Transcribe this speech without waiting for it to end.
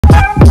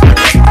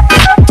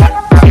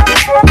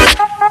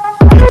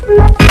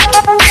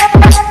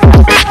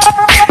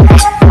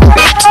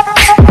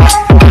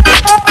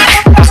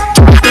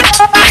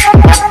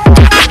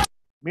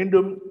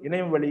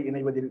இணையம் வழி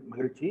இணைவதில்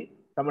மகிழ்ச்சி.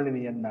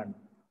 தமிழினியன் நான்.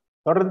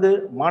 தொடர்ந்து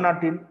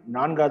மாநாட்டின்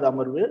 4வது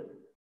அமர்வு,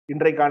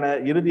 இன்றைக்கான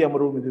இறுதி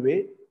அமர்வும் இதுவே.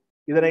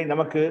 இதனை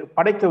நமக்கு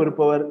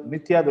படைக்கவிருப்பவர்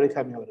நித்யா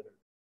துரைசாமி அவர்கள்.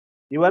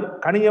 இவர்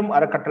கனியம்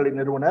அறக்கட்டளை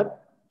நிறுவனர்,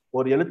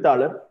 ஒரு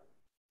எழுத்தாளர்,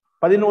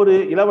 11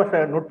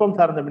 இலவச நுட்பம்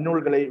சார்ந்த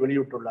மின்னூல்களை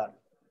வெளியிட்டுள்ளார்.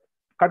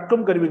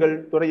 கற்கும் கருவிகள்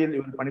துறையில்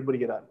இவர்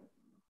பணிபுரிகிறார்.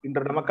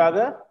 இன்று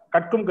நமக்காக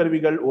கற்கும்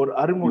கருவிகள் ஒரு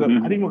அறிமுகம்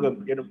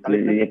எனும்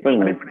தலைப்பில்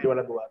படைப்பினை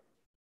வழங்குவார்.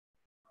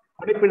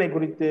 படைப்பினை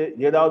குறித்து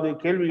ஏதாவது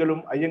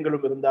கேள்விகளும்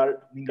ஐயங்களும் இருந்தால்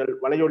நீங்கள்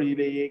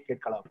வலையொலியிலேயே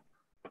கேட்கலாம்.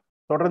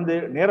 தொடர்ந்து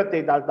நேரத்தை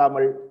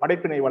தாழ்த்தாமல்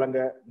படைப்பினை வழங்க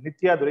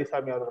நித்யா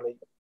துரைசாமி அவர்களை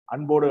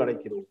அன்போடு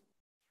அழைக்கிறோம்.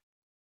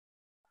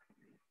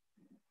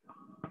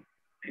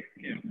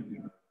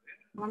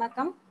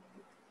 வணக்கம்.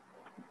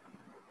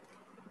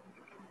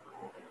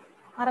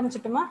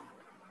 ஆரம்பிச்சுட்டுமா?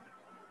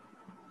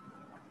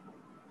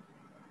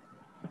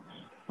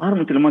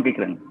 ஆரம்பிச்சிடுமா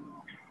கேட்குறாங்க,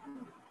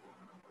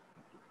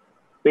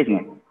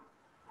 பேசுங்க.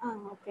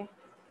 ஓகே.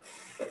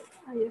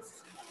 எஸ்,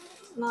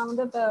 நான்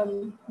வந்து இப்போ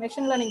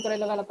மெஷின் லேர்னிங்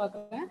துறையில் வேலை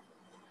பார்க்குறேன்.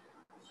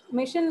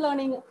 மெஷின்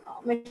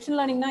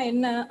லேர்னிங்னா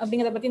என்ன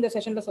அப்படிங்கிறத பற்றி இந்த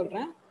செஷனில்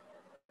சொல்கிறேன்.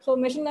 ஸோ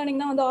மெஷின்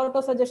லேர்னிங்னா வந்து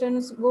ஆட்டோ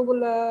சஜஷன்ஸ்,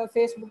 கூகுளில்,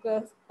 ஃபேஸ்புக்கு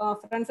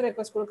ஃப்ரெண்ட்ஸ்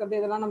ரெக்வஸ்ட் கொடுக்குறது,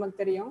 இதெல்லாம்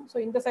நமக்கு தெரியும். ஸோ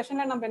இந்த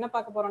செஷனில் நம்ம என்ன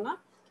பார்க்க போகிறோம்னா,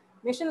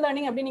 மெஷின்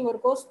லேர்னிங் அப்படி நீங்கள்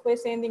ஒரு கோர்ஸ்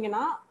போய்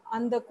சேர்ந்தீங்கன்னா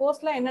அந்த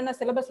கோர்ஸில் என்னென்ன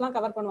சிலபஸ்லாம்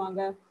கவர்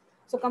பண்ணுவாங்க,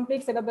 ஸோ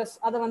கம்ப்ளீட் சிலபஸ்,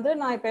 அதை வந்து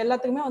நான் இப்போ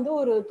எல்லாத்துக்குமே வந்து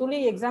ஒரு துளி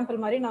எக்ஸாம்பிள்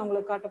மாதிரி நான்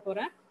உங்களுக்கு காட்ட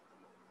போகிறேன்.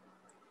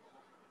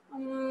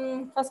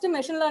 ஃபர்ஸ்ட்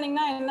மெஷின்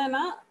லேர்னிங்னா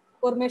என்னன்னா,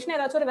 ஒரு மெஷின்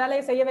ஏதாச்சும் ஒரு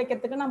வேலையை செய்ய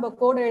வைக்கிறதுக்கு நம்ம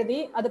கோட் எழுதி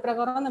அது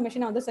பிரகாரம் அந்த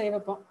மெஷினை வந்து செய்ய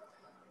வைப்போம்.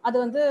 அது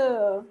வந்து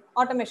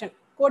ஆட்டோமேஷன்,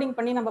 கோடிங்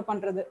பண்ணி நம்ம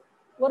பண்ணுறது.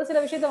 ஒரு சில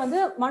விஷயத்த வந்து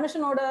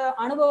மனுஷனோட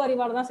அனுபவ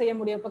அறிவால் தான் செய்ய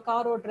முடியும். இப்போ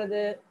கார்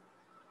ஓட்டுறது,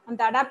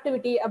 அந்த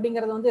அடாப்டிவிட்டி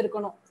அப்படிங்கிறது வந்து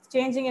இருக்கணும்.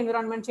 சேஞ்சிங்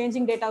என்விரான்மெண்ட்,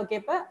 சேஞ்சிங் டேட்டாவுக்கு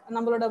ஏற்ப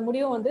நம்மளோட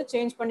முடிவை வந்து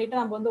சேஞ்ச்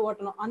பண்ணிட்டு நம்ம வந்து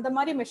ஓட்டணும். அந்த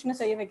மாதிரி மெஷினை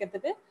செய்ய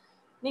வைக்கிறதுக்கு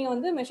நீங்கள்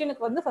வந்து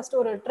மெஷினுக்கு வந்து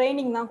ஃபர்ஸ்ட் ஒரு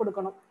ட்ரைனிங் தான்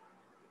கொடுக்கணும்.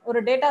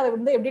 ஒரு டேட்டாவை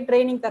வந்து எப்படி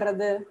ட்ரைனிங்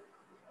தர்றது.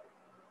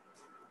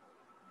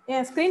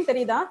 என் ஸ்க்ரீன்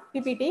தெரியுதா?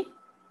 PPT,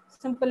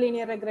 simple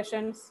linear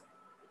ரெக்ரெஷன்ஸ்.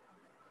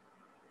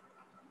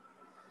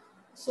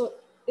 ஸோ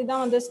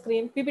இதுதான் வந்து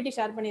ஸ்க்ரீன், பிபிடி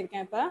ஷேர்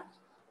பண்ணியிருக்கேன். இப்போ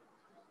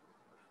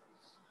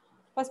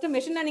first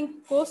machine learning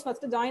course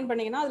first join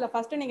பண்ணீங்கன்னா அதில்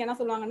ஃபர்ஸ்ட் நீங்கள் என்ன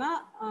சொல்லுவாங்கன்னா,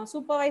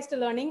 சூப்பர்வைஸ்டு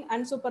லேர்னிங்,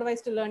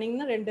 அன்சூப்பர்வைஸ்டு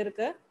லேர்னிங்னு 2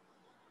 இருக்கு.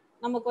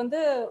 நமக்கு வந்து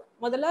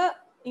முதல்ல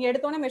நீங்கள்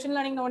எடுத்தோடனே மெஷின்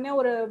லேர்னிங் உடனே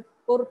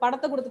ஒரு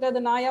படத்தை கொடுத்துட்டு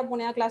அது நாயா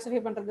பூனையா கிளாஸிஃபை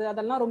பண்ணுறது,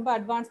 அதெல்லாம் ரொம்ப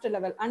அட்வான்ஸ்டு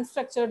லெவல்,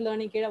 அன்ஸ்ட்ரக்சர்ட்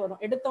லேர்னிங் கீழே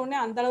வரும். எடுத்தோடனே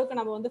அந்த அளவுக்கு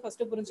நம்ம வந்து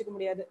ஃபர்ஸ்ட் புரிஞ்சிக்க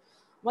முடியாது.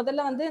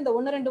 முதல்ல வந்து இந்த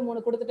 1, 2,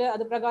 3 கொடுத்துட்டு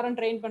அது பிரகாரம்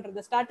ட்ரெயின் பண்ணுறது,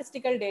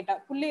 ஸ்டாட்டிஸ்டிக்கல் டேட்டா,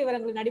 புள்ளி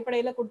விவரங்களின்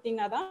அடிப்படையில்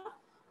கொடுத்தீங்கன்னா தான்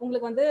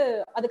உங்களுக்கு வந்து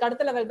அதுக்கு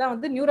அடுத்த லெவல் தான்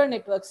வந்து நியூரல்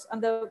நெட்வொர்க்ஸ்,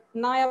 அந்த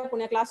நாயா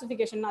பூனையா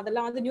கிளாஸிஃபிகேஷன்,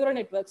 அதெல்லாம் வந்து நியூரல்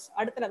நெட்வொர்க்ஸ்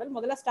அடுத்த லெவல்.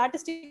 முதல்ல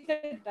ஸ்டாட்டிஸ்டிக்கல்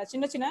டேட்டா,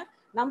 சின்ன சின்ன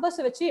நம்பர்ஸ்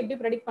வச்சு எப்படி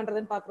ப்ரெடிக்ட்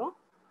பண்ணுறதுன்னு பார்க்குறோம்.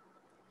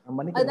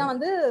 அதுதான்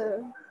வந்து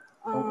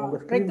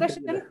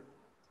ரெக்ரெஷன்.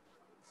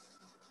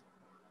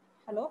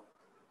 ஹலோ,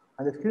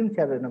 அந்த ஸ்கிரீன்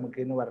ஷேர்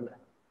நமக்கு இன்னும் வரல.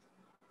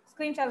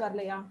 ஸ்கிரீன் ஷேர்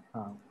வரலையா?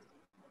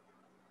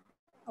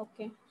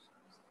 ஓகே,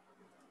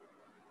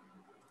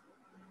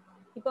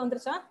 இப்போ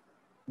வந்துருச்சா?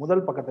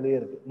 முதல் பக்கத்திலேயே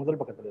இருக்கு, முதல்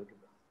பக்கத்துல இருக்கு.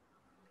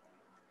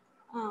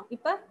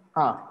 இப்போ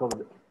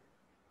போகுது.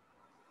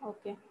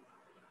 ஓகே,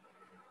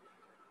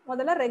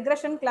 முதல்ல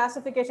ரெக்ரெஷன்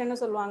கிளாசிஃபிகேஷன்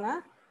சொல்லுவாங்க.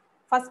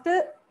 ஃபர்ஸ்ட்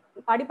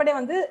அடிப்படை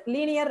வந்து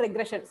linear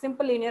regression,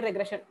 simple linear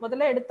regression.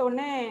 முதல்ல எடுத்த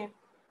உடனே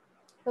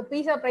இப்போ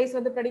பீஸா ப்ரைஸ்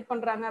வந்து ப்ரெடிக்ட்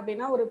பண்ணுறாங்க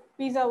அப்படின்னா, ஒரு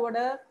பீஸாவோட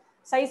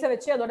சைஸை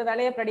வச்சு அதோட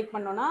விலையை ப்ரெடிக்ட்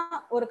பண்ணோம்னா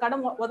ஒரு கடை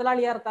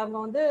முதலாளியாக இருக்காங்க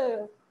வந்து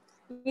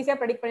ஈஸியாக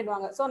ப்ரெடிக்ட்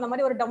பண்ணிடுவாங்க. ஸோ அந்த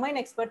மாதிரி ஒரு டொமைன்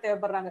எக்ஸ்பர்ட்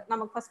தேவைப்படுறாங்க.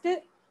 நமக்கு ஃபர்ஸ்ட்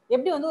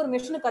எப்படி வந்து ஒரு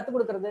மிஷினுக்கு கற்றுக்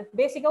கொடுக்குறது,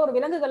 பேசிக்காக ஒரு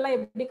விலங்குகள்லாம்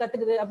எப்படி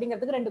கற்றுக்குது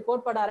அப்படிங்கிறதுக்கு 2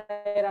 கோட்பாடு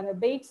ஆராயறாங்க,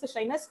 பெய்ட்ஸ்,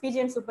 ஷைனஸ்,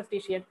 பீஜியன்,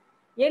 சூப்பர்ஸ்டிஷியன்.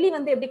 எலி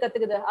வந்து எப்படி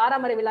கற்றுக்குது,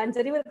 6ஆம் அறிவில்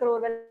 5 அறிவு இருக்கிற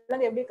ஒரு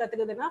விலங்கு எப்படி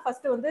கற்றுக்குதுன்னா,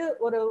 ஃபர்ஸ்ட் வந்து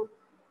ஒரு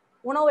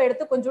உணவை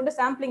எடுத்து கொஞ்சோண்டு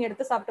சாம்பிளிங்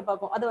எடுத்து சாப்பிட்டு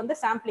பார்க்கும், அது வந்து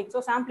சாம்பிளிங். ஸோ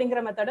சாம்பிளிங்கிற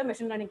மெத்தடை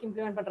மெஷின் லேர்னிங்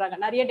இம்ப்ளிமெண்ட் பண்ணுறாங்க.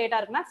 நிறைய டேட்டா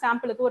இருக்குன்னா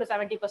சாம்பிளுக்கு ஒரு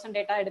 70%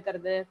 டேட்டா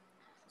எடுக்கிறது.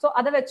 ஸோ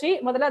அதை வச்சு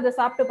முதல்ல அதை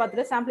சாப்பிட்டு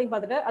பார்த்துட்டு சாம்பிளிங்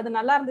பார்த்துட்டு அது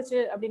நல்லா இருந்துச்சு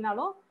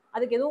அப்படின்னாலும்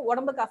அதுக்கு எதுவும்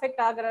உடம்புக்கு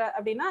அஃபெக்ட் ஆகுற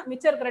அப்படின்னா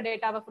மிச்சம் இருக்கிற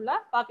டேட்டாவை ஃபுல்லாக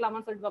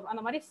பார்க்கலாமான்னு சொல்லிட்டு பார்ப்போம்.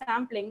 அந்த மாதிரி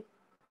சாம்பிளிங்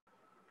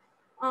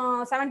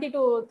 70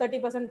 to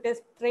 30%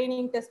 டெஸ்ட்,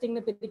 ட்ரைனிங்,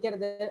 டெஸ்டிங்னு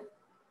பிரிக்கிறது.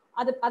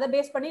 அதை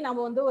பேஸ் பண்ணி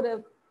நம்ம வந்து ஒரு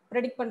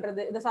ப்ரெடிக்ட்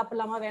பண்ணுறது, இதை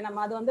சாப்பிடலாமா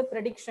வேணாமா, அது வந்து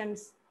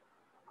ப்ரெடிக்ஷன்ஸ்.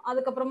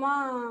 அதுக்கப்புறமா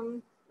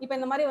இப்போ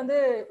இந்த மாதிரி வந்து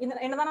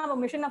என்னதான் நம்ம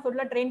மிஷினை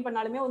ஃபுல்லாக ட்ரெயின்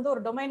பண்ணாலுமே வந்து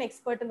ஒரு டொமைன்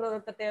எக்ஸ்பர்ட்டுங்கிற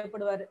ஒருத்தர்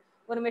தேவைப்படுவார்.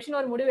 ஒரு மிஷின்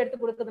ஒரு முடிவு எடுத்து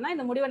கொடுக்குதுன்னா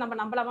இந்த முடிவை நம்ம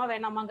நம்பலாமா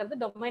வேணாமாங்கிறது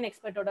டொமைன்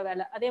எக்ஸ்பர்ட்டோட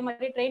வேலை. அதே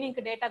மாதிரி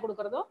ட்ரைனிங்க்கு டேட்டா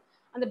கொடுக்குறதும்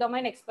அந்த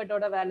டொமைன்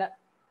எக்ஸ்பர்ட்டோட வேலை.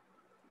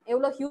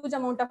 எவ்வளோ ஹியூஜ்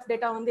அமௌண்ட் ஆஃப்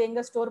டேட்டா வந்து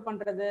எங்கே ஸ்டோர்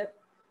பண்ணுறது,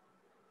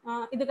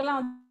 இதுக்கெல்லாம்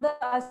வந்து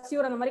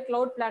அஸ்யூர் அந்த மாதிரி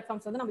கிளவுட்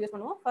பிளாட்ஃபார்ம்ஸ் வந்து நம்ம யூஸ்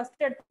பண்ணுவோம்.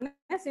 ஃபர்ஸ்ட்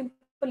எடுத்தோன்னே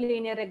சிம்பிள்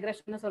லீனியர்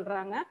ரெக்ரெஷன்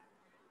சொல்கிறாங்க.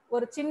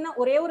 ஒரு சின்ன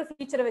ஒரே ஒரு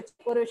ஃபீச்சரை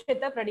வச்சு ஒரு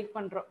விஷயத்த ப்ரெடிக்ட்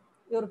பண்ணுறோம்.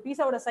 ஒரு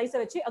பீஸாவோட சைஸை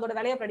வச்சு அதோட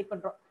விலையை ப்ரெடிக்ட்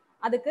பண்ணுறோம்.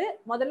 அதுக்கு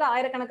முதல்ல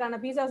ஆயிரக்கணக்கான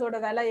பீஸாஸோட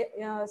விலை,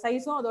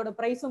 சைஸும் அதோட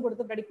ப்ரைஸும்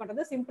கொடுத்து ப்ரெடிக்ட்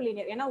பண்ணுறது சிம்பிள்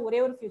லீனியர். ஏன்னா ஒரே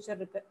ஒரு ஃபியூச்சர்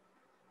இருக்கு.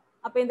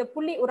 அப்போ இந்த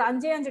புள்ளி ஒரு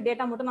 5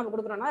 டேட்டா மட்டும் நம்ம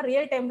கொடுக்குறோம்னா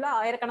ரியல் டைம்ல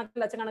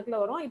ஆயிரக்கணக்கில் லட்சக்கணக்கில்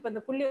வரும். இப்போ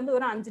இந்த புள்ளி வந்து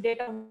ஒரு 5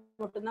 டேட்டா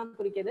மட்டும் தான்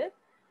குறிக்குது.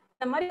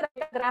 இந்த மாதிரி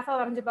கிராஃபா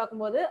வரைஞ்சு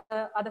பார்க்கும்போது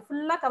அதை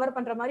ஃபுல்லா கவர்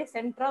பண்ற மாதிரி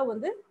சென்டரா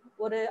வந்து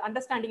ஒரு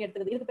அண்டர்ஸ்டாண்டிங்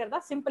எடுத்துக்குது. இதுக்கு பேர்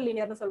தான் சிம்பிள்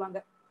லீனியர்னு சொல்லுவாங்க.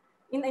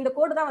 இந்த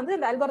கோடு தான் வந்து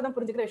இந்த அல்காரிதம்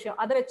புரிஞ்சுக்கிற விஷயம்.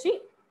 அதை வச்சு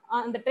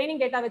அந்த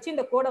ட்ரைனிங் டேட்டா வச்சு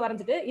இந்த கோடை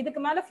வரைஞ்சிட்டு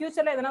இதுக்கு மேல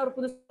ஃபியூச்சர்ல எதனா ஒரு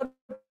புதுசு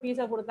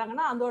பீஸா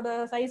கொடுத்தாங்கன்னா அதோட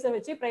சைஸை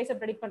வச்சு பிரைஸை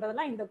ப்ரெடிக்ட்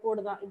பண்றதெல்லாம் இந்த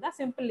கோடு தான். இதுதான்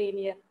சிம்பிள்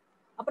லீனியர்.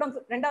 அப்புறம்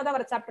ரெண்டாவதா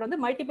வர சாப்டர்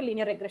வந்து multiple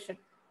linear regression.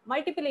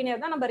 Multiple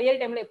linear தான் நம்ம ரியல்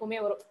டைம்ல எப்பவுமே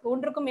வரும்.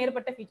 ஒன்றுக்கும்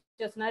மேற்பட்ட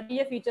ஃபீச்சர்ஸ்,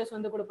 நிறைய ஃபீச்சர்ஸ்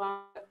வந்து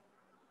கொடுப்பாங்க.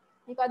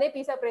 இப்போ அதே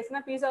பீஸா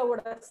பிரைஸ்னா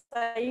பீஸாவோட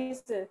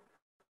சைஸ்,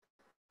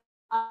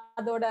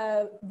 அதோட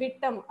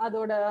விட்டம்,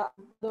 அதோட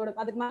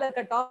அதுக்கு மேல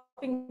இருக்க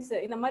டாப்பிங்ஸ்,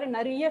 இந்த மாதிரி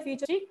நிறைய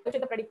ஃபீச்சர்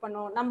விஷயத்தை ப்ரெடிக்ட்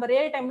பண்ணும். நம்ம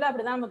ரியல் டைம்ல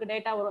அப்படிதான் நமக்கு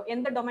டேட்டா வரும்.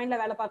 எந்த டொமைன்ல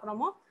வேலை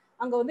பார்க்கணுமோ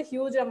அங்க வந்து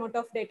ஹியூஜ் அமௌண்ட்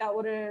ஆஃப் டேட்டா,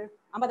 ஒரு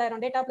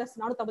 50,000 டேட்டா பிளஸ்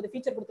 450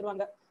 ஃபீச்சர்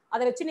கொடுத்துருவாங்க.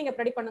 அதை வச்சு நீங்க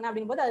ப்ரெடிக்ட் பண்ணுங்க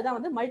அப்படிங்கும்போது அதுதான்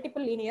வந்து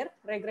மல்டிபிள் லீனியர்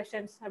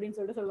ரெக்ரெஷன்ஸ் அப்படின்னு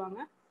சொல்லிட்டு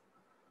சொல்லுவாங்க.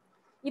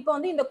 இப்போ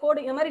வந்து இந்த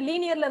கோடு இந்த மாதிரி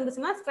லீனியர்ல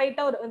இருந்துச்சுன்னா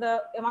ஸ்ட்ரைட்டா ஒரு இந்த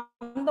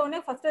வந்த உடனே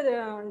ஃபர்ஸ்ட்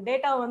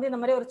டேட்டா வந்து இந்த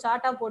மாதிரி ஒரு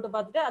சார்ட்டா போட்டு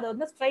பார்த்துட்டு அதை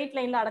வந்து ஸ்ட்ரைட்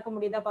லைன்ல அடக்க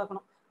முடியுதா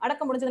பார்க்கணும்.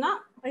 அடக்க முடிஞ்சதுன்னா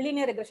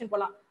லீனியர் ரெக்ரெஷன்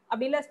போகலாம்.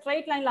 அப்படி இல்லை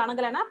ஸ்ட்ரைட் லைன்ல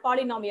அணுகலைன்னா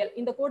பாலினாமியல்.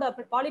 இந்த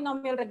கோடு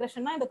பாலினாமியல்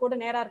ரெக்ரெஷன்னா இந்த கோடு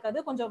நேரா இருக்காது,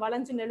 கொஞ்சம்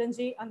வளைஞ்சு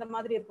நெளிஞ்சு அந்த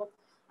மாதிரி இருக்கும்.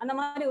 அந்த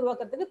மாதிரி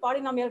உருவாக்குறதுக்கு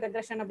பாலினாமியல்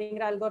ரெக்ரெஷன்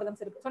அப்படிங்கிற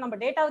அல்காரிதம்ஸ் இருக்கு. ஸோ நம்ம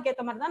டேட்டாவுக்கு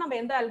ஏற்ற மாதிரி தான் நம்ம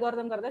எந்த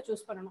அல்காரிதம்ங்கிறத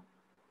சூஸ் பண்ணணும்.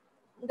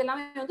 இது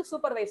எல்லாமே வந்து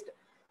சூப்பர்வைஸ்டு.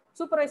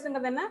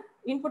 சூப்பர்வைஸ்ங்கிறது என்ன,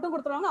 இன்புட்டும்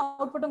கொடுத்துருவாங்க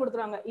அவுட்புட்டும்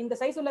கொடுத்துருவாங்க. இந்த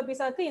சைஸ் உள்ள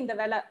பீஸாக்கு இந்த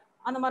விலை,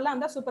 அந்த மாதிரிலாம்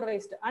இருந்தா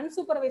சூப்பர்வைஸ்டு.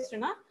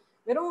 அன்சூப்பர்வைஸ்டுனா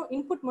வெறும்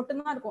இன்புட்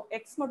மட்டும்தான் இருக்கும்,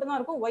 எக்ஸ் மட்டும்தான்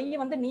இருக்கும்,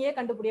 ஒய் வந்து நீயே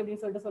கண்டுபிடி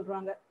அப்படின்னு சொல்லிட்டு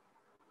சொல்றாங்க.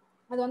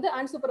 அது வந்து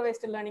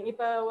அன்சூப்பர்வைஸ்டு லேர்னிங்.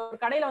 இப்ப ஒரு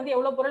கடையில வந்து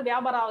எவ்வளவு பொருள்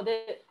வியாபாரம் ஆகுது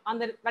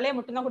அந்த விலையை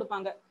மட்டும்தான்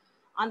கொடுப்பாங்க.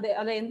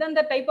 அதுல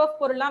எந்தெந்த டைப் ஆஃப்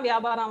பொருள்லாம்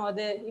வியாபாரம்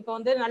ஆகுது, இப்போ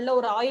வந்து நல்ல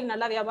ஒரு ஆயில்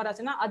நல்லா வியாபாரம்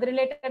ஆச்சுன்னா அது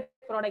ரிலேட்டட்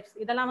ப்ராடக்ட்ஸ்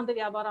இதெல்லாம் வந்து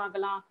வியாபாரம்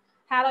ஆகலாம்.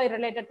 ஹேர் ஆயில்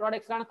ரிலேட்டட்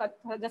ப்ராடக்ட்ஸ்லாம்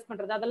சஜஸ்ட்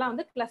பண்றது, அதெல்லாம்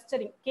வந்து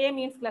கிளஸ்டரிங். K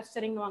means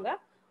கிளஸ்டரிங்வாங்க.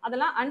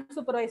 அதெல்லாம்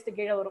அன்சூப்பர்வைஸ்டு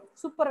கீழே வரும்.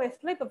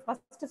 சூப்பர்வைஸ்ட்ல இப்போ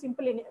ஃபர்ஸ்ட்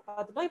சிம்பிள் லீனியர்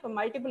பார்த்துட்டோம், இப்போ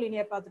மல்டிபிள்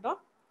லீனியர் பார்த்துட்டோம்.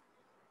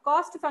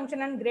 Cost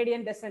function and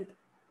gradient decent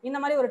இந்த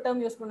மாதிரி ஒரு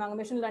டேர்ம் யூஸ் பண்ணாங்க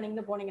மெஷின்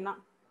லேர்னிங்னு போனீங்கன்னா.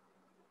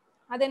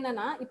 அது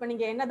என்னன்னா, இப்போ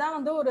நீங்க என்னதான்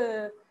வந்து ஒரு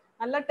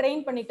நல்லா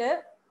ட்ரெயின் பண்ணிட்டு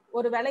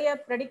ஒரு விலையை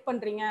ப்ரெடிக்ட்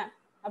பண்றீங்க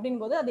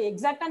அப்படின் போது அது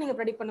எக்ஸாக்டா நீங்க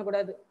ப்ரெடிக்ட்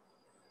பண்ணக்கூடாது.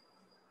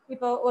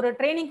 இப்போ ஒரு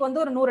ட்ரைனிங்க்கு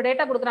வந்து ஒரு 100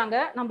 டேட்டா கொடுக்குறாங்க,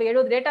 நம்ம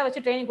 70 டேட்டா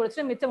வச்சு ட்ரைனிங்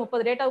கொடுத்து மிச்சம்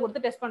 30 டேட்டா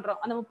கொடுத்து டெஸ்ட்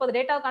பண்றோம். அந்த 30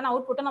 டேட்டாவுக்கான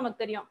அவுட்புட்டும்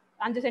நமக்கு தெரியும்.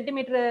 5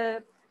 சென்டிமீட்டர்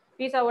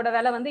பீஸாவோட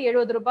விலை வந்து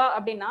 70 ரூபாய்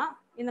அப்படின்னா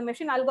இந்த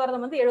மெஷின்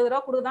அல்காரிதம் வந்து 70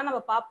 ரூபாய் கொடுக்குதான்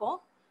நம்ம பார்ப்போம்.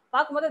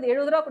 பார்க்கும்போது அது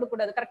 70 ரூபாய்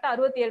கொடுக்கக்கூடாது, கரெக்டா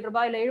 67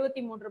 ரூபாய் இல்ல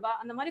 73 ரூபாய்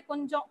அந்த மாதிரி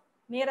கொஞ்சம்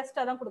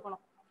நியரஸ்டா தான்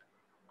கொடுக்கணும்.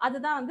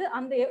 அதுதான் வந்து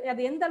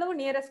அது எந்த அளவு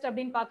நியரஸ்ட்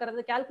அப்படின்னு பாக்குறது,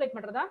 கால்குலேட்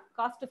பண்றதா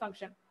காஸ்ட்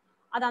ஃபங்க்ஷன்.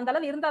 அது அந்த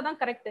அளவு இருந்தா தான்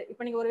கரெக்ட்.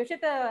 இப்போ நீங்க ஒரு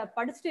விஷயத்த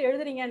படிச்சுட்டு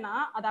எழுதுறீங்கன்னா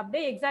அது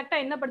அப்படியே எக்ஸாக்டா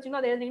என்ன படிச்சீங்களோ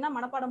அதை எழுதுனீங்கன்னா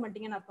மனப்பாடம்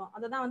பண்ணிட்டீங்கன்னு அர்த்தம்.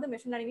 அதுதான் வந்து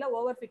மெஷின் லேர்னிங்ல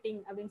ஓவர்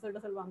ஃபிட்டிங் அப்படின்னு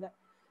சொல்லிட்டு சொல்லுவாங்க.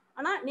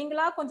 ஆனா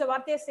நீங்களா கொஞ்சம்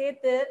வார்த்தையை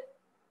சேர்த்து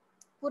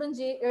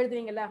புரிஞ்சு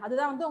எழுதுவீங்கல்ல,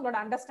 அதுதான் வந்து உங்களோட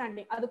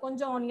அண்டர்ஸ்டாண்டிங். அது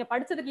கொஞ்சம் நீங்க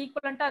படிச்சதுக்கு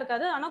ஈக்குவலண்டா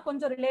இருக்காது, ஆனா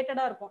கொஞ்சம்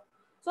ரிலேட்டடா இருக்கும்.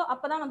 ஸோ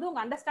அப்பதான் வந்து உங்க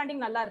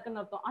அண்டர்ஸ்டாண்டிங் நல்லா இருக்குன்னு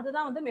அர்த்தம்.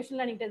 அதுதான் வந்து மெஷின்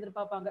லேர்னிங்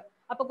எதிர்பார்ப்பாங்க.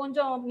 அப்போ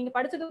கொஞ்சம் நீங்க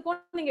படிச்சதுக்கும்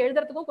நீங்க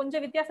எழுதுறதுக்கும்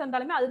கொஞ்சம் வித்தியாசம்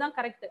இருந்தாலுமே அதுதான்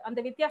கரெக்ட். அந்த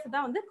வித்தியாசம்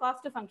தான் வந்து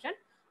காஸ்ட் ஃபங்க்ஷன்.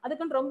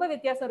 அதுக்குன்னு ரொம்ப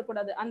வித்தியாசம்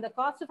இருக்கக்கூடாது. அந்த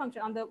காஸ்ட்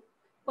ஃபங்க்ஷன் அந்த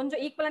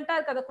கொஞ்சம் ஈக்குவலண்டா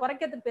இருக்கிறத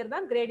குறைக்கிறதுக்கு பேர்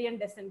தான்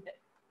கிரேடியன்ட் டெசன்ட்.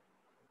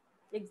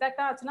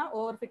 எக்ஸாக்டா ஆச்சுன்னா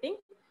ஓவர் ஃபிட்டிங்.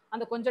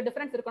 அந்த கொஞ்சம்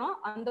டிஃபரன்ஸ் இருக்கணும்.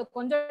 அந்த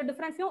கொஞ்சம்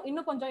டிஃபரன்ஸையும்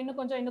இன்னும்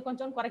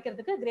கொஞ்சம்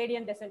குறைக்கிறதுக்கு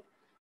கிரேடியன்ட் டெசன்ட்.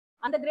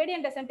 அந்த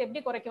கிரேடியன்ட் டெசன்ட் எப்படி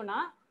குறைக்கும்னா,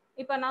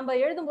 இப்ப நம்ம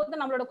எழுதும்போது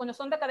நம்மளோட கொஞ்சம்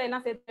சொந்த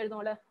கதையெல்லாம் சேர்த்து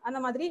எழுதுவோம்ல, அந்த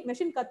மாதிரி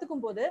மெஷின்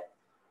கத்துக்கும் போது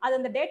அது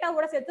அந்த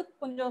டேட்டாவோட சேர்த்து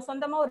கொஞ்சம்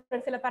சொந்தமா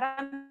ஒரு சில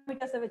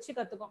பேராமீட்டர்ஸை வச்சு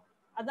கத்துக்கும்.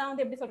 அதான்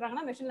வந்து எப்படி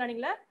சொல்றாங்கன்னா மெஷின்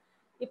லேர்னிங்ல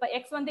இப்ப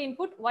எக்ஸ் வந்து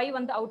இன்புட், ஒய்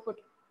வந்து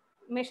அவுட்புட்.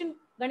 மெஷின்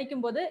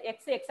கணிக்கும் போது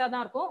எக்ஸ் எக்ஸா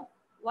தான் இருக்கும்.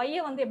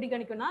 ஒய்யை வந்து எப்படி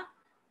கணிக்கும்னா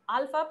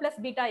ஆல்பா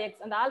பிளஸ் பீட்டா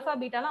எக்ஸ். அந்த ஆல்பா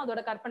பீட்டாலாம்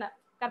அதோட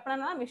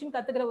கற்பனைனா மெஷின்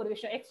கத்துக்கிற ஒரு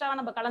விஷயம். எக்ஸ்ட்ரா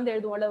நம்ம கலந்து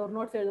எழுதுவோம்ல ஒரு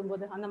நோட்ஸ்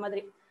எழுதும்போது, அந்த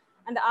மாதிரி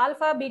அந்த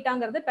ஆல்பா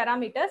பீட்டாங்கிறது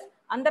பேராமீட்டர்ஸ்.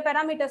 அந்த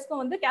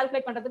பேராமீட்டர்ஸ்க்கும் வந்து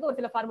கால்குலேட் பண்றதுக்கு ஒரு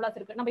சில ஃபார்முலாஸ்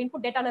இருக்கு. நம்ம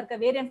இன்புட் டேட்டால இருக்க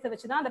வேரியன்ஸை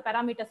வச்சு தான் அந்த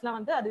பேராமீட்டர்ஸ்லாம்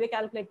வந்து அதுவே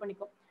கால்குலேட்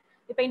பண்ணிக்கும்.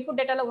 இப்போ இன்புட்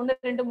டேட்டால 1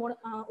 2 3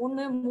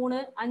 1 3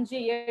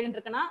 5 7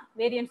 இருக்குன்னா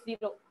வேரியன்ஸ்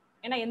 0,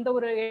 ஏன்னா எந்த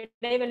ஒரு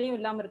இடைவெளியும்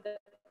இல்லாம இருக்கு.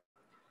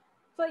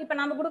 ஸோ இப்போ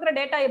நம்ம கொடுக்குற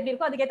டேட்டா எப்படி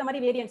இருக்கோ அதுக்கேற்ற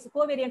மாதிரி வேரியன்ஸ்.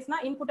 கோவேரியன்ஸ்னா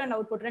இன்புட் அண்ட்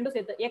அவுட்புட் ரெண்டும்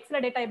சேர்த்து. எக்ஸ்ல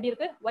டேட்டா எப்படி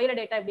இருக்கு, ஒய்ல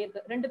டேட்டா எப்படி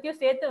இருக்கு,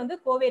 ரெண்டுத்தையும் சேர்த்து வந்து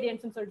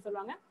கோவேரியன்ஸ் சொல்லிட்டு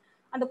சொல்லுவாங்க.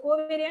 அந்த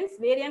கோவேரியன்ஸ்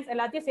வேரியன்ஸ்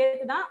எல்லாத்தையும்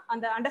சேர்த்து தான்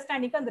அந்த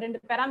அண்டர்ஸ்டாண்டிங்க்கு அந்த ரெண்டு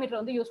பேராமீட்டர்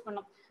வந்து யூஸ்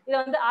பண்ணும். இதை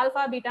வந்து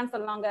ஆல்பா பீட்டான்னு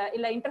சொல்லுவாங்க,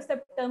 இல்ல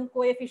இன்டர்செப்ட் டேர்ம்,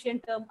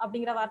 கோஎஃபிஷியன்ட் டேர்ம்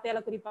அப்படிங்கிற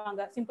வார்த்தையால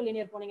குறிப்பாங்க. சிம்பிள்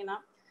லீனியர் போனீங்கன்னா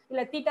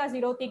இல்ல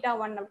θ0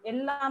 θ1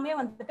 எல்லாமே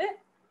வந்துட்டு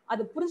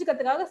அது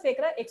புரிஞ்சுக்கிறதுக்காக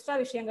சேர்க்கிற எக்ஸ்ட்ரா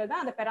விஷயங்கள்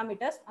தான் அந்த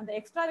பேராமீட்டர்ஸ். அந்த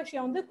எக்ஸ்ட்ரா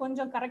விஷயம் வந்து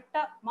கொஞ்சம்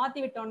கரெக்டா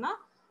மாத்தி விட்டோம்னா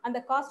அந்த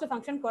காஸ்ட்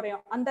ஃபங்க்ஷன்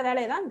குறையும். அந்த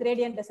வேலையை தான்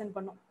கிரேடியன்ட் டெசன்ட்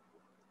பண்ணும்.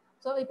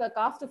 ஸோ இப்போ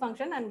காஸ்ட்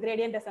ஃபங்க்ஷன் அண்ட்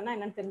கிரேடியன்ட் டெசன்ட்னா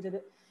என்னன்னு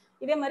தெரிஞ்சது.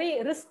 இதே மாதிரி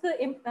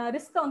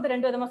ரிஸ்க் வந்து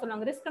ரெண்டு விதமா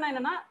சொல்லுவாங்க. ரிஸ்க்னா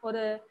என்னன்னா,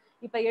 ஒரு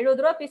இப்ப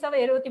 70 ரூபாய் பீஸாவை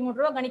 73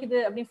 ரூபாய் கணிக்குது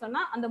அப்படின்னு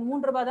சொன்னா அந்த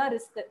 3 ரூபாய் தான்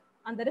ரிஸ்க்.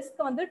 அந்த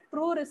ரிஸ்க் வந்து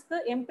ட்ரூ ரிஸ்க்,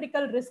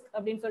 எம்பிரிக்கல் ரிஸ்க்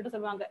அப்படின்னு சொல்லிட்டு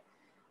சொல்லுவாங்க.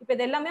 இப்போ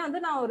இது எல்லாமே வந்து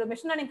நான் ஒரு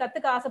மெஷின் லேர்னிங்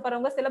கத்துக்க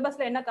ஆசைப்படுறவங்க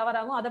சிலபஸ்ல என்ன கவர்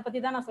ஆகும் அதை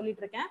பத்தி தான் நான்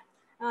சொல்லிட்டு இருக்கேன்.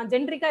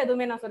 ஜென்ரிக்கா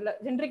எதுவுமே நான் சொல்ல.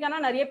 ஜென்ரிக்கானா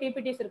நிறைய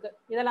பிபிடிஸ் இருக்கு,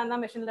 இதெல்லாம்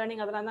தான் மெஷின்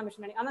லேர்னிங், அதெல்லாம் தான்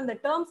மெஷின் லேர்னிங். ஆனா இந்த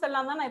டேர்ம்ஸ்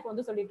எல்லாம் தான் நான் இப்போ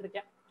வந்து சொல்லிட்டு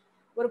இருக்கேன்.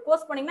 ஒரு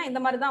கோர்ஸ் பண்ணீங்கன்னா இந்த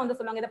மாதிரி தான் வந்து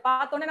சொல்லுவாங்க. இதை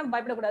பார்த்தோன்னே நம்ம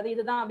பயப்படக்கூடாது,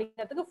 இதுதான்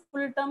அப்படிங்கிறதுக்கு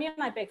ஃபுல் டேர்மையும்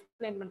நான் இப்போ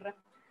எக்ஸ்பிளைன் பண்றேன்.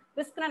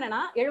 ரிஸ்க் என்னன்னா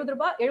 70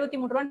 ரூபாய்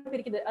 73 ரூபாய்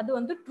பிரிக்குது, அது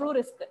வந்து ட்ரூ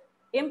ரிஸ்க்.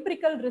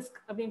 எம்பிரிக்கல் ரிஸ்க்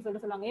அப்படின்னு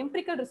சொல்லுவாங்க.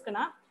 எம்பிரிக்கல்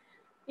ரிஸ்க்னா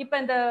இப்போ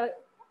இந்த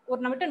ஒரு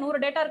நம்மகிட்ட 100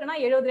 டேட்டா இருக்குன்னா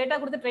 70 டேட்டா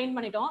கொடுத்து ட்ரெயின்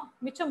பண்ணிட்டோம்,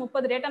 மிச்சம்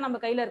 30 டேட்டா நம்ம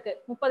கையில இருக்கு.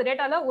 30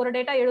 டேட்டால ஒரு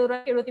டேட்டா 70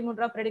 ரூபாய்க்கு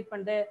 73 ரூபாய் ப்ரெடிக்ட்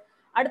பண்ணுது,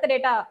 அடுத்த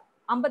டேட்டா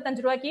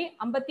 55 ரூபாய்க்கு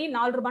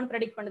 54 ரூபான்னு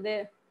ப்ரெடிக்ட் பண்ணுது,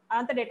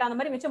 அடுத்த டேட்டா அந்த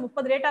மாதிரி மிச்சம்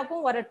 30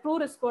 டேட்டாக்கும் வர ட்ரூ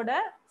ரிஸ்கோட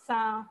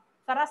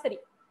சராசரி,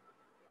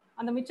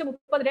 அந்த மிச்சம்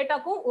 30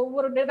 டேட்டாக்கும்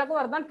ஒவ்வொரு டேட்டாக்கும்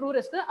வரதான் ட்ரூ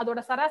ரிஸ்க், அதோட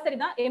சராசரி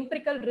தான்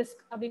எம்பிரிக்கல்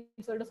ரிஸ்க்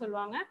அப்படின்னு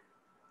சொல்லுவாங்க.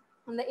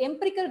 அந்த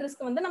எம்பிரிக்கல்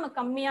ரிஸ்க் வந்து நம்ம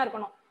கம்மியா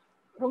இருக்கணும்.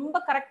 ரொம்ப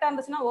கரெக்டா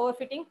இருந்துச்சுன்னா ஓவர்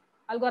ஃபிட்டிங்,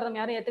 அல்கோரிதம்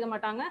யாரும் ஏத்துக்க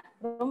மாட்டாங்க.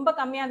 ரொம்ப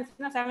கம்மியா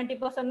இருந்துச்சுன்னா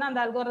 70% தான்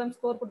அந்த அல்கோரிதம்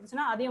ஸ்கோர்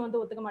கொடுத்துச்சுன்னா அதையும் வந்து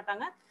ஒத்துக்க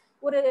மாட்டாங்க.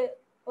 ஒரு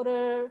ஒரு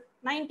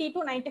 90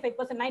 to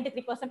 95%,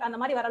 93% அந்த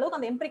மாதிரி வர அளவுக்கு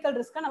அந்த எம்பிரிக்கல்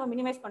ரிஸ்க்கை நம்ம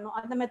மினிமைஸ் பண்ணும்.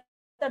 அந்த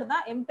மெத்தட்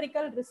தான்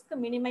எம்பிரிக்கல் ரிஸ்க்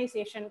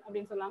மினிமைசேஷன்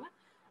அப்படின்னு சொல்லுவாங்க.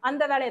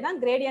 அந்த வேலையை தான்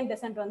கிரேடியன்ட்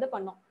டெசன்ட் வந்து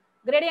பண்ணும்.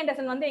 கிரேடியன்ட்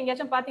டெசன்ட் வந்து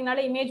எங்கேயாச்சும்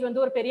பாத்தீங்கன்னாலே இமேஜ்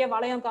வந்து ஒரு பெரிய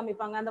வளையம்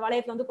காமிப்பாங்க, அந்த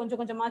வளையத்துல வந்து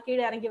கொஞ்சம் கொஞ்சமா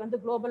கீழே இறங்கி வந்து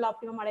குளோபல்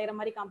ஆப்டிமம் அடையிற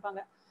மாதிரி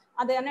காமிப்பாங்க.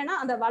 அது என்னன்னா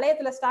அந்த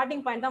வளையத்துல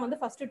ஸ்டார்டிங் பாயிண்ட் தான் வந்து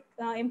ஃபர்ஸ்ட்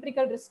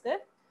எம்பிரிக்கல் ரிஸ்க்.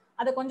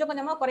 அதை கொஞ்சம்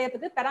கொஞ்சமா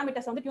குறையறதுக்கு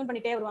பேராமீட்டர்ஸ் வந்து டியூன்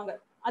பண்ணிட்டே வருவாங்க.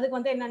 அதுக்கு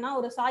வந்து என்னன்னா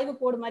ஒரு சாய்வு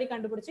கோடு மாதிரி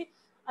கண்டுபிடிச்சி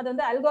அது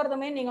வந்து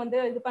அல்கோரிதமே நீங்க வந்து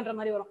இது பண்ற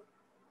மாதிரி வரும்.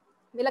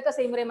 விளக்க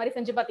செய்முறை மாதிரி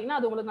செஞ்சு பாத்தீங்கன்னா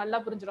அது உங்களுக்கு நல்லா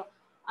புரிஞ்சிடும்.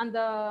 அந்த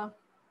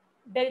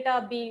delta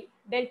B,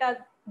 delta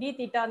D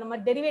theta அந்த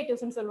மாதிரி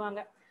டெரிவேட்டிவ்ஸ்னு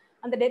சொல்லுவாங்க.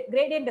 அந்த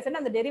கிரேடியன்ட் டெசன்ட்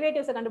அந்த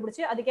டெரிவேட்டிவ்ஸை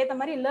கண்டுபிடிச்சு அதுக்கேற்ற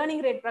மாதிரி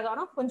லேர்னிங் ரேட்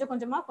பிரகாரம் கொஞ்சம்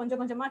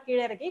கொஞ்சமா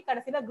கீழே இறக்கி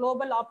கடைசியில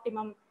குளோபல்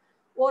ஆப்டிமம்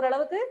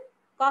ஓரளவுக்கு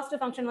காஸ்ட்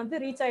ஃபங்க்ஷன் வந்து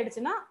ரீச்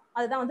ஆயிடுச்சுன்னா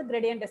அதுதான் வந்து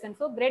gradient decent.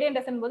 So gradient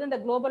decent போது இந்த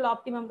குளோபல்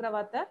ஆப்டிமம்ங்கிற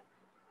வார்த்தை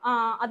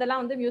அதெல்லாம்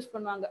வந்து யூஸ்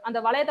பண்ணுவாங்க. அந்த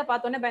வளையத்தை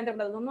பார்த்தோன்னே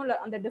பயந்துக்கூடாது, ஒன்றும் இல்லை,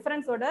 அந்த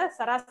டிஃபரன்ஸோட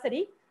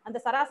சராசரி, அந்த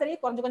சராசரி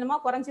கொஞ்சம் கொஞ்சமா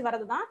குறைஞ்சி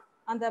வரது தான்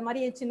அந்த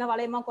மாதிரி சின்ன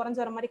வளையமா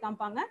குறைஞ்சி வர மாதிரி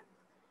காமிப்பாங்க.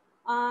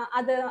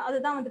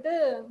 அதுதான் வந்துட்டு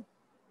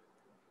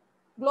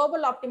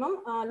குளோபல் ஆப்டிமம்,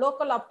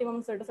 லோக்கல்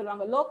ஆப்டிமம் சொல்லிட்டு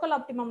சொல்லுவாங்க. லோக்கல்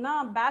ஆப்டிமம்னா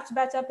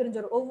பேட்சா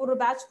பிரிஞ்சிடும், ஒவ்வொரு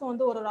பேட்ச்க்கும்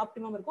வந்து ஒரு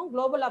ஆப்டிமம் இருக்கும்.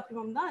 குளோபல்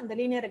ஆப்டிமம் தான் இந்த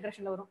லீனியர்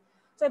ரெக்ரெஷன்ல வரும்.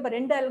 ஸோ இப்போ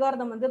 2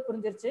 அல்காரிதம் வந்து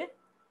புரிஞ்சிருச்சு.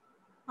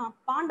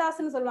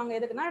 பாண்டாஸ்ன்னு சொல்லுவாங்க.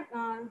 எதுக்குன்னா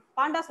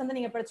பாண்டாஸ் வந்து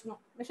நீங்க படிச்சுக்கணும்.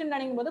 மிஷின்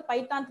லேர்னிங் போது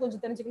பைத்தான்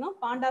கொஞ்சம் தெரிஞ்சுக்கணும்,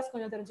 பாண்டாஸ்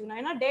கொஞ்சம் தெரிஞ்சுக்கணும்.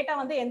 ஏன்னா டேட்டா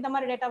வந்து எந்த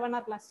மாதிரி டேட்டா வேணா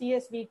இருக்கலாம்,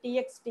 CSV,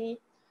 TXT,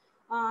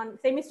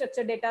 semi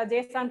structure data,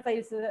 JSON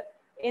files,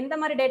 எந்த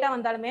மாதிரி டேட்டா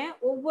வந்தாலுமே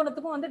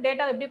ஒவ்வொன்றுத்துக்கும் வந்து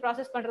டேட்டா எப்படி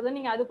ப்ராசஸ் பண்றது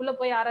நீங்க அதுக்குள்ள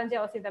போய் ஆராய்ச்சி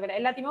அவசியம் தவிர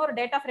எல்லாத்தையுமே ஒரு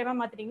டேட்டா ஃப்ரேமா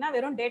மாத்திட்டீங்கன்னா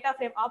வெறும் டேட்டா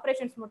ஃப்ரேம்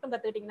ஆப்ரேஷன்ஸ் மட்டும்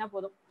கத்துக்கிட்டீங்கன்னா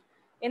போதும்.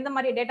 எந்த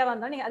மாதிரி டேட்டா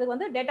வந்தாலும் நீங்க அது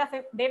வந்து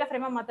டேட்டா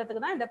ஃப்ரேமா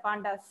மாத்துறதுக்கு தான் இந்த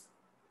பாண்டாஸ்.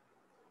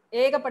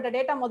 ஏகப்பட்ட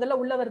டேட்டா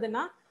முதல்ல உள்ள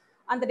வருதுன்னா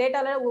அந்த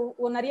டேட்டால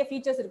நிறைய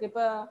ஃபீச்சர்ஸ் இருக்கு.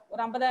 இப்போ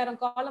ஒரு 50,000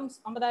 காலம்ஸ்,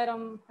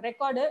 50,000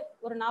 ரெக்கார்டு,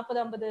 ஒரு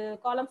 40-50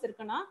 காலம்ஸ்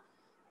இருக்குன்னா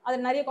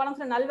அது நிறைய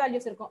காலம்ஸ்ல நல்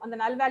வேல்யூஸ் இருக்கும். அந்த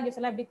நல் வேல்யூஸ்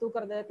எல்லாம் எப்படி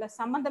தூக்குறது, பிளஸ்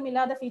சம்பந்தம்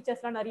இல்லாத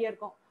ஃபீச்சர்ஸ்லாம் நிறைய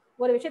இருக்கும்.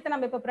 ஒரு விஷயத்த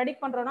நம்ம இப்போ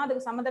ப்ரெடிக்ட் பண்றோம்னா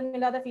அதுக்கு சம்பந்தம்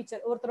இல்லாத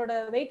ஃபீச்சர், ஒருத்தரோட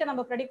வெயிட்டை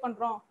நம்ம ப்ரெடிக்ட்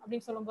பண்றோம்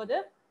அப்படின்னு சொல்லும்போது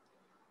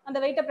அந்த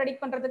வெயிட்டை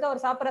ப்ரெடிக்ட் பண்றதுக்கு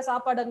அவர் சாப்பிட்ற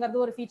சாப்பாடுங்கிறது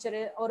ஒரு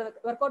ஃபீச்சரு, ஒரு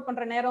ஒர்க் அவுட்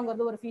பண்ற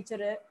நேரங்கிறது ஒரு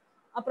ஃபீச்சரு,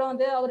 அப்புறம்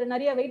வந்து அவர்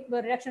நிறைய வெயிட்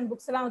ரிடக்ஷன்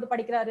புக்ஸ் எல்லாம் வந்து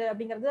படிக்கிறாரு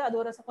அப்படிங்கிறது அது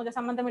ஒரு கொஞ்சம்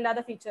சம்பந்தம்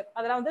இல்லாத ஃபீச்சர்.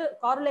 அதெல்லாம் வந்து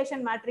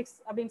கார்லேஷன் மேட்ரிக்ஸ்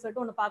அப்படின்னு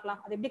சொல்லிட்டு ஒன்று பார்க்கலாம்.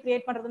 அது எப்படி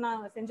கிரியேட் பண்றதுன்னு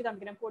நான் செஞ்சு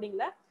காமிக்கிறேன்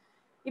கோடிங்ல.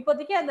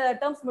 இப்போதைக்கு அந்த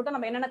டேர்ம்ஸ் மட்டும்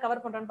நம்ம என்னென்ன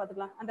கவர் பண்றோம்னு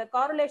பார்த்துக்கலாம். அந்த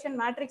கார்லேஷன்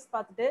மேட்ரிக்ஸ்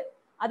பார்த்துட்டு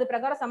அது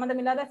பிரகாரம் சம்பந்தம்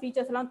இல்லாத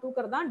ஃபீச்சர்ஸ் எல்லாம்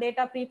தூக்குறது தான்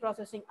டேட்டா ப்ரீ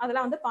ப்ராசஸிங்.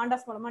 அதெல்லாம் வந்து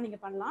பாண்டாஸ் மூலமா நீங்க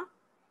பண்ணலாம்.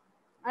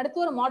 அடுத்து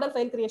ஒரு மாடல்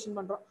ஃபைல் கிரியேஷன்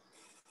பண்றோம்.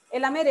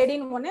 எல்லாமே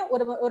ரெடின்னு ஒன்னே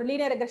ஒரு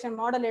லீனியர் ரெக்ரெஷன்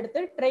மாடல்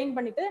எடுத்து ட்ரெயின்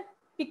பண்ணிட்டு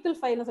பிக்கிள்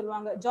ஃபைல்னு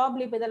சொல்லுவாங்க, ஜாப்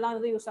லீப் இதெல்லாம்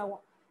வந்து யூஸ்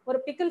ஆகும். ஒரு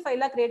பிக்கிள்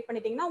ஃபைலா கிரியேட்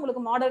பண்ணிட்டீங்கன்னா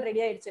உங்களுக்கு மாடல்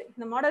ரெடி ஆயிடுச்சு.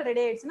 இந்த மாடல்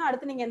ரெடி ஆயிடுச்சுன்னா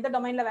அடுத்து நீங்க எந்த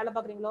டொமைன்ல வேலை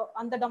பார்க்குறீங்களோ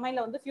அந்த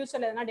டொமைன்ல வந்து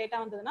ஃபியூச்சர்ல எதனா டேட்டா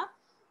வந்ததுன்னா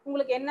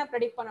உங்களுக்கு என்ன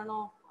ப்ரெடிக்ட்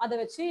பண்ணணும் அதை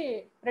வச்சு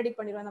ப்ரெடிக்ட்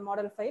பண்ணிடுவோம் அந்த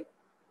மாடல் ஃபைல்.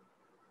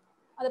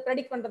 அதை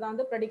ப்ரெடிக்ட் பண்றதா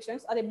வந்து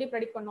ப்ரெடிக்ஷன்ஸ். அதை எப்படி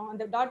ப்ரெடிக்ட் பண்ணும்,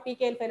 அந்த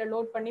 .pkl ஃபைலை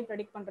லோட் பண்ணி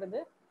ப்ரெடிக்ட் பண்றது.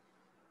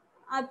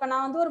 இப்போ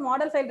நான் வந்து ஒரு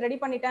மாடல் ஃபைல் ரெடி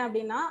பண்ணிட்டேன்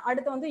அப்படின்னா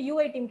அடுத்து வந்து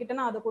யூஐ டீம் கிட்ட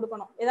நான் அதை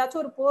கொடுக்கணும்.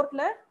 ஏதாச்சும் ஒரு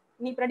போர்ட்ல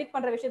நீ ப்ரெடிக்ட்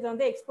பண்ற விஷயத்தை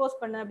வந்து எக்ஸ்போஸ்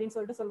பண்ணு அப்படின்னு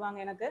சொல்லிட்டு சொல்லுவாங்க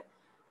எனக்கு.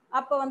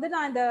 அப்போ வந்து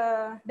நான் இந்த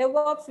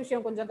டெவ்ஆப்ஸ்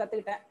விஷயம் கொஞ்சம்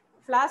கத்துக்கிட்டேன்.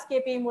 ஃபிளாஷ்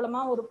கேபிஐ மூலமா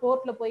ஒரு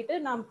போர்ட்ல போயிட்டு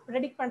நான்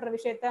ப்ரெடிக்ட் பண்ற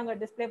விஷயத்தை அங்கே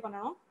டிஸ்பிளே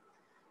பண்ணணும்.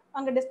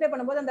 அங்கே டிஸ்பிளே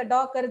பண்ணும்போது அந்த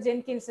டாக்கர்,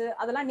 ஜென்கின்ஸ்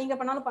அதெல்லாம் நீங்க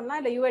பண்ணாலும் பண்ணலாம்,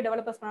 இல்லை யூஐ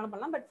டெவலப்பர்ஸ் பண்ணாலும்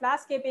பண்ணலாம். பட்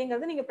ஃபிளாஷ்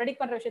கேபிஐங்கிறது நீங்க ப்ரெடிக்ட்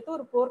பண்ற விஷயத்தை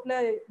ஒரு போர்ட்ல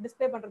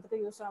டிஸ்பிளே பண்றதுக்கு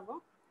யூஸ் ஆகும்.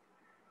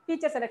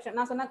 ஃபீச்சர் செலக்ஷன்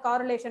நான் சொன்ன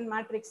கார்லேஷன்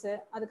மேட்ரிக்ஸ்,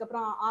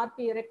 அதுக்கப்புறம்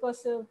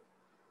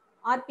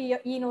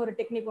ஆர்பிஇன்னு ஒரு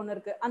டெக்னிக் ஒன்று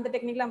இருக்கு. அந்த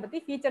டெக்னிக்லாம் பத்தி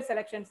ஃபீச்சர்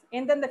செலக்ஷன்ஸ்,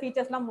 எந்தெந்த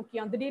ஃபீச்சர்ஸ்லாம்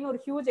முக்கியம். திடீர்னு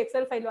ஒரு ஹியூஜ்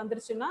எக்ஸல் ஃபைல்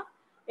வந்துருச்சுன்னா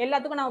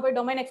எல்லாத்துக்கும் நம்ம போய்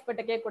டொமைன்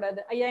எக்ஸ்பர்ட்டை கேட்கக்கூடாது,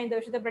 ஐயா இந்த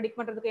விஷயத்தை ப்ரெடிக்ட்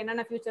பண்றதுக்கு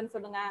என்னென்ன ஃபீச்சர்னு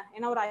சொல்லுங்க.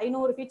 ஏன்னா ஒரு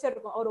 500 ஃபீச்சர்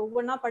இருக்கும், அவர்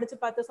ஒவ்வொன்றா படிச்சு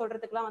பார்த்து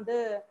சொல்றதுக்குலாம் வந்து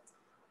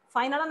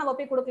ஃபைனலா நம்ம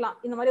போய் கொடுக்கலாம்.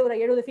 இந்த மாதிரி ஒரு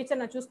 70 ஃபீச்சர்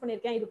நான் சூஸ்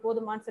பண்ணியிருக்கேன், இது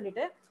போதுமான்னு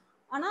சொல்லிட்டு.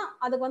 ஆனா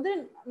அதுக்கு வந்து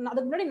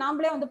அதுக்கு முன்னாடி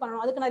நாமளே வந்து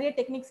பண்ணணும். அதுக்கு நிறைய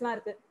டெக்னிக்ஸ்லாம்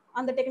இருக்கு.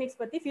 அந்த டெக்னிக்ஸ்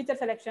பத்தி ஃபீச்சர்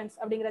செலக்ஷன்ஸ்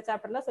அப்படிங்கிற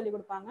சாப்டர்ல சொல்லி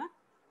கொடுப்பாங்க.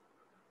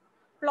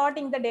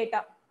 Blotting the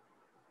data.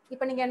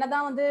 இப்போ நீங்க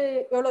என்னதான் வந்து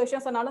எவ்வளவு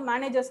விஷயம் சொன்னாலும்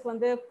மேனேஜர்ஸ்க்கு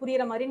வந்து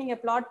புரியுற மாதிரி நீங்க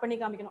பிளாட் பண்ணி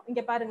காமிக்கணும்.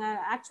 இங்க பாருங்க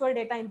ஆக்சுவல்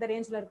டேட்டா இந்த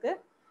ரேஞ்ச்ல இருக்கு,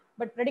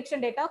 பட்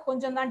ப்ரெடிக்ஷன் டேட்டா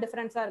கொஞ்சம் தான்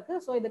டிஃபரன்ஸா இருக்கு,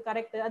 ஸோ இது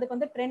கரெக்ட். அதுக்கு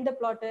வந்து trend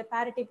plot,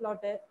 parity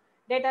plot,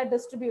 data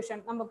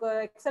distribution, நமக்கு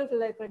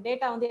எக்ஸல்ல இருக்கிற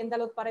டேட்டா வந்து எந்த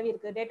அளவுக்கு பரவி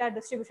இருக்கு, டேட்டா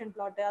டிஸ்ட்ரிபியூஷன்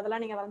பிளாட்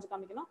அதெல்லாம் நீங்க வரைஞ்சு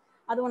காமிக்கணும்.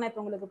 அதுவும் நான்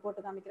இப்போ உங்களுக்கு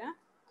போட்டு காமிக்கிறேன்.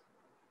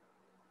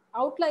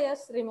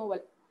 Outliers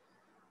removal.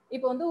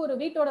 இப்போ வந்து ஒரு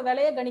வீட்டோட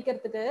விலையை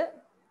கணிக்கிறதுக்கு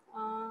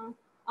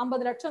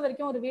 50 லட்சம்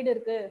வரைக்கும் ஒரு வீடு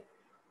இருக்கு,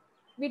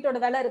 வீட்டோட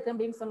விலை இருக்கு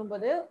அப்படின்னு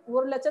சொல்லும்போது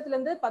 1 லட்சத்துல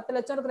இருந்து 10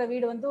 லட்சம் இருக்கிற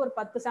வீடு வந்து ஒரு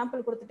 10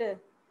 சாம்பிள் கொடுத்துட்டு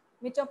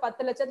மிச்சம்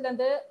 10 லட்சத்துல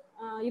இருந்து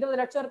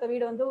 20 லட்சம் இருக்க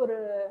வீடு வந்து ஒரு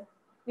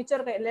மிச்சம்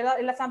இருக்க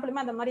எல்லா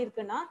சாம்பிளுமே அந்த மாதிரி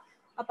இருக்குன்னா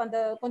அப்ப அந்த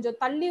கொஞ்சம்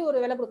தள்ளி ஒரு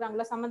விலை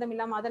கொடுக்குறாங்களா சம்மந்தம்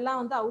இல்லாம அதெல்லாம்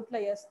வந்து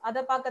அவுட்லயர்ஸ்.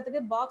 அதை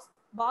பார்க்கறதுக்கு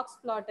பாக்ஸ்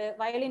பிளாட்,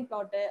 வயலின்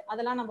பிளாட்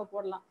அதெல்லாம் நம்ம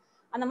போடலாம்.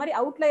 அந்த மாதிரி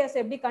அவுட்லயர்ஸ்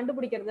எப்படி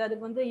கண்டுபிடிக்கிறது,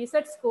 அதுக்கு வந்து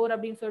இசட் ஸ்கோர்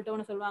அப்படின்னு சொல்லிட்டு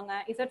ஒன்று சொல்லுவாங்க.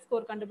 இசட்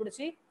ஸ்கோர்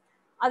கண்டுபிடிச்சி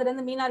அதுல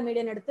இருந்து மீன் ஆர்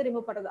மீடியன் எடுத்து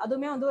ரிமூவ் பண்றது.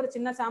 அதுவுமே வந்து ஒரு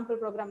சின்ன சாம்பிள்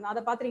ப்ரோக்ராம் தான்.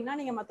 அதை பாத்தீங்கன்னா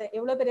நீங்க மத்த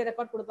எவ்வளவு பெரிய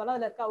ரெக்கார்ட் கொடுத்தாலும்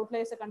அதுல இருக்க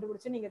அவுட்லயர்ஸை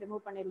கண்டுபிடிச்சு நீங்க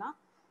ரிமூவ் பண்ணிடலாம்.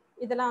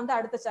 இதெல்லாம் வந்து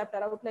அடுத்த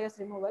சாப்டர், அவுட்லயர்ஸ்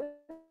ரிமூவல்.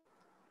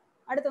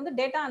 அடுத்து வந்து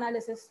டேட்டா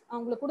அனாலிசிஸ்.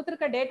 அவங்களுக்கு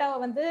கொடுத்துருக்க டேட்டாவை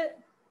வந்து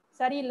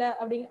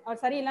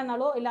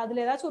சரியில்லைனாலோ இல்ல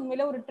அதுல ஏதாச்சும்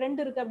உண்மையில ஒரு ட்ரெண்ட்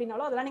இருக்கு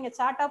அப்படின்னாலோ அதெல்லாம் நீங்க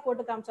சார்ட்டா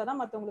போட்டு காமிச்சாதான்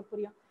மத்தவங்களுக்கு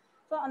புரியும்.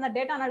 ஸோ அந்த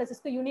டேட்டா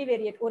அனாலிசிஸ்க்கு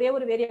யூனிவேரியேட், ஒரே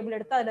ஒரு வேரியபிள்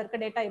எடுத்து அதுல இருக்க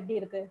டேட்டா எப்படி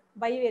இருக்கு,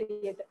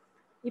 பைவேரியேட்.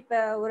 இப்ப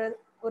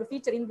ஒரு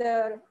ஃபீச்சர் இந்த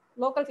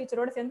லோக்கல்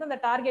ஃபீச்சரோட சேர்ந்து அந்த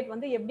டார்கெட்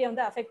வந்து எப்படி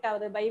வந்து அஃபெக்ட்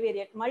ஆகுது,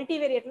 பைவேரியேட்.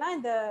 மல்டிவேரியேட்னா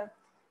இந்த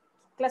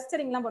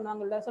கிளஸ்டரிங்லாம்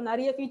பண்ணுவாங்கல்ல, ஸோ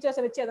நிறைய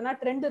ஃபீச்சர்ஸை வச்சு எதனா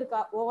ட்ரெண்ட்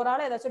இருக்கா,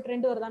 ஓவரால் ஏதாச்சும்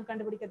ட்ரெண்ட் வருதான்னு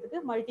கண்டுபிடிக்கிறதுக்கு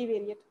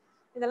மல்டிவேரியேட்.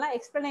 இதெல்லாம்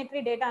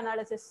எக்ஸ்பிளனேட்டரி டேட்டா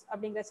அனாலிசிஸ்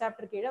அப்படிங்கிற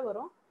சாப்டர் கீழே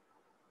வரும்.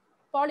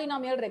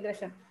 Polynomial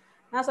regression.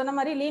 நான் சொன்ன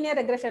மாதிரி லீனியர்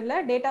ரெக்ரெஷன்ல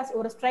டேட்டா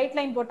ஒரு ஸ்ட்ரைட்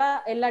லைன் போட்டா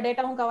எல்லா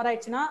டேட்டாவும் கவர்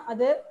ஆயிடுச்சுன்னா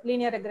அது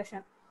லீனியர்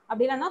ரெக்ரெஷன்.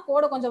 அப்படி இல்லைன்னா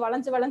கோடை கொஞ்சம்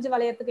வளைஞ்சு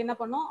வளையறதுக்கு என்ன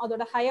பண்ணும்,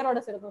 அதோட ஹையர்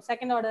ஆர்டர்ஸ் இருக்கும்,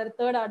 second order,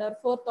 third order,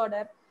 fourth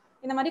order,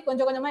 இந்த மாதிரி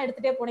கொஞ்சம் கொஞ்சமா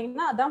எடுத்துட்டே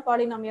போனீங்கன்னா அதான்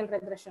பாலினாமியல்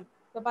ரெக்ரெஷன்.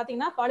 இப்போ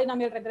பாத்தீங்கன்னா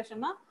பாலினாமியல்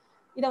ரெக்ரெஷன்னா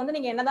இதை வந்து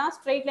நீங்க என்னதான்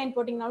ஸ்ட்ரைட் லைன்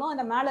போட்டீங்கனாலும்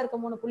அந்த மேல இருக்க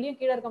 3 புள்ளியும்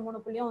கீழே இருக்க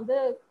 3 புள்ளியும் வந்து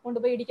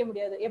கொண்டு போய் இடிக்க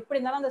முடியாது, எப்படி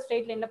இருந்தாலும் அந்த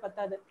ஸ்ட்ரைட் லைன்ல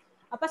பத்தாது.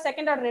 அப்ப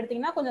செகண்ட் ஆர்டர்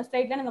எடுத்தீங்கன்னா கொஞ்சம்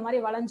ஸ்ட்ரைட் லைன் இந்த மாதிரி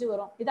வளைஞ்சு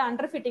வரும். இது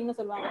அண்டர் ஃபிட்டிங்னு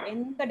சொல்லுவாங்க,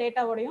 எந்த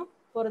டேட்டாவோடையும்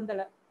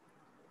பொருந்தல.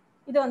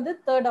 இது வந்து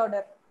third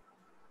order,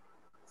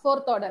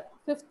 fourth order,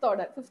 fifth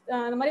order,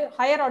 அந்த மாதிரி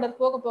ஹையர் ஆர்டர்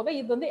போக போக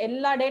இது வந்து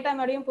எல்லா டேட்டா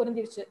மேடையும்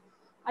பொருந்திருச்சு.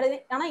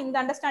 ஆனா இந்த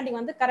அண்டர்ஸ்டாண்டிங்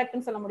வந்து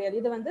கரெக்ட்னு சொல்ல முடியாது.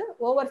 இது வந்து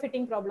ஓவர்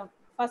ஃபிட்டிங் ப்ராப்ளம்.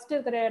 ஃபர்ஸ்ட்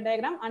இருக்கிற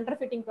டயக்ராம் அண்டர்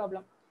ஃபிட்டிங்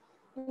ப்ராப்ளம்.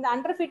 இந்த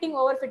அண்டர் ஃபிட்டிங்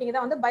ஓவர் ஃபிட்டிங்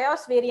தான் வந்து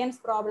பயாஸ் வேரியன்ஸ்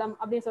ப்ராப்ளம்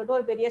அப்படின்னு சொல்லிட்டு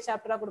ஒரு பெரிய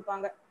சாப்டரா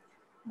கொடுப்பாங்க.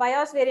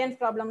 பயாஸ் வேரியன்ஸ்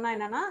ப்ராப்ளம்னா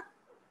என்னன்னா,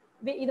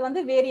 இது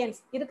வந்து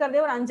வேரியன்ஸ் இருக்கிறதே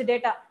ஒரு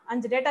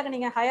 5 டேட்டாக்கு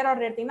நீங்க ஹையர்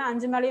ஆர்டர் எடுத்தீங்கன்னா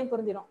 5 மேலேயும்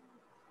பொருந்திடும்.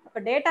 அப்ப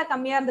டேட்டா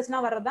கம்மியா இருந்துச்சுன்னா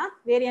வர்றதுதான்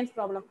வேரியன்ஸ்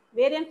ப்ராப்ளம்.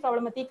 வேரியன்ஸ்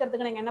ப்ராப்ளம்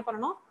தீர்க்கிறதுக்கு நீங்க என்ன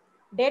பண்ணணும்,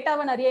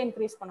 டேட்டாவை நிறைய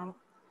இன்க்ரீஸ் பண்ணணும்.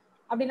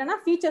 அப்படி இல்லைன்னா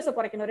ஃபீச்சர்ஸை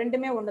குறைக்கணும்.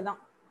 ரெண்டுமே ஒண்ணுதான்.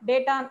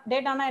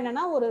 டேட்டானா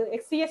என்னன்னா, ஒரு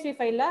CSV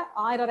ஃபைல்ல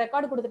 1000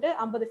 ரெக்கார்டு கொடுத்துட்டு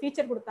 50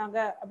 ஃபீச்சர் கொடுத்தாங்க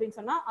அப்படின்னு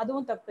சொன்னா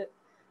அதுவும் தப்பு,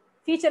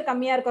 ஃபீச்சர்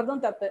கம்மியா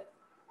இருக்கிறதும் தப்பு.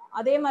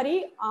 அதே மாதிரி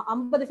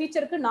 50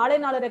 ஃபீச்சருக்கு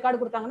 4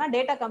 ரெக்கார்டு கொடுத்தாங்கன்னா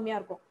டேட்டா கம்மியா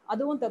இருக்கும்,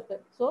 அதுவும் தப்பு.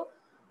 ஸோ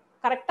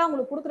கரெக்டா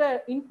உங்களுக்கு கொடுக்குற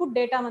இன்புட்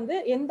டேட்டா வந்து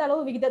எந்த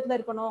அளவு விகிதத்துல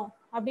இருக்கணும்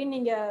அப்படின்னு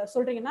நீங்க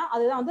சொல்றீங்கன்னா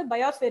அதுதான் வந்து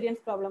பயாஸ்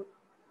வேரியன்ஸ் ப்ராப்ளம்.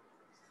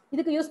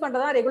 இதுக்கு யூஸ்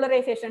பண்றதா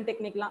regularisation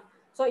டெக்னிக்லாம்.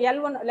 So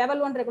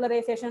level 1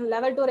 regularisation,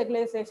 level 2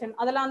 regularisation,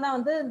 அதெல்லாம் தான்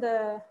வந்து இந்த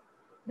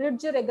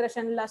ரிட்ஜ்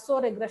ரெக்ரெஷன், லஸ்ஸோ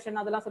ரெக்ரெஷன்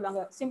அதெல்லாம்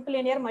சொல்லுவாங்க. சிம்பிள்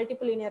லீனியர்,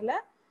 மல்டிபிள் லீனியர்ல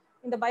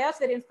இந்த பயாஸ்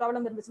வேரியன்ஸ்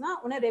ப்ராப்ளம் இருந்துச்சுன்னா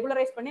உடனே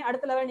ரெகுலரைஸ் பண்ணி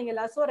அடுத்த லெவல் நீங்க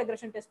லஸ்ஸோ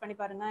ரெக்ரெஷன் டெஸ்ட் பண்ணி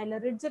பாருங்க, இல்ல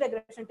ரிட்ஜ்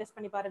ரெக்ரெஷன் டெஸ்ட்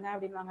பண்ணி பாருங்க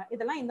அப்படின்வாங்க.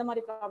 இதெல்லாம் இந்த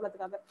மாதிரி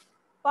ப்ராப்ளத்துக்காக.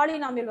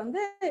 பாலினாமியல்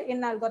வந்து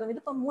என்ன அல்காரிதம்,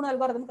 இது 3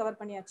 அல்காரிதம் கவர்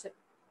பண்ணியாச்சு.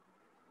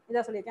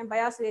 இதான் சொல்லியிருக்கேன்,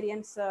 bias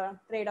variance,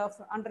 trade off,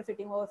 under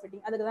fitting, over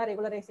fitting, அதுக்கு தான்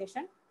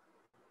ரெகுலரைசேஷன்.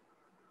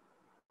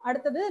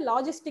 அடுத்தது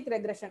லாஜிஸ்டிக்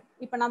ரெக்ரெஷன்.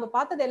 இப்போ நம்ம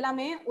பார்த்தது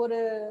எல்லாமே ஒரு,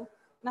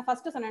 நான்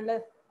ஃபர்ஸ்ட் சொன்னேன்ல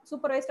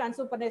சூப்பர்வைஸ்ட்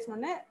அன்சூப்பர்வைஸ்ட்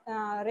ஒன்று,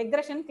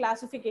 ரெக்ரெஷன்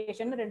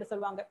கிளாசிஃபிகேஷன் 2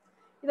 சொல்லுவாங்க.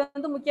 இது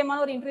வந்து முக்கியமான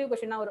ஒரு இன்டர்வியூ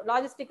கொஸ்டினா வரும்.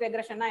 லாஜிஸ்டிக்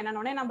ரெக்ரெஷன்னா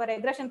என்னன்னு நம்ம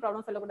ரெக்ரெஷன்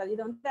ப்ராப்ளம் சொல்லக்கூடாது,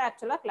 இது வந்து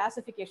ஆக்சுவலா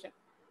கிளாசிஃபிகேஷன்.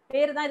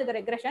 பேர் தான் இதுக்கு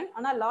ரெக்ரெஷன்,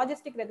 ஆனால்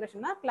logistic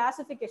ரெக்ரெஷன்னா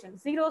classification,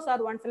 zeros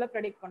R ஒன்ஸ்ல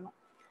predict பண்ணும்.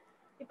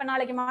 இப்போ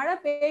நாளைக்கு மழை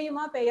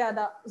பெய்யுமா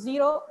பெய்யாதா,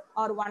 0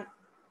 or 1,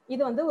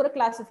 இது வந்து ஒரு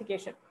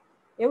கிளாசிஃபிகேஷன்.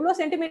 எவ்வளோ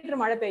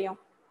சென்டிமீட்டர் மழை பெய்யும்,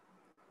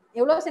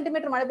 எவ்வளவு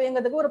சென்டிமீட்டர் மழை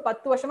பெய்யுங்கிறதுக்கு ஒரு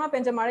 10 வருஷமா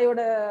பெஞ்ச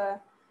மழையோட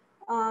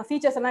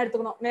ஃபீச்சர்ஸ் எல்லாம்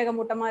எடுத்துக்கணும்.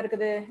 மேகமூட்டமா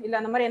இருக்குது இல்ல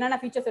அந்த மாதிரி என்னென்ன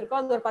ஃபீச்சர்ஸ் இருக்கோ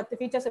அது ஒரு 10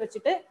 ஃபீச்சர்ஸ்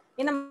வச்சுட்டு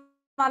இந்த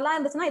மாதிரிலாம்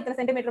இருந்துச்சுன்னா இத்தனை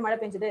சென்டிமீட்டர் மழை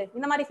பெஞ்சுது,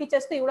 இந்த மாதிரி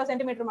ஃபீச்சர்ஸ்க்கு இவ்வளவு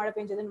சென்டிமீட்டர் மழை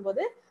பெஞ்சதுன்னு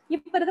போது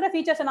இப்ப இருக்கிற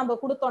ஃபீச்சர்ஸை நம்ம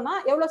கொடுத்தோம்னா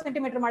எவ்வளவு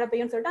சென்டிமீட்டர் மழை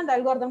பெய்யும்னு சொல்லிட்டு அந்த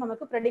அல்காரிதம்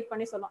நமக்கு ப்ரெடிக்ட்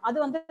பண்ணி சொல்லும். அது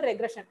வந்து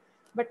ரெக்ரெஷன்.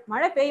 பட்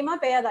மழை பெய்யுமா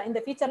பெய்யாதா,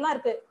 இந்த ஃபீச்சர்லாம்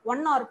இருக்கு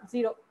 1 or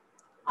 0,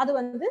 அது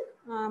வந்து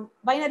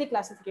பைனரி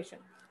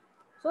கிளாசிஃபிகேஷன்.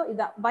 ஸோ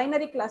இதான்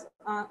பைனரி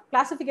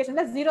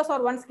கிளாசிஃபிகேஷன்ல ஜீரோஸ்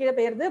ஆர் ஒன்ஸ் கீழே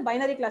பெயர்ந்து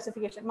பைனரி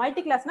கிளாசிஃபிகேஷன்.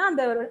 மல்டி கிளாஸ்னா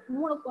அந்த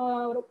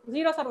 3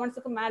 ஜீரோஸ் ஆர்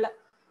ஒன்ஸுக்கு மேல.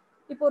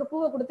 இப்போ ஒரு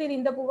பூவை கொடுத்து இது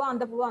இந்த பூவா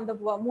அந்த பூவா அந்த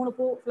பூவா 3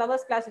 பூ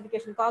ஃப்ளவர்ஸ்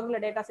கிளாசிஃபிகேஷன் காகுல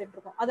டேட்டா செட்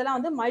இருக்கும், அதெல்லாம்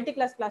வந்து மல்டி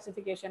கிளாஸ்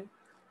கிளாசிஃபிகேஷன்.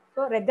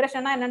 ஸோ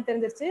ரெக்ரெஷனா என்னன்னு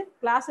தெரிஞ்சிருச்சு,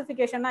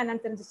 கிளாசிஃபிகேஷனா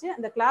என்னன்னு தெரிஞ்சிச்சு.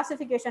 அந்த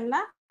கிளாசிஃபிகேஷன்ல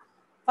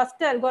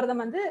ஃபர்ஸ்ட்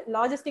அல்காரிதம் வந்து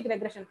லாஜிஸ்டிக்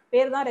ரெக்ரெஷன்,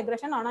 பேர் தான்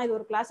ரெக்ரெஷன் ஆனா இது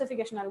ஒரு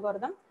கிளாசிஃபிகேஷன்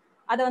அல்காரிதம்.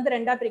 அதை வந்து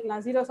 2ஆ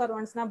பிரிக்கலாம், ஜீரோஸ் ஆர்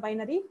ஒன்ஸ்னா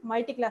பைனரி,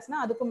 மல்டி கிளாஸ்னா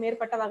அதுக்கும்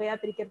மேற்பட்ட வகையா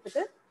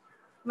பிரிக்கிறதுக்கு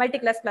மல்டி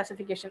கிளாஸ்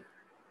கிளாசிஃபிகேஷன்.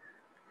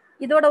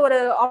 இதோட ஒரு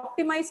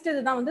ஆப்டிமைஸ்டு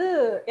இதுதான் வந்து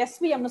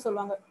SVM னு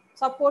சொல்லுவாங்க,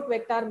 சப்போர்ட்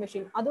வெக்டார்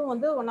மெஷின். அதுவும்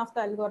வந்து ஒன் ஆஃப் த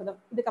அல்காரிதம்,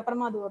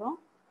 இதுக்கப்புறமா அது வரும்.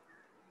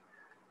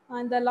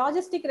 இந்த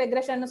லாஜிஸ்டிக்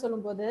ரெக்ரெஷன்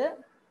சொல்லும்போது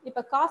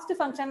இப்போ காஸ்ட்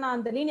ஃபங்க்ஷன், நான்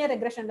அந்த லீனியர்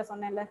ரெக்ரெஷன்ல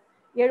சொன்னேன்ல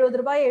 70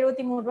 ரூபாய்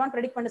 73 ரூபான்னு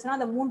ப்ரெடிக்ட் பண்ணுச்சுன்னா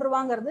அந்த 3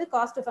 ரூபாங்கிறது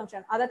காஸ்ட்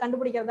ஃபங்க்ஷன், அதை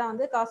கண்டுபிடிக்கிறதா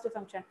வந்து காஸ்ட்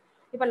ஃபங்க்ஷன்.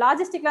 இப்போ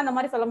லாஜிஸ்டிக்ல அந்த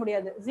மாதிரி சொல்ல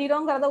முடியாது,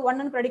 0ங்கிறத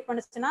 1ன்னு ப்ரெடிக்ட்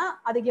பண்ணுச்சுன்னா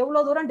அதுக்கு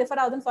எவ்வளவு தூரம்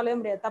டிஃபர் ஆகுதுன்னு சொல்லவே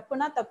முடியாது,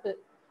 தப்புனா தப்பு.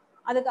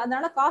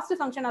 அதனால காஸ்ட்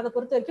ஃபங்க்ஷன் அதை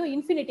பொறுத்த வரைக்கும்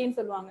இன்ஃபினிட்டின்னு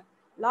சொல்லுவாங்க.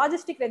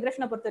 லாஜிஸ்டிக்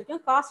ரெக்ரெஷனை பொறுத்த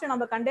வரைக்கும் காஸ்ட்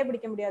நம்ம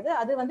கண்டுபிடிக்க முடியாது,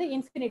 அது வந்து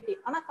இன்ஃபினிட்டி.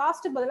 ஆனா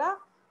காஸ்ட் பதிலா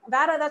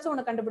வேற ஏதாச்சும்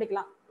ஒண்ணு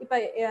கண்டுபிடிக்கலாம். இப்ப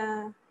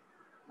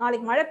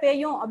நாளைக்கு மழை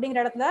பெய்யும்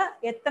அப்படிங்கிற இடத்துல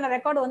எத்தனை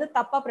ரெக்கார்டு வந்து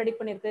தப்பா ப்ரெடிக்ட்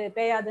பண்ணிருக்கு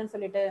பெய்யாதுன்னு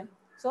சொல்லிட்டு.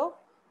 ஸோ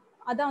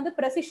அதான் வந்து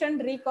precision,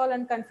 recall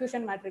and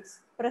confusion matrix.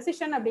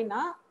 Precision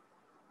அப்படின்னா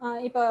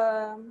இப்போ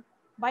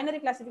binary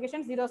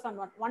classification 0s and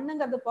 1,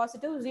 1ங்கிறது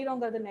positive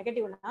 0ங்கிறது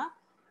நெகட்டிவ்னா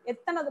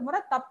எத்தனை முறை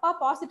தப்பா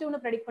பாசிட்டிவ்னு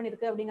ப்ரெடிக்ட்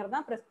பண்ணிருக்கு அப்படிங்கிறது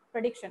தான்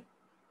ப்ரெடிக்ஷன்.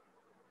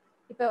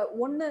 இப்போ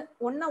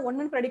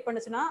ஒன்னு ப்ரெடிக்ட்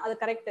பண்ணுச்சுன்னா அது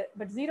கரெக்ட்,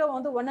 பட் 0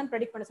 வந்து 1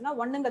 ப்ரெடிக்ட் பண்ணுச்சுன்னா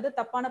 1ங்கிறது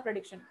தப்பான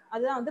ப்ரெடிக்ஷன்.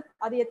 அதுதான் வந்து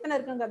அது எத்தனை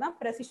இருக்குங்கிறது தான்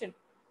ப்ரெசிஷன்.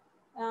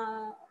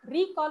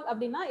 ரீகால்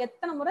அப்படின்னா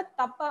எத்தனை முறை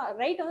தப்பா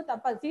ரைட் வந்து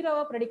தப்பா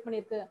 0வா ப்ரெடிக்ட்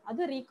பண்ணிருக்கு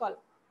அது ரீகால்.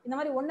 இந்த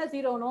மாதிரி 1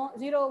 0னோ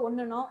 0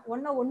 1னோ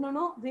 1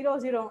 1னோ 0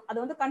 0 அது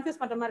வந்து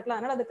கன்ஃபியூஸ் பண்ற மாதிரி இருக்கலாம்.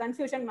 அதனால அது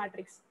கன்ஃபியூஷன்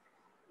மேட்ரிக்ஸ்.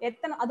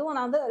 எத்தனை அதுவும்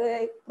நான் வந்து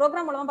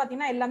ப்ரோக்ராம் மூலமா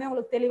பாத்தீங்கன்னா எல்லாமே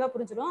உங்களுக்கு தெளிவா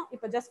புரிஞ்சிடும்.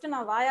 இப்போ ஜஸ்ட்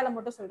நான் வாயால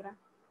மட்டும் சொல்றேன்.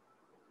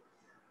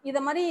 இத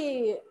மாதிரி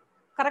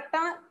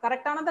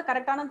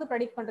கரெக்டானது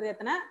ப்ரெடிக்ட் பண்றது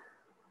எத்தனை,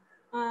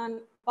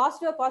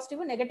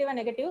 பாசிட்டிவ்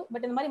நெகட்டிவ்,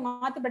 பட் இந்த மாதிரி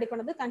மாத்தி ப்ரெடிக்ட்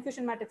பண்ணது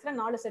கன்ஃபியூஷன் மேட்ரிக்ஸ்ல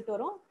 4 செட்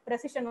வரும்.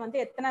 ப்ரெசிஷன் வந்து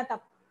எத்தனை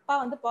தப்பா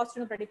வந்து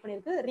பாசிட்டிவ் ப்ரெடிக்ட்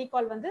பண்ணிருக்கு,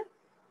 ரீகால் வந்து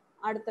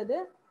அடுத்தது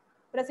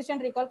ப்ரெசிஷன்,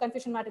 ரீகால்,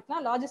 கன்ஃபியூஷன்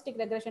மேட்ரிக்ஸ்லாம் லாஜிஸ்டிக்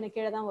ரெக்ரெஷனுக்கு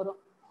கீழே தான் வரும்.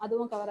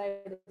 அதுவும் கவர்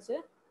ஆயிடுச்சு.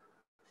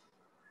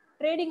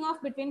 Trading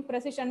off between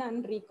precision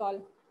and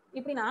recall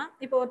இப்படின்னா,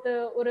 இப்போ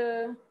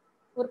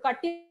ஒரு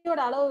கட்டியோட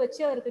அளவு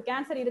வச்சு அவருக்கு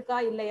கேன்சர் இருக்கா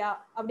இல்லையா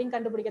அப்படின்னு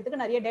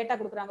கண்டுபிடிக்கிறதுக்கு நிறைய டேட்டா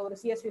கொடுக்குறாங்க. ஒரு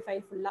சிஎஸ்வி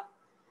ஃபைல் ஃபுல்லா,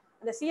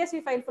 அந்த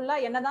சிஎஸ்வி ஃபைல் ஃபுல்லா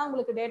என்னதான்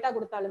உங்களுக்கு டேட்டா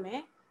கொடுத்தாலுமே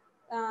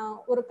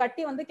ஒரு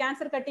கட்டி வந்து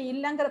கேன்சர் கட்டி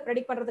இல்லைங்கிற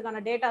ப்ரெடிக்ட்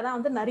பண்றதுக்கான டேட்டா தான்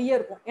வந்து நிறைய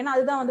இருக்கும். ஏன்னா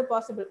அதுதான் வந்து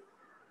பாசிபிள்.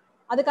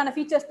 அதுக்கான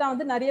ஃபீச்சர்ஸ் தான்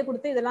வந்து நிறைய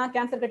கொடுத்து இதெல்லாம்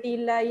கேன்சர் கட்டி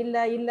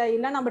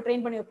இல்ல நம்ம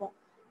ட்ரெயின் பண்ணி வைப்போம்.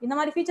 இந்த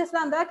மாதிரி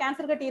ஃபீச்சர்ஸ்லாம் இருந்தால்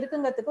கேன்சர் கட்டி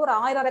இருக்குங்கிறதுக்கு ஒரு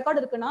 1000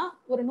 ரெக்கார்டு இருக்குன்னா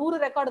ஒரு 100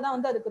 ரெக்கார்டு தான்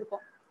வந்து அதுக்கு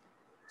இருக்கும்.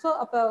 ஸோ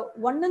அப்போ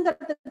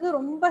 1ங்கிறதுக்கு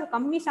ரொம்ப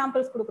கம்மி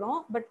சாம்பிள்ஸ் கொடுக்குறோம்,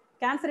 பட்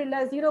கேன்சர் இல்லை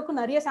 0க்கு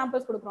நிறைய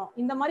சாம்பிள்ஸ் கொடுக்குறோம்.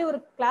 இந்த மாதிரி ஒரு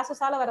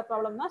கிளாஸஸால வர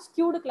ப்ராப்ளம்னா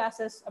ஸ்கியூடு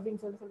கிளாஸஸ்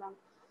அப்படின்னு சொல்லுவாங்க.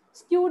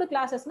 ஸ்கியூடு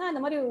கிளாஸஸ்னா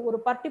இந்த மாதிரி ஒரு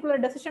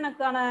பர்டிகுலர்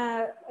டெசிஷனுக்கான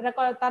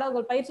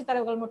தரவுகள், பயிற்சி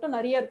தரவுகள் மட்டும்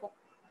நிறைய இருக்கும்.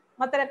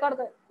 மற்ற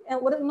ரெக்கார்டு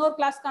இன்னொரு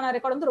கிளாஸ்க்கான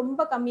ரெக்கார்டு வந்து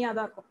ரொம்ப கம்மியாக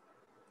தான் இருக்கும்.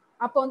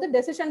 அப்போ வந்து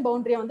டெசிஷன்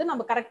பவுண்டரியை வந்து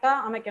நம்ம கரெக்டாக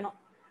அமைக்கணும்.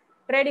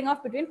 Trading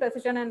off between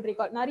precision and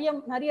recall.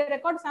 நிறைய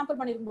ரெக்கார்டு சாம்பிள்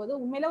பண்ணிருக்கும் போது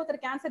உண்மையில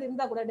ஒருத்தர் கேன்சர்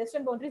இருந்தா கூட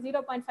டெசிஷன் பவுண்டரி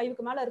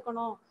 0.5க்கு மேல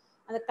இருக்கணும்,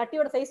 அந்த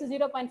கட்டியோட சைஸ்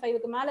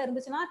 0.5க்கு மேல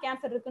இருந்துச்சுன்னா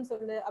கேன்சர் இருக்குன்னு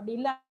சொல்லு, அப்படி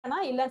இல்லைன்னா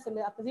இல்லன்னு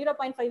சொல்லு. அப்போ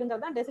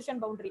 0.5ங்கிறது தான்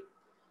டெசிஷன் பவுண்டரி.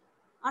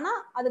 ஆனா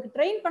அதுக்கு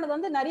ட்ரெயின் பண்ணது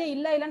வந்து நிறைய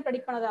இல்லைன்னு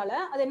ப்ரெடிக்ட் பண்ணதால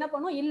அது என்ன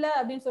பண்ணும், இல்ல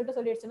அப்படின்னு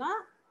சொல்லிடுச்சுன்னா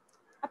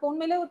அப்போ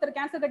உண்மையிலே ஒருத்தர்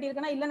கேன்சர் கட்டி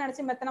இருக்குன்னா இல்லைன்னு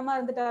நினைச்சு மெத்தனமா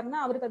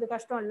இருந்துட்டாருன்னா அவருக்கு அது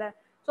கஷ்டம் இல்லை.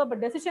 ஸோ அப்போ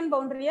டெசிஷன்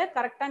பவுண்டரியை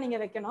கரெக்டா நீங்க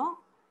வைக்கணும்.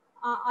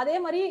 அதே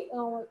மாதிரி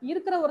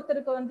இருக்கிற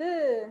ஒருத்தருக்கு வந்து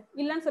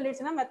இல்லைன்னு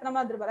சொல்லிடுச்சுன்னா மெத்தனமா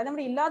இருந்திருப்பாரு. அதே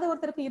மாதிரி இல்லாத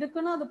ஒருத்தருக்கு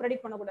இருக்குன்னு அது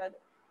ப்ரெடிக்ட் பண்ணக்கூடாது.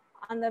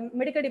 அந்த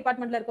மெடிக்கல்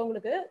டிபார்ட்மெண்ட்ல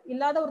இருக்கவங்களுக்கு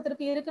இல்லாத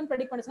ஒருத்தருக்கு இருக்குன்னு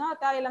ப்ரெடிக்ட்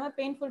பண்ணுச்சுன்னா எல்லாமே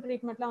பெயின்ஃபுல்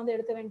ட்ரீட்மெண்ட்லாம் வந்து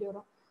எடுக்க வேண்டி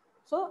வரும்.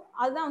 ஸோ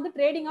அதுதான் வந்து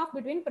trading off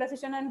between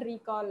precision and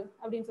recall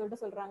அப்படின்னு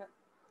சொல்லிட்டு சொல்றாங்க.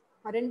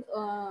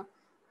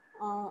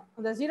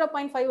 அந்த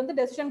 0.5 வந்து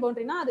டெசிஷன்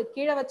பவுண்டரினா அது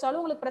கீழே வச்சாலும்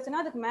உங்களுக்கு பிரச்சனை,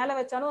 அதுக்கு மேலே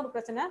வச்சாலும் ஒரு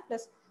பிரச்சனை.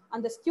 பிளஸ்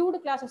அந்த ஸ்கியூடு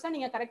கிளாஸஸை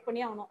நீங்க கரெக்ட்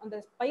பண்ணி ஆகணும். அந்த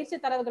பயிற்சி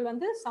தரவுகள்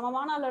வந்து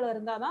சமமான அளவில்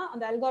இருந்தால் தான்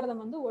அந்த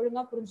அல்காரிதம் வந்து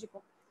ஒழுங்கா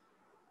புரிஞ்சுக்கும்.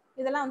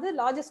 இதெல்லாம் வந்து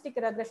லாஜிஸ்டிக்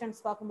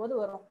ரெக்ரெஷன்ஸ் பார்க்கும்போது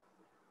வரும்.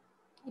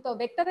 இப்போ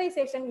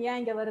வெக்டரைசேஷன் ஏன்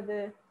இங்க வருது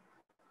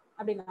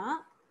அப்படின்னா,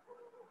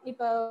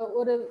 இப்போ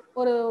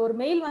ஒரு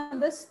மெயில்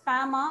வந்து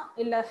ஸ்பேமா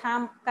இல்ல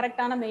ஹேம்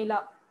கரெக்டான மெயிலா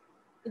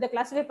இதை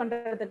கிளாஸிஃபை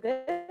பண்றதுக்கு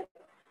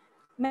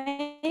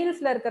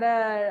மெயில்ஸ்ல இருக்கிற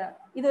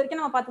இது வரைக்கும்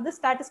நம்ம பார்த்தது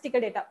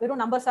ஸ்டாட்டிஸ்டிக்கல் டேட்டா,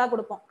 வெறும் நம்பர்ஸா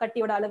கொடுப்போம்.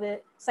 கட்டியோட அளவு,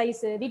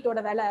 சைஸ், வீட்டோட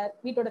விலை,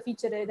 வீட்டோட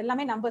ஃபீச்சர், இது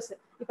எல்லாமே நம்பர்ஸ்.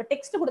 இப்போ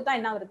டெக்ஸ்ட் கொடுத்தா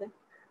என்ன வருது,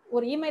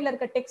 ஒரு இமெயில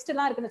இருக்க டெக்ஸ்ட்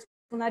எல்லாம்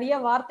இருக்குன்னு நிறைய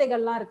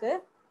வார்த்தைகள்லாம் இருக்கு.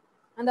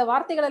 அந்த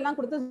வார்த்தைகள் எல்லாம்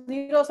கொடுத்து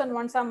 0s and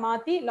 1s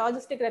மாத்தி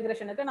லாஜிஸ்டிக்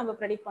ரெக்ரெஷனுக்கு நம்ம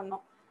ப்ரெடிக்ட்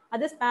பண்ணோம்.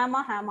 அது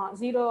ஸ்பேமா ஹேமா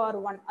 0 or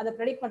 1 அதை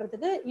ப்ரெடிக்ட்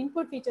பண்றதுக்கு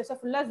இன்புட் ஃபீச்சர்ஸை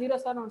ஃபுல்லா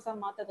 0s or 1s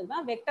மாத்ததுக்கு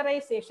தான்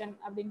வெக்டரைசேஷன்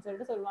அப்படின்னு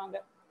சொல்லிட்டு சொல்லுவாங்க.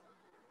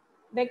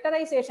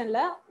 வெக்டரைசேஷன்ல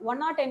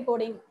 1-hot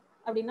என்கோடிங்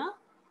அப்படின்னா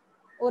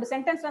ஒரு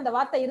சென்டென்ஸ்ல அந்த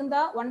வார்த்தை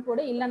இருந்தா 1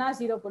 போடு, இல்லனா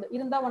 0 போடு,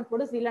 இருந்தா 1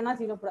 போடு, இல்லனா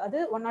 0 போடு, அது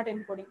 1-hot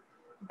encoding.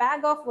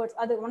 Back of words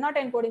அது 1-hot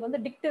என்கோடிங் வந்து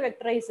டிக்ட்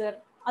வெக்டரைசர்,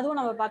 அதுவும்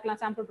நம்ம பார்க்கலாம்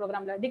சாம்பிள்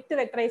ப்ரோக்ராம்ல. டிக்ட்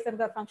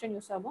வெக்டரைசர்ங்கிற ஃபங்க்ஷன்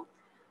யூஸ் ஆகும்.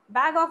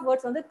 பேக் ஆஃப்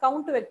வேர்ட்ஸ் வந்து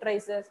கவுண்ட்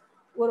வெக்டரைசர்.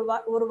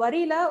 ஒரு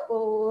வரியில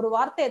ஒரு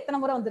வார்த்தை எத்தனை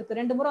முறை வந்திருக்கு,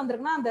 2 முறை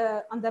வந்திருக்குன்னா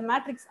அந்த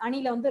மேட்ரிக்ஸ்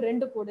அணில வந்து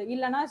 2 போடு,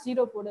 இல்லனா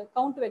 0 போடு,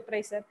 கவுண்ட்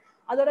வெக்டரைசர்.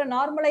 அதோட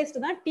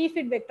நார்மலைஸ்டு தான்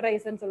டிஃபிட்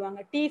வெக்டரைசர்னு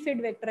சொல்லுவாங்க.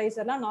 Defeat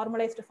வெக்டரைசர்லாம்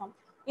normalised form.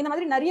 இந்த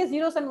மாதிரி நிறைய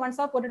 0s and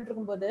 1s போட்டுட்டு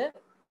இருக்கும்போது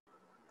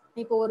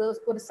இப்போ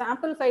ஒரு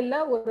சாம்பிள் ஃபைல்ல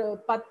ஒரு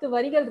 10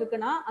 வரிகள்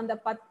இருக்குன்னா அந்த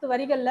 10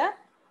 வரிகள்ல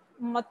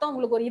மொத்தம்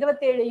உங்களுக்கு ஒரு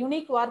 27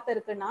 யூனிக் வார்த்தை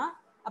இருக்குன்னா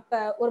அப்ப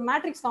ஒரு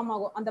மேட்ரிக்ஸ் ஃபார்ம்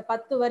ஆகும். அந்த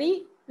 10 வரி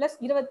பிளஸ்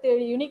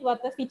 27 யூனிக்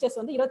வார்த்தை ஃபீச்சர்ஸ்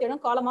வந்து 27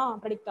 காலமா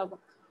ப்ரெடிக்ட்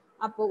ஆகும்.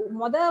 அப்போ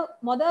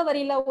மொத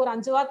வரியில ஒரு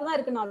 5 வார்த்தை தான்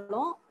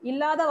இருக்குனாலும்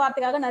இல்லாத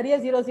வார்த்தைக்காக நிறைய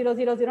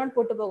 0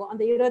 போட்டு போகும்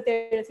அந்த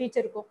 27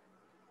 ஃபீச்சர் இருக்கும்.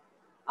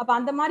 அப்ப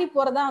அந்த மாதிரி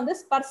போறதா வந்து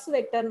ஸ்பர்ஸ்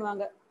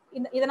வெக்டர்னுவாங்க.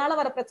 இதனால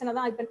வர பிரச்சனை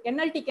தான் இப்ப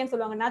NLTKன்னு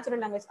சொல்லுவாங்க,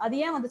 நேச்சுரல் லாங்குவேஜ். அது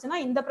ஏன் வந்துச்சுன்னா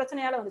இந்த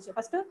பிரச்சனையால வந்துச்சு.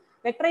 ஃபர்ஸ்ட்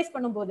வெக்டரைஸ்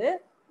பண்ணும்போது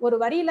ஒரு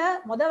வரியில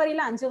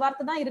வரியில 5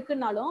 வார்த்தை தான்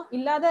இருக்குன்னாலும்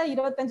இல்லாத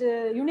 25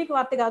 யூனிக்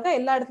வார்த்தைக்காக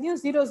எல்லா இடத்துலயும்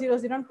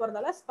 000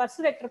 போறதால ஸ்பர்ஸ்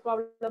வெக்டர்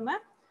ப்ராப்ளம்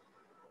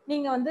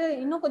நீங்க வந்து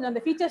இன்னும் கொஞ்சம்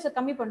அந்த ஃபீச்சர்ஸை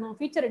கம்மி பண்ணும்.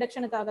 ஃபீச்சர்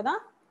ரிடக்ஷனுக்காக தான்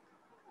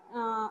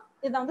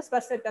இதான் வந்து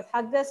ஸ்பர்ஸ் வெக்டர்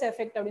ஹக்கர்ஸ்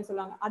எஃபெக்ட் அப்படின்னு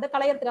சொல்லுவாங்க. அதை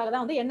களையறதுக்காக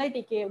தான் வந்து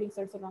NLTK அப்படின்னு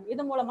சொல்லுவாங்க.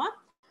 இது மூலமா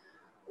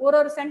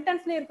ஒரு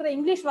சென்டென்ஸ்ல இருக்கிற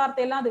இங்கிலீஷ்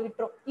வார்த்தையெல்லாம் அது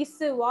விட்டுரும். இஸ்,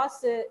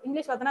 வாஸ்,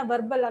 இங்கிலீஷ் வார்த்தைனா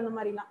வெர்பல் அந்த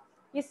மாதிரிலாம்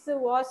is,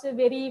 was,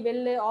 very,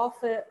 well,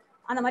 of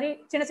அந்த மாதிரி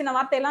சின்ன சின்ன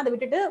வார்த்தையெல்லாம் அதை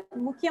விட்டுட்டு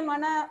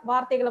முக்கியமான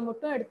வார்த்தைகளை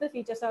மட்டும் எடுத்து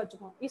ஃபீச்சர்ஸா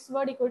வச்சுக்கோம். இஸ்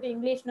வேர்ட் ஈக்குவல் டு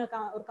இங்கிலீஷ்னு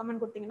ஒரு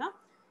கமெண்ட் கொடுத்தீங்கன்னா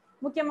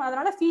முக்கியமா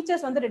அதனால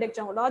ஃபீச்சர்ஸ் வந்து ரிடக்ட்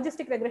ஆகும்.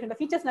 லாஜிஸ்டிக் ரெக்ரெஷன்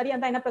ஃபீச்சர்ஸ் நிறைய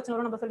இருந்தா என்ன பிரச்சனை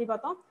வரும் நம்ம சொல்லி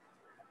பார்த்தோம்.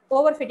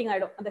 ஓவர் ஃபிட்டிங்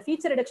ஆயிடும். அந்த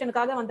ஃபீச்சர்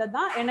ரிடக்ஷனுக்காக வந்தது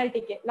தான்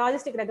NLTK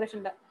லாஜிஸ்டிக்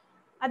ரெக்ரெஷன்ல.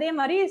 அதே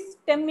மாதிரி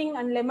ஸ்டெம்மிங்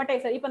அண்ட்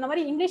லெமடைசர். இப்போ இந்த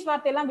மாதிரி இங்கிலீஷ்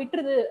வார்த்தையெல்லாம்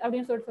விட்டுருது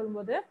அப்படின்னு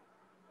சொல்லும்போது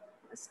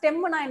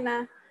ஸ்டெம்னா என்ன,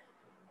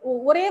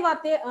 ஒரே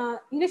வார்த்தை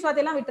இங்கிலீஷ்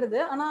வார்த்தையெல்லாம் விட்டுருது.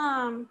 ஆனா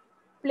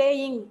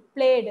பிளேயிங்,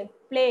 பிளேடு,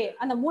 பிளே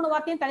அந்த 3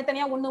 வார்த்தையும்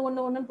தனித்தனியா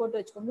ஒன்னு போட்டு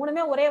வச்சுக்கோ.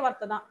 மூணுமே ஒரே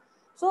வார்த்தை தான்.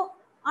 ஸோ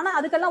ஆனா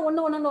அதுக்கெல்லாம்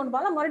ஒன்னு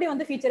பார்த்தா மறுபடியும்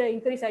வந்து ஃபீச்சர்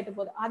இன்க்ரீஸ் ஆயிட்டு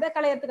போகுது. அதை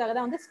களையறதுக்காக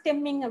தான் வந்து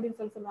ஸ்டெம்மிங் அப்படின்னு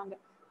சொல்லுவாங்க.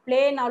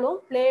 பிளேனாலும்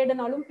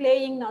பிளேடுனாலும்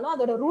பிளேயிங்னாலும்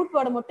அதோட ரூட்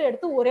வேர்டை மட்டும்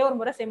எடுத்து ஒரே ஒரு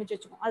முறை சேமிச்சு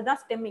வச்சுக்கோம். அதுதான்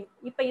ஸ்டெம்மிங்.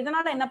 இப்போ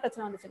இதனால என்ன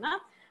பிரச்சனை வந்துச்சுன்னா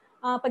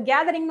இப்போ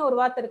கேதரிங்னு ஒரு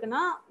வார்த்தை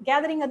இருக்குன்னா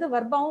கேதரிங் அது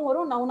வர்பாவும்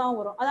வரும் நவுனாவும்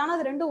வரும். அதனால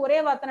அது ரெண்டும் ஒரே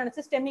வார்த்தை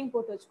நினைச்சு ஸ்டெம்மிங்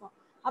போட்டு வச்சுக்கோம்.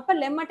 அப்ப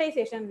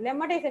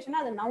லெமடைசேஷன்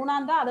அது நவுனா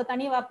இருந்தா அதை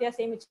தனி வார்த்தையா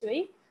சேமிச்சு வை,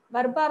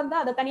 வர்பா இருந்தா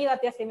அதை தனி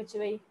வார்த்தையா சேமிச்சு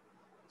வை.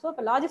 ஸோ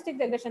இப்போ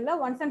லாஜிஸ்டிக் ரெக்ரெஷன்ல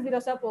ஒன்ஸ் அண்ட்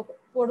ஜீரோஸா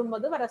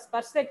போடும்போது வர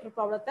ஸ்பர்ஸ் வெக்டர்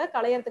ப்ராப்ளத்தை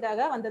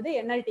களையறதுக்காக வந்தது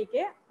NLTK.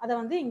 அதை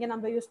வந்து இங்க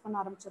நம்ம யூஸ் பண்ண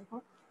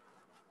ஆரம்பிச்சிருக்கோம்.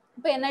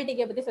 இப்போ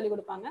NLTK பத்தி சொல்லி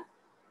கொடுப்பாங்க.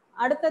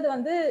 அடுத்தது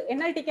வந்து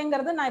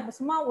NLTKங்கிறது நான் இப்போ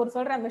சும்மா ஒரு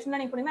சொல்றேன். மெஷின்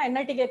லேர்னிங் பண்ணினா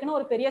NLTKன்னு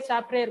ஒரு பெரிய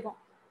சாப்டரே இருக்கும்.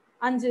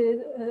 5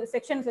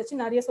 செக்ஷன்ஸ்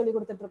வச்சு நிறைய சொல்லி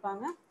கொடுத்துட்டு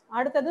இருப்பாங்க.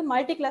 அடுத்தது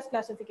மல்டி கிளாஸ்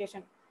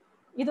கிளாசிஃபிகேஷன்.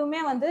 இதுவுமே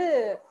வந்து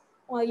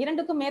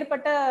 2க்கும்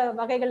மேற்பட்ட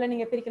வகைகள்ல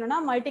நீங்க பிரிக்கணும்னா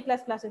மல்டி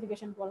கிளாஸ்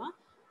கிளாசிஃபிகேஷன் போகலாம்.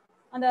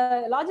 அந்த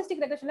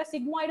லாஜிஸ்டிக் ரெக்ரெஷன்ல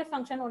சிக்மாய்டு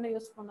ஃபங்க்ஷன் ஒன்று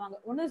யூஸ் பண்ணுவாங்க.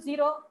 ஒன்று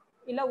 0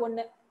 இல்லை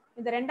 1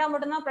 இந்த ரெண்டா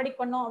மட்டும் தான் ப்ரெடிக்ட்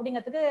பண்ணோம்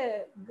அப்படிங்கிறதுக்கு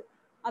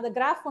அந்த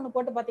கிராஃப் ஒன்று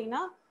போட்டு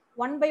பார்த்தீங்கன்னா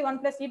 1/1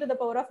 + e to the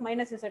power of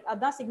 -z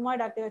அதுதான்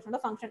சிக்மாய்டு ஆக்டிவேஷனோட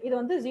ஃபங்க்ஷன். இது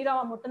வந்து 0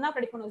 மட்டும் தான்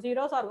ப்ரெடிக்ட் பண்ணும்.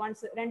 0s or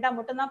 1s ரெண்டா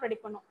மட்டும் தான்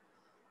ப்ரெடிக்ட் பண்ணும்.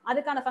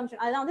 அதுக்கான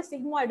ஃபங்க்ஷன் அதுதான் வந்து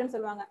சிக்மாய்டுன்னு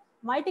சொல்லுவாங்க.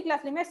 மல்டி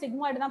கிளாஸ்லயுமே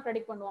சிக்மாய்டு தான்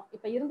ப்ரெடிக்ட் பண்ணுவோம்.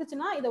 இப்போ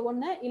இருந்துச்சுன்னா இதை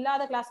 1,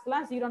 இல்லாத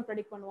கிளாஸ்க்குலாம் 0ன்னு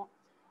ப்ரெடிக்ட் பண்ணுவோம்.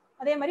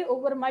 அதே மாதிரி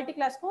ஒவ்வொரு மல்டி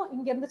கிளாஸ்க்கும்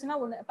இங்க இருந்துச்சுன்னா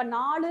 1. இப்போ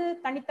 4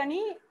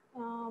 தனித்தனி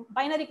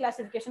பைனரி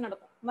கிளாசிஃபிகேஷன்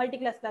நடக்கும் மல்டி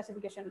கிளாஸ்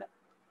கிளாசிஃபிகேஷன்ல.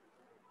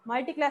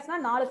 மல்டி கிளாஸ்னா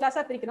 4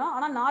 கிளாஸா பிரிக்கணும்.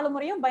 ஆனா 4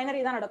 முறையும்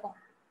பைனரி தான் நடக்கும்.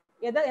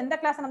 எந்த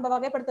கிளாஸ் நம்ம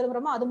வகைப்படுத்த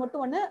விரும்புறோமோ அது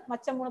மட்டும் 1,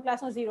 மற்ற 3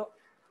 கிளாஸும் 0.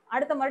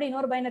 அடுத்த மாதிரி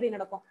இன்னொரு பைனரி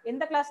நடக்கும்.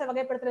 எந்த கிளாஸை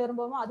வகைப்படுத்த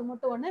விரும்புவோமோ அது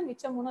மட்டும் 1,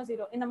 மிச்சம் 3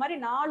 0. இந்த மாதிரி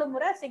 4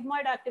 முறை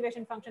சிக்மாய்டு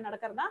ஆக்டிவேஷன் ஃபங்க்ஷன்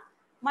நடக்கிறதா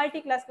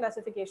multi class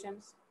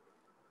classifications.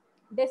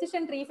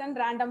 Decision trees and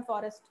random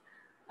forest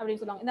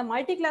அப்படின்னு சொல்லுவாங்க. இந்த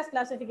multi class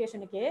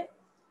கிளாசிஃபிகேஷனுக்கு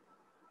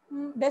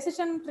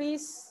decision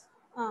trees,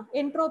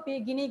 entropy,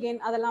 Guinea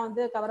gain அதெல்லாம்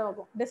வந்து கவர்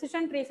ஆகும்.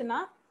 டெசிஷன் ட்ரீஸ்னா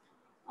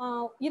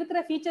இருக்கிற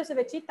ஃபீச்சர்ஸை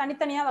வச்சு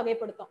தனித்தனியாக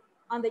வகைப்படுத்தும்.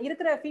 அந்த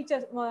இருக்கிற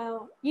ஃபீச்சர்ஸ்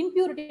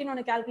இம்பியூரிட்டின்னு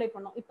ஒன்று கால்குலேட்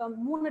பண்ணும். இப்போ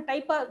 3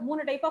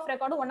 டைப் ஆஃப்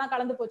ரெக்கார்டும் ஒன்னா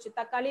கலந்து போச்சு.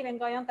 தக்காளி,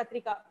 வெங்காயம்,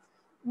 கத்திரிக்காய்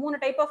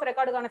 3 டைப் ஆஃப்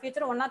ரெக்கார்டுக்கான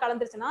ஃபீச்சர் ஒன்னா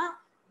கலந்துருச்சுன்னா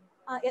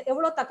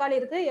எவ்வளோ தக்காளி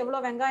இருக்கு,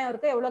 எவ்வளோ வெங்காயம்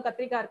இருக்கு, எவ்வளோ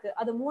கத்திரிக்காய் இருக்கு,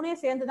 அது 3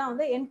 சேர்ந்து தான்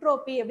வந்து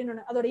என்ட்ரோபி அப்படின்னு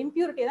ஒன்று. அதோட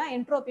இம்பியூரிட்டி தான்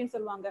என்ட்ரோபின்னு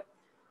சொல்லுவாங்க.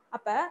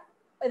 அப்ப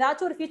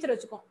ஏதாச்சும் ஒரு ஃபீச்சர்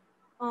வச்சுக்கோம்.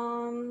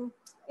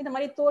 இந்த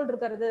மாதிரி தோல்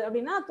இருக்கிறது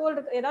அப்படின்னா தோல்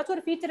இருக்கு ஏதாச்சும்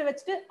ஒரு ஃபீச்சரை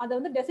வச்சுட்டு அதை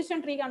வந்து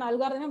டெசிஷன் ட்ரீக்கான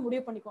அல்காரிதமே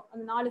முடிவு பண்ணிக்கும்.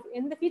 அந்த 4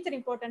 எந்த ஃபீச்சர்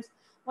இம்பார்ட்டன்ஸ்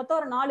மொத்தம்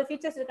ஒரு 4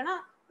 ஃபீச்சர்ஸ் இருக்குன்னா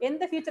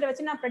எந்த ஃபீச்சரை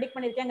வச்சு நான் ப்ரெடிக்ட்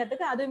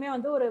பண்ணியிருக்கேங்கிறதுக்கு அதுவுமே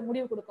வந்து ஒரு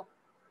முடிவு கொடுக்கும்.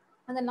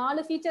 அந்த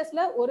 4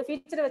 ஃபீச்சர்ஸ்ல ஒரு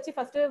ஃபீச்சரை வச்சு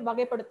ஃபர்ஸ்ட்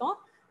வகைப்படுத்தும்.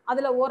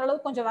 அதுல ஓரளவு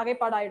கொஞ்சம்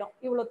வகைப்பாடு ஆயிடும்.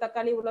 இவ்வளவு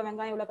தக்காளி, இவ்வளவு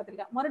வெங்காயம், இவ்வளவு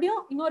கத்திரிக்காய்.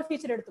 மறுபடியும் இன்னொரு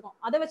ஃபீச்சர் எடுத்துக்கும்.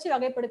 அதை வச்சு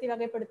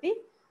வகைப்படுத்தி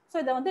ஸோ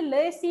இதை வந்து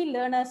லேசி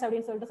லேர்னர்ஸ்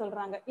அப்படின்னு சொல்லிட்டு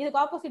சொல்றாங்க. இதுக்கு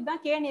ஆப்போசிட்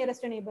தான் K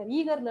nearest neighbour,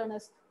 eager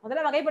learners.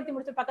 முதல்ல வகைப்படுத்தி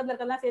முடிச்சு பக்கத்துல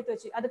இருக்கலாம் சேர்த்து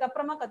வச்சு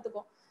அதுக்கப்புறமா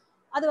கத்துக்கும்.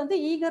 அது வந்து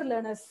ஈகர்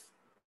லேர்னர்ஸ்.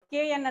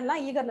 கேஎன்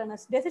எல்லாம் ஈகர்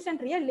லேர்னர்ஸ்.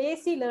 டெசிஷன் ட்ரீயை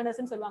லேசி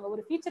லேர்னர்ஸ்ன்னு சொல்லுவாங்க.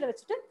 ஒரு ஃபீச்சரை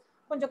வச்சுட்டு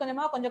கொஞ்சம்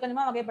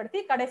கொஞ்சமா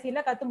வகைப்படுத்தி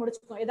கடைசியில கத்து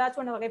முடிச்சுக்கும்.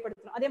 ஏதாச்சும் ஒன்று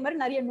வகைப்படுத்தணும். அதே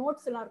மாதிரி நிறைய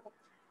நோட்ஸ் எல்லாம் இருக்கும்.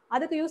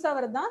 அதுக்கு யூஸ்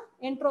ஆகிறது தான்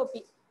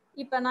என்ட்ரோபி.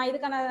 இப்போ நான்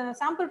இதுக்கான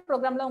சாம்பிள்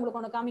ப்ரோக்ராம்ல உங்களுக்கு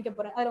ஒன்று காமிக்க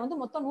போறேன். அதுல வந்து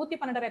மொத்தம்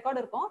 112 ரெக்கார்டு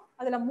இருக்கும்.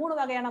 அதுல 3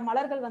 வகையான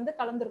மலர்கள் வந்து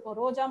கலந்துருக்கும்.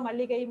 ரோஜா,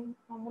 மல்லிகை,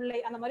 முல்லை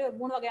அந்த மாதிரி ஒரு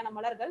 3 வகையான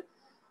மலர்கள்.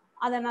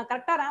 அதை நான்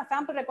கரெக்டா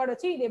சாம்பிள் ரெக்கார்டு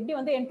வச்சு இது எப்படி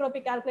வந்து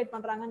என்ட்ரோபி கால்குலேட்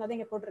பண்றாங்கிறத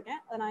இங்க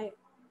போட்டிருக்கேன். அதை நான்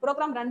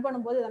ப்ரோக்ராம் ரன்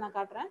பண்ணும்போது இதை நான்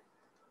காட்டுறேன்.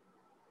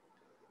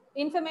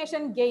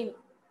 இன்ஃபர்மேஷன்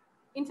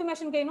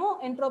கெயினும்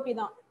என்ட்ரோபி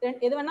தான்.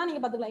 எது வேணா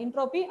நீங்க பாத்துக்கலாம்.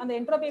 என்ட்ரோபி, அந்த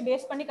என்ட்ரோபியை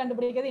பேஸ் பண்ணி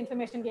கண்டுபிடிக்கிறது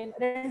இன்ஃபர்மேஷன் கெயின்.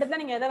 ரெண்டுல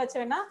நீங்க எதை வச்சு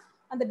வேணா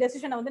அந்த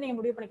டெசிஷனை வந்து நீங்க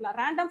முடிவு பண்ணிக்கலாம்.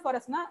 Random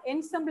ஃபாரஸ்ட்னா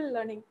ensemble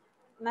learning.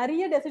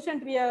 நிறைய டெசிஷன்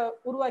ட்ரீயை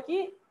உருவாக்கி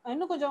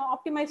இன்னும் கொஞ்சம்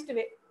ஆப்டிமைஸ்டு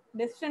வே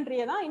டெசிஷன்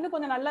ட்ரீயை தான் இன்னும்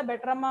கொஞ்சம் நல்ல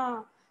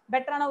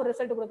பெட்டரான ஒரு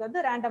ரிசல்ட்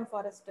கொடுக்கறது ரேண்டம்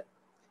ஃபாரஸ்ட்.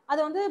 அது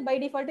வந்து பை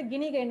டிஃபால்ட்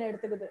கினி கெயின்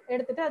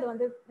எடுத்துட்டு அது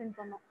வந்து பிரிண்ட்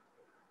பண்ணும்.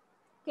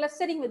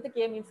 கிளஸ்டரிங் வித்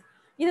கே மீன்ஸ்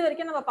இது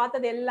வரைக்கும் நம்ம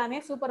பார்த்தது எல்லாமே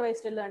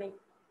சூப்பர்வைஸ்டு லேர்னிங்.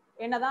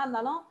 என்னதான்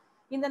இருந்தாலும்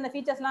இந்தந்த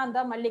ஃபீச்சர்ஸ்லாம்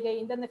இருந்தா மல்லிகை,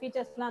 இந்தந்த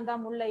ஃபீச்சர்ஸ்லாம் இருந்தா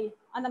முல்லை,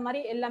 அந்த மாதிரி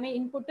எல்லாமே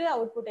இன்புட்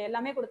அவுட்புட்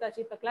எல்லாமே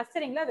கொடுத்தாச்சு. இப்போ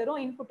கிளஸ்டரிங்ல வெறும்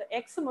இன்புட்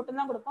எக்ஸ் மட்டும்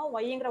தான் கொடுப்போம்,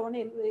 ஒய்ங்கிற ஒன்று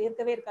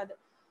இருக்கவே இருக்காது.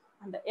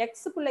 அந்த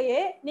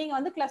எக்ஸுக்குள்ளேயே நீங்க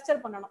வந்து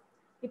கிளஸ்டர் பண்ணணும்.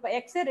 இப்போ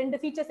எக்ஸ் 2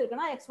 ஃபீச்சர்ஸ்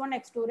இருக்குன்னா x1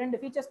 x2 2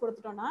 ஃபீச்சர்ஸ்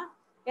கொடுத்துட்டோம்னா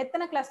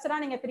எத்தனை கிளஸ்டரா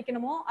நீங்க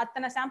பிரிக்கணுமோ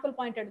அத்தனை சாம்பிள்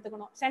பாயிண்ட்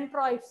எடுத்துக்கணும்.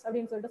 சென்ட்ராய்ட்ஸ்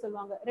அப்படின்னு சொல்லிட்டு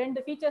சொல்லுவாங்க.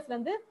 2 ஃபீச்சர்ஸ்ல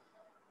இருந்து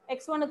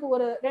x1க்கு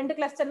ஒரு 2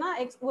 கிளஸ்டர்னா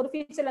ஒரு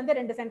ஃபீச்சர்ல இருந்து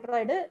 2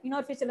 சென்ட்ராய்டு,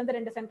 இன்னொரு ஃபீச்சர்ல இருந்து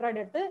 2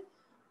 சென்ட்ராய்டு எடுத்து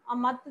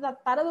மற்ற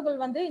தரவுகள்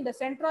வந்து இந்த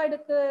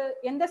சென்ட்ராய்டுக்கு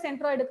எந்த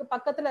சென்ட்ராய்டுக்கு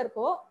பக்கத்துல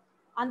இருக்கோ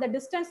அந்த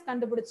டிஸ்டன்ஸ்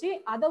கண்டுபிடிச்சி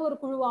அதை ஒரு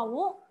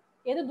குழுவாகவும்,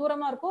 எது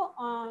தூரமா இருக்கோ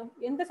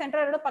எந்த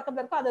சென்ட்ராய்டோட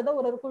பக்கத்துல இருக்கோ அதை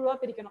ஒரு குழுவா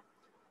பிரிக்கணும்.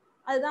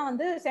 அதுதான்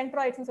வந்து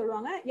சென்ட்ராய்ட்ஸ்னு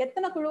சொல்லுவாங்க.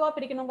 எத்தனை குழுவா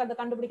பிரிக்கணுங்கிறத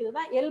கண்டுபிடிக்கிறது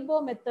தான் எல்போ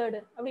மெத்தட்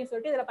அப்படின்னு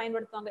சொல்லிட்டு இதுல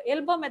பயன்படுத்துவாங்க.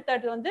 எல்போ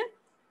மெத்தட்ல வந்து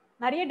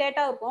நிறைய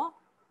டேட்டா இருக்கும்.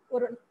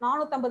 ஒரு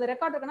 450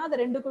 ரெக்கார்ட் இருக்குன்னா அது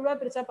 2 குழுவா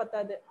பிரிச்சா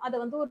பத்தாது, அதை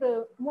வந்து ஒரு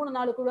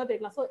 3-4 குழுவா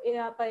பிரிக்கலாம். ஸோ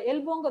அப்ப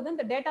எல்போங்கிறது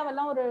இந்த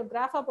டேட்டாவெல்லாம் ஒரு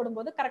கிராஃபா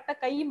போடும்போது கரெக்டா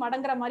கை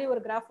மடங்குற மாதிரி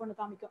ஒரு கிராஃப் ஒன்று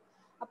காமிக்கும்.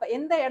 அப்ப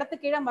எந்த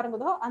இடத்துக்கு கீழே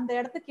மறங்குதோ அந்த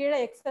இடத்துக்கு கீழே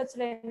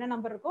எக்ஸ்ஹெச்ல என்ன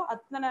நம்பர் இருக்கோ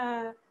அத்தனை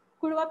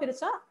குழுவா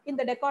பிரிச்சா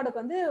இந்த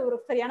ரெக்கார்டுக்கு வந்து ஒரு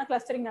சரியான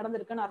கிளஸ்டரிங்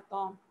நடந்திருக்குன்னு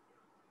அர்த்தம்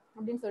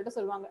அப்படின்னு சொல்லிட்டு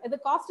சொல்லுவாங்க. இது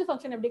காஸ்ட்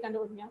ஃபங்க்ஷன் எப்படி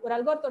கண்டுபிடிப்பீங்க, ஒரு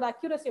அல்காரிதத்தோட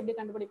அக்யூரசி எப்படி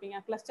கண்டுபிடிப்பீங்க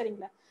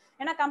கிளஸ்டரிங்ல?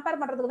 ஏன்னா கம்பேர்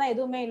பண்றதுக்கு தான்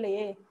எதுவுமே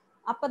இல்லையே.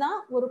 அப்பதான்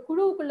ஒரு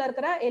குழுவுக்குள்ள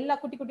இருக்கிற எல்லா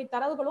குட்டி குட்டி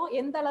தரவுகளும்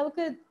எந்த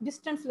அளவுக்கு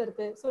டிஸ்டன்ஸ்ல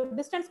இருக்கு. ஸோ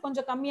டிஸ்டன்ஸ்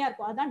கொஞ்சம் கம்மியா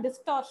இருக்கும், அதான்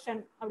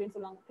டிஸ்டார்ஷன் அப்படின்னு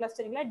சொல்லுவாங்க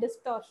கிளஸ்டரிங்ல.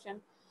 டிஸ்டார்ஷன்,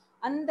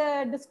 அந்த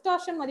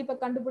டிஸ்டார்ஷன் மதிப்பை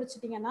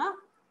கண்டுபிடிச்சிட்டீங்கன்னா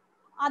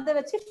அதை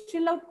வச்சு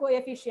ஷில் அவுட்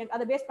கோஎஃபிஷியன்ட்,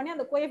 அதை பேஸ் பண்ணி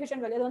அந்த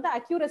கோஎஃபிஷியன்ட் வேல்யூ, அது வந்து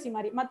அக்யூரசி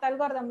மாதிரி. மற்ற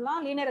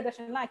அல்காரிதம்லாம் லீனியர்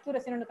ரெக்ரெஷன்லாம்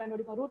அக்யூரசின்னு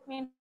கண்டுபிடிக்கும், ரூட்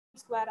மீன்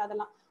ஸ்கொயர்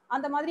அதெல்லாம்.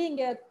 அந்த மாதிரி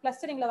இங்க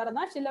கிளஸ்டரிங்ல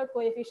வரதான் ஷில் அவுட்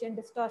கோஎஃபிஷியன்ட்,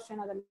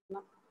 டிஸ்டார்ஷன்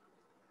அதெல்லாம்.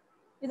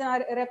 இதை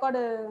நான் ரெக்கார்டு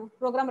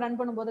ப்ரோக்ராம் ரன்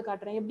பண்ணும்போது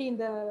காட்டுறேன் எப்படி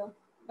இந்த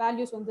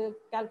வேல்யூஸ் வந்து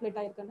கால்குலேட்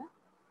ஆயிருக்குன்னு.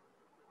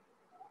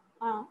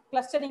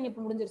 கிளஸ்டரிங்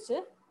இப்போ முடிஞ்சிருச்சு.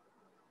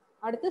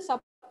 அடுத்து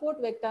support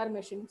vector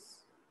machines,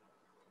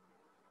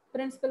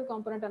 principal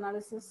component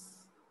analysis.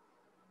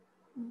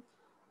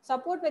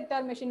 Support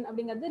vector machine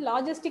அப்படிங்கிறது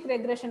லாஜிஸ்டிக்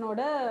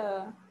ரெக்ரெஷனோட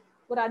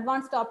ஒரு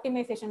அட்வான்ஸ்டு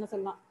ஆப்டிமைசேஷன்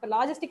சொல்லலாம். இப்போ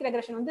லாஜிஸ்டிக்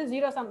ரெக்ரெஷன் வந்து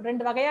 0 சம்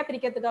 2 வகையா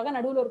பிரிக்கிறதுக்காக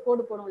நடுவில் ஒரு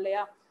கோடு போடும்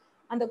இல்லையா,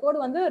 அந்த கோடு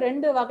வந்து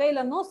 2 வகையில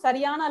இருந்தும்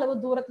சரியான அளவு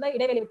தூரத்துல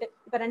இடைவெளி விட்டு,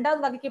 இப்ப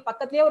 2வது வகைக்கு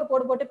பக்கத்துலயே ஒரு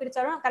கோடு போட்டு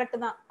பிரிச்சாலும்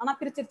கரெக்ட் தான், ஆனா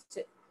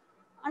பிரிச்சிருச்சு.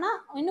 ஆனா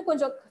இன்னும்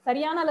கொஞ்சம்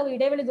சரியான அளவு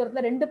இடைவெளி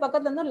தூரத்துல 2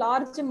 பக்கத்துல இருந்தும்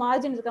லார்ஜ்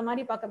மார்ஜின் இருக்க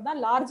மாதிரி பாக்குறது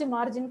தான் லார்ஜ்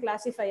மார்ஜின்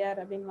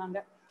கிளாசிஃபையர் அப்படின்வாங்க.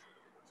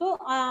 ஸோ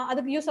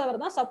அதுக்கு யூஸ்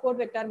ஆகிறது தான் support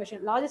vector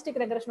machine. Logistic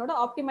ரெக்ரெஷனோட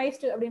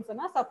optimised அப்படின்னு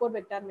சொன்னா support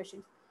vector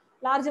machine.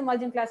 Large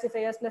margin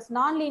கிளாசிஃபையர்ஸ் plus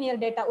நான் லீனியர்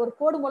டேட்டா, ஒரு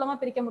கோடு மூலமா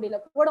பிரிக்க முடியல,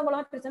 கோடு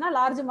மூலமா பிரிச்சுன்னா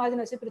லார்ஜ்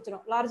மார்ஜின் வச்சு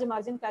பிரிச்சிடும், லார்ஜ்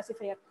மார்ஜின்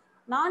கிளாசிஃபையர்.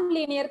 நான்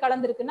லீனியர்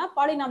கலந்துருக்குன்னா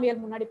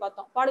பாலினாமியல் முன்னாடி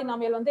பார்த்தோம்.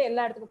 பாலினாமியல் வந்து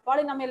எல்லா இடத்துக்கும்,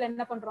 பாலினாமியல்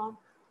என்ன பண்றோம்,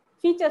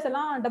 ஃபீச்சர்ஸ்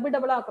எல்லாம்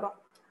டபுள் ஆக்குறோம்.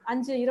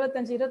 5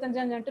 25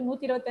 25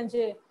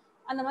 125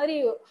 அந்த மாதிரி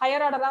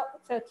higher ஆர்டரா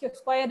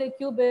square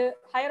cube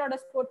higher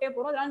orders போட்டே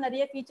போறோம். அதனால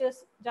நிறைய ஃபீச்சர்ஸ்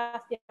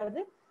ஜாஸ்தி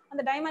ஆகுது.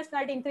 அந்த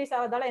டைமென்ஷனாலிட்டி இன்க்ரீஸ்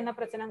ஆகிறதால என்ன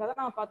பிரச்சனைங்கிறத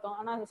நம்ம பார்த்தோம்.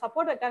 ஆனா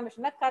சப்போர்ட் வெக்டார்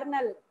மெஷின்ல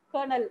கர்னல்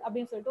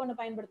அப்படின்னு சொல்லிட்டு ஒன்று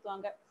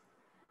பயன்படுத்துவாங்க.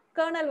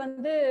 கர்னல்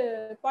வந்து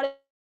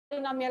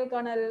polynomial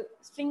kernel,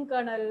 string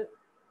kernel,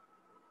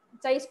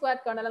 chi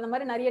square kernel, அந்த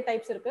மாதிரி நிறைய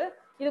டைப்ஸ் இருக்கு.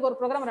 இதுக்கு ஒரு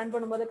ப்ரோக்ராம் ரன்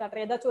பண்ணும்போது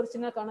காட்டுறேன், ஏதாச்சும் ஒரு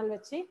சின்ன கர்னல்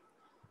வச்சு.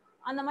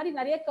 அந்த மாதிரி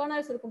நிறைய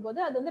கர்னல்ஸ் இருக்கும்போது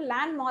அது வந்து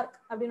லேண்ட்மார்க்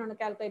அப்படின்னு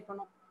ஒன்று கால்குலேட்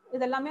பண்ணும்.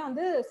 இது எல்லாமே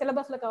வந்து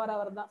சிலபஸ்ல கவர்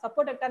ஆகிறது தான்.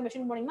 சப்போர்ட் வெக்டார்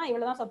மெஷின் போனீங்கன்னா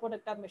இவ்வளவுதான் சப்போர்ட்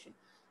வெக்டார் மெஷின்.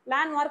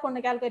 லேண்ட்மார்க்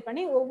ஒன்று கால்குலேட்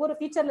பண்ணி ஒவ்வொரு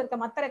ஃபீச்சர்ல இருக்க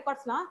மற்ற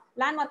ரெக்கார்ட்ஸ்லாம்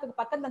லேண்ட்மார்க்கு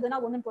பக்கத்துல இருந்ததுன்னா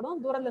 1 போடும்,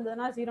 தூரத்துல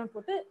இருந்ததுன்னா 0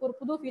 போட்டு ஒரு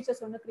புது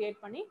ஃபீச்சர்ஸ் ஒன்று கிரியேட்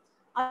பண்ணி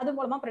அது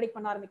மூலமா ப்ரெடிக்ட்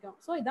பண்ண ஆரம்பிக்கும்.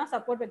 ஸோ இதுதான்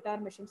சப்போர்ட்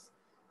வெக்டார் மெஷின்ஸ்.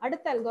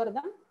 அடுத்த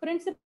அல்காரிதம்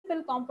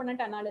பிரின்சிபல்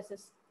காம்பனன்ட்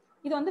அனாலிசிஸ்.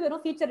 இது வந்து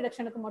வெறும் ஃபீச்சர்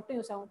ரிடக்ஷனுக்கு மட்டும்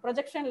யூஸ் ஆகும்.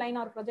 Projection line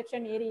R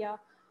projection area,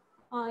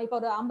 இப்போ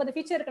ஒரு 50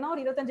 ஃபீச்சர் இருக்குன்னா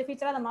ஒரு 25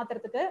 ஃபீச்சரா அதை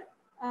மாத்துறதுக்கு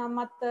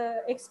மற்ற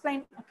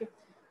எக்ஸ்பிளைன் ஓகே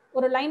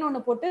ஒரு லைன் ஒன்று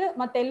போட்டு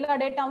மற்ற எல்லா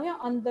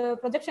டேட்டாவையும் அந்த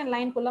ப்ரொஜெக்ஷன்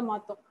லைனுக்குள்ள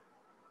மாற்றும்.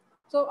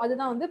 ஸோ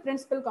அதுதான் வந்து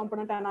பிரின்சிபல்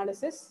காம்பனன்ட்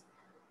அனாலிசிஸ்.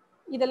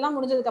 இதெல்லாம்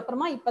முடிஞ்சதுக்கு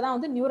அப்புறமா இப்போதான்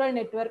வந்து நியூரல்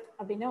நெட்வொர்க்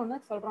அப்படின்னு ஒன்று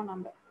சொல்றோம்.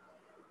 நம்ம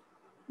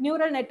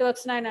நியூரல்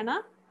நெட்வொர்க்ஸ்னா என்னன்னா,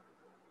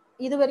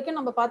 இது வரைக்கும்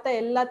நம்ம பார்த்த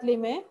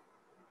எல்லாத்துலேயுமே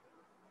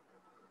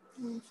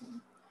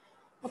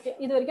ஓகே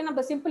இது வரைக்கும்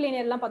நம்ம சிம்பிள்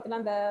லீனியர்லாம் பார்த்தோம்னா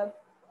அந்த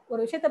ஒரு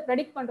விஷயத்த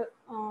ப்ரெடிக்ட் பண்ற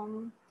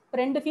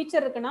 2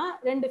 ஃபீச்சர் இருக்குன்னா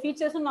 2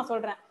 ஃபீச்சர்ஸும் நான்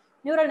சொல்றேன்.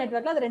 நியூரல்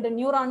நெட்வொர்க்ல அது 2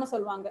 நியூரான்னு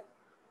சொல்லுவாங்க.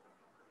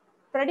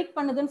 ப்ரெடிக்ட்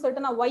பண்ணுதுன்னு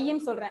சொல்லிட்டு நான்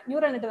ஒய்ன்னு சொல்றேன்.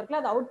 நியூரல் நெட்வொர்க்ல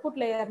அது அவுட்புட்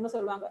லேயர்னு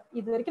சொல்லுவாங்க.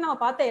 இது வரைக்கும் நம்ம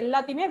பார்த்த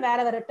எல்லாத்தையுமே வேற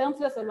வேற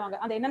டேர்ம்ஸ்ல சொல்லுவாங்க.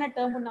 அந்த என்னென்ன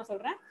டேர்ம்னு நான்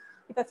சொல்றேன்.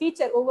 இப்போ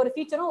ஃபீச்சர், ஒவ்வொரு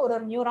ஃபீச்சரும் ஒரு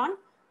நியூரான்.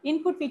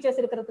 இன்புட் ஃபீச்சர்ஸ்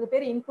இருக்கிறதுக்கு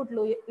பேர் input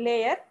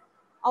layer.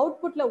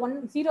 அவுட்புட்ல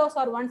 0s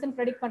or 1s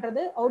predict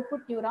பண்றது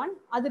அவுட்புட் நியூரான்.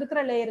 அது இருக்கிற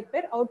லேயருக்கு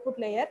பேர் அவுட்புட்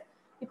லேயர்.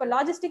 இப்போ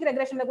லாஜிஸ்டிக்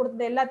ரெக்ரெஷன்ல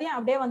கொடுத்தது எல்லாத்தையும்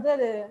அப்படியே வந்து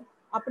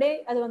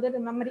அது வந்து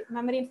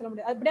மெமரின்னு சொல்ல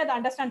முடியாது, அப்படியே அதை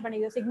அண்டர்ஸ்டாண்ட்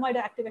பண்ணிக்குது சிக்மாய்டு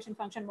ஆக்டிவேஷன்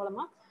ஃபங்க்ஷன்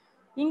மூலமா.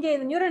 இங்கே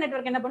இந்த நியூரல்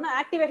நெட்வொர்க் என்ன பண்ணும்,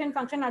 ஆக்டிவேஷன்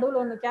ஃபங்க்ஷன் நடுவில்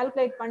ஒன்று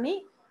கால்குலேட் பண்ணி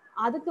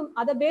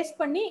அதை பேஸ்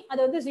பண்ணி அதை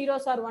வந்து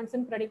 0s or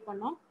 1s ப்ரெடிக்ட்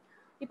பண்ணோம்.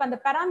 இப்போ அந்த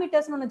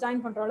பேராமீட்டர்ஸ்னு ஒன்று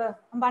ஜாயின் பண்றோம்ல,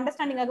 நம்ம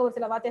அண்டர்ஸ்டாண்டிங்காக ஒரு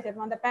சில வார்த்தையை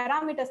சேர்ப்போம். அந்த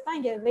பேராமீட்டர்ஸ் தான்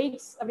இங்கே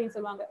வெயிட்ஸ் அப்படின்னு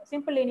சொல்லுவாங்க.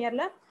 சிம்பிள்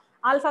லீனியர்ல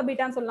ஆல்ஃபா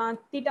பீட்டான்னு சொல்லலாம்,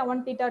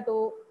 θ1 θ2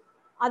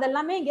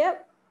 அதெல்லாமே இங்கே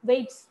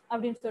வெயிட்ஸ்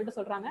அப்படின்னு சொல்லிட்டு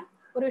சொல்றாங்க.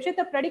 ஒரு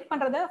விஷயத்தை ப்ரெடிக்ட்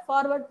பண்றத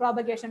ஃபார்வர்ட்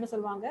ப்ராபகேஷன்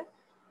சொல்லுவாங்க.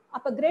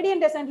 அப்போ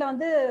கிரேடியன்ட் டெசன்ட்ல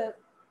வந்து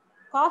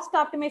காஸ்ட்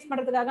ஆப்டிமைஸ்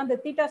பண்றதுக்காக அந்த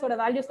தீட்டாஸோட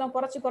வேல்யூஸ்லாம்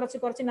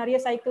குறைச்சி நிறைய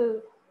சைக்கிள்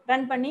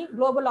ரன் பண்ணி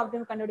குளோபல்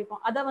ஆப்டிமம்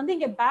கண்டுபிடிப்போம். அதை வந்து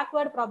இங்க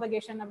பேக்வேர்ட்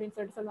ப்ராபகேஷன் அப்படின்னு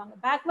சொல்லிட்டு சொல்லுவாங்க.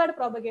 பேக்வேர்ட்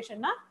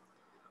ப்ராபகேஷன்னா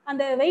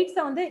அந்த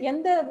வெயிட்ஸை வந்து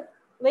எந்த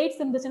வெயிட்ஸ்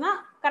இருந்துச்சுன்னா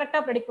கரெக்டா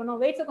ப்ரெடிக்ட் பண்ணும்,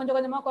 வெயிட்ஸை கொஞ்சம்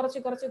கொஞ்சமா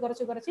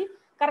குறைச்சி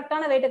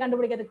கரெக்டான வெயிட்டை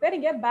கண்டுபிடிக்கிறதுக்கு பேர்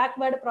இங்க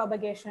பேக்வேர்ட்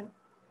ப்ராபகேஷன்.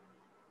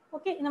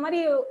 ஓகே, இந்த மாதிரி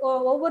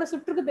ஒவ்வொரு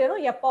சுற்றுக்கு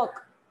பேரும் எபாக்,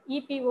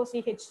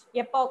 EPOCH,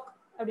 எபாக்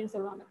அப்படின்னு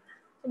சொல்லுவாங்க.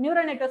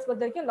 நியூரல் நெட்வொர்க்ஸ்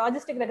பொறுத்த வரைக்கும்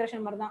லாஜிஸ்டிக்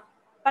ரெக்ரெஷன் மாதிரி தான்.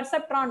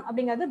 பர்செப்ட்ரான்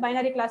அப்படிங்கிறது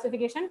பைனரி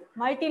கிளாசிஃபிகேஷன்,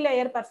 மல்டி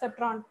லேயர்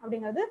பர்செப்ட்ரான்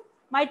அப்படிங்கிறது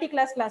மல்டி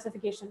கிளாஸ்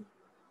கிளாசிஃபிகேஷன்.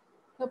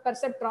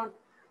 பர்செப்ட்ரான்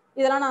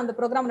இதெல்லாம் நான் அந்த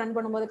ப்ரோக்ராம் ரன்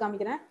பண்ணும்போது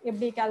காமிக்கிறேன்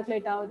எப்படி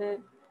கால்குலேட் ஆகுது,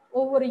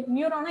 ஒவ்வொரு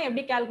நியூரானும்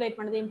எப்படி கால்குலேட்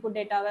பண்ணுது இன்புட்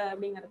டேட்டாவை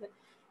அப்படிங்கிறது.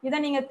 இதை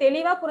நீங்க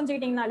தெளிவா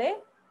புரிஞ்சுக்கிட்டீங்கனாலே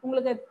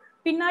உங்களுக்கு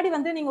பின்னாடி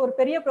வந்து நீங்க ஒரு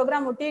பெரிய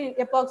ப்ரோக்ராம் ஒட்டி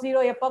எப்பாக்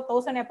 0, எப்பாக்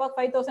 1000, எப்பாக்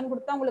 5000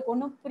 கொடுத்தா உங்களுக்கு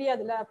ஒன்றும்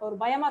புரியாதுல்ல. அப்போ ஒரு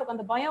பயமா இருக்கும்,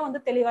 அந்த பயம் வந்து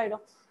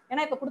தெளிவாயிடும்.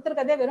 ஏன்னா இப்ப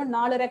கொடுத்துருக்கதே வெறும்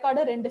 4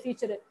 ரெக்கார்டு 2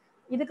 ஃபீச்சர்.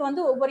 இதுக்கு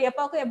வந்து ஒவ்வொரு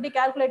எப்பாக்கும் எப்படி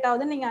கால்குலேட்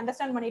ஆகுதுன்னு நீங்க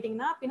அண்டர்ஸ்டாண்ட்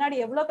பண்ணிட்டீங்கன்னா பின்னாடி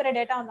எவ்வளவு பெரிய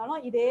டேட்டா வந்தாலும்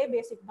இதே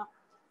பேசிக் தான்.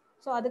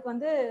 ஸோ அதுக்கு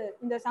வந்து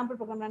இந்த சாம்பிள்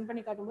ப்ரோக்ராம் ரன்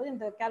பண்ணி காட்டும்போது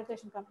இந்த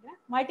கால்குலேஷன் காமிக்கிறேன்.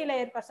 Multi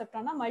layer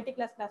பர்செப்ட்ரான்னா multi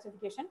class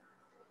classification.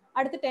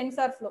 அடுத்து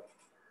டென்சார் ஃப்ளோ.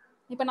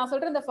 இப்போ நான்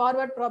சொல்ற இந்த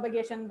ஃபார்வர்ட்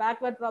ப்ராபகேஷன்,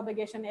 பேக்வர்ட்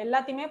ப்ராபகேஷன்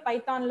எல்லாத்தையுமே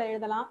பைத்தான்ல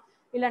எழுதலாம்,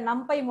 இல்ல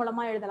நம்பை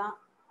மூலமா எழுதலாம்.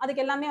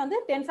 அதுக்கு எல்லாமே வந்து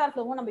டென்சார்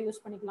ஃப்ளோவும் நம்ம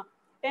யூஸ் பண்ணிக்கலாம்.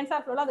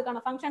 டென்சார் ஃப்ளோல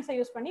அதுக்கான ஃபங்க்ஷன்ஸை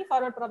யூஸ் பண்ணி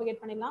ஃபார்வர்ட் ப்ராபகேட்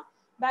பண்ணிடலாம்,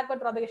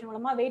 பேக்வர்ட் ப்ராபகேஷன்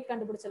மூலமா வெயிட்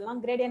கண்டுபிடிச்சிடலாம்,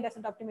 கிரேடியன்ட்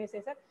டெசன்ட்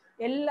ஆப்டிமைசேஷன்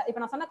எல்லா இப்போ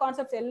நான் சொன்ன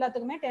கான்செப்ட்ஸ்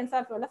எல்லாத்துக்குமே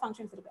டென்சார் ஃப்ளோல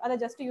ஃபங்க்ஷன்ஸ் இருக்கு. அதை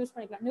ஜஸ்ட் யூஸ்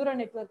பண்ணிக்கலாம் நியூரல்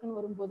நெட்வொர்க்னு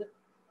வரும்போது.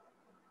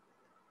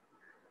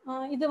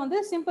 இது வந்து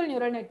சிம்பிள்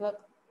நியூரல்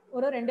நெட்வொர்க்,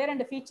 ஒரு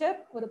 2 ஃபீச்சர்,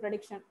 ஒரு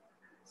ப்ரெடிக்ஷன்.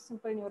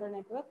 சிம்பிள் நியூரல்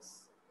நெட்வொர்க்ஸ்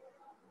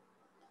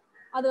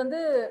அது வந்து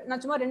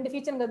நான் சும்மா 2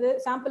 ஃபீச்சர்ங்கிறது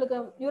சாம்பிளுக்கு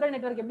நியூரல்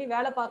நெட்வொர்க் எப்படி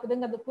வேலை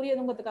பார்க்குதுங்கிறது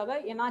புரியுதுங்கிறதுக்காக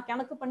நான்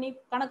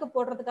கணக்கு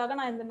போடுறதுக்காக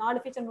நான் இந்த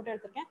 4 ஃபீச்சர் மட்டும்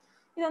எடுத்திருக்கேன்.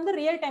 இது வந்து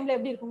ரியல் டைம்ல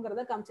எப்படி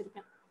இருக்குங்கிறத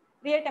காமிச்சிருக்கேன்.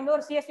 ரியல் டைம்ல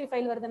ஒரு CSV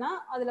ஃபைல் வருதுன்னா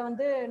அதுல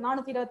வந்து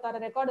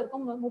 426 ரெக்கார்டு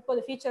இருக்கும்,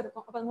 30 ஃபீச்சர்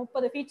இருக்கும். அப்போ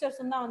 30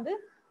 ஃபீச்சர்ஸ் தான் வந்து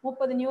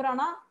 30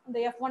 நியூரானா இந்த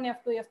F1,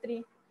 F2, F3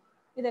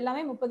 இது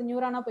எல்லாமே 30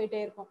 நியூரானா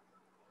போயிட்டே இருக்கும்.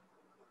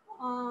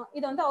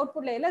 இது வந்து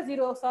அவுட்புட் லேயர்ல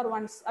 0s or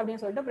 1s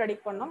அப்படின்னு சொல்லிட்டு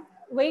ப்ரெடிக்ட் பண்ணோம்.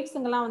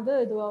 வெயிட்ஸுங்கெல்லாம் வந்து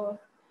இது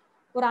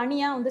ஒரு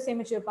அணியா வந்து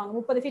சேமிச்சு வைப்பாங்க.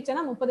 30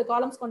 ஃபீச்சர்னா 30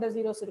 காலம்ஸ் கொண்ட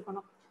ஜீரோஸ்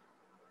இருக்கணும்.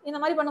 இந்த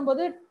மாதிரி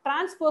பண்ணும்போது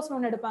டிரான்ஸ்போஸ்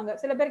ஒன்று எடுப்பாங்க.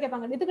 சில பேர்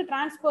கேட்பாங்க இதுக்கு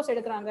டிரான்ஸ்போஸ்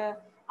எடுக்கிறாங்க,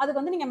 அதுக்கு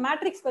வந்து நீங்க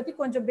மேட்ரிக்ஸ் பத்தி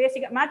கொஞ்சம்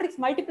பேசிக்கா மேட்ரிக்ஸ்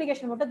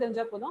மல்டிப்ளிகேஷன் மட்டும்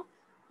தெரிஞ்சா போதும்.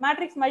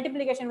 மேட்ரிக்ஸ்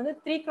மல்டிப்ளிகேஷன் வந்து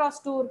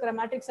 3x2 இருக்கிற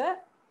மேட்ரிக்ஸை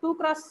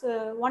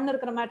 2x1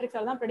 இருக்கிற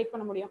மேட்ரிக்ஸால தான் ப்ரெடிக்ட்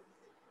பண்ண முடியும்.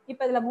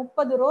 இப்போ இதுல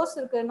 30 ரோஸ்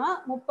இருக்குன்னா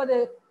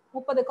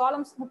 30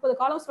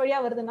 காலம்ஸ்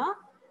வழியா வருதுன்னா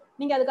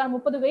நீங்க அதுக்கான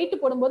 30 வெயிட்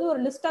போடும்போது ஒரு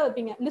லிஸ்டா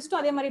வைப்பீங்க. லிஸ்டும்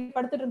அதே மாதிரி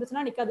படுத்துட்டு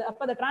இருந்துச்சுன்னா நிக்காது. அப்ப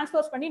அதை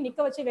டிரான்ஸ்போஸ் பண்ணி நிக்க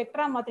வச்சு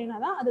வெக்டரா மாத்தினா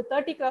தான் அது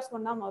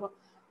 30x1 மாறும்.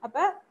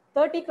 அப்ப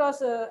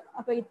 30x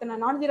அப்ப இத்தனை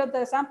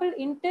 406 சாம்பிள்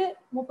இன்ட்டு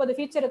 30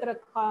 ஃபீச்சர் இருக்கிற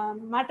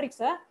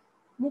மேட்ரிக்ஸை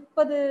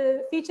 30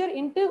 ஃபீச்சர்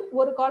இன்ட்டு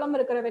ஒரு காலம்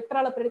இருக்கிற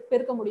வெக்டரால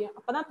பெருக்க முடியும்.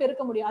 அப்பதான்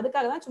பெருக்க முடியும்.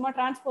 அதுக்காக தான் சும்மா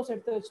டிரான்ஸ்போஸ்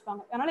எடுத்து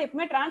வச்சுப்பாங்க. அதனால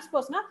எப்பவுமே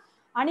டிரான்ஸ்போஸ்னா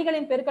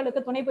அணிகளின்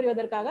பெருக்கலுக்கு துணை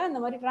புரிவதற்காக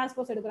இந்த மாதிரி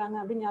டிரான்ஸ்போஸ் எடுக்கிறாங்க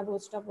அப்படின்னு ஞாபகம்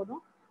வச்சுட்டா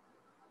போதும்.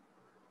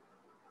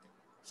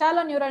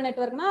 Shallow neural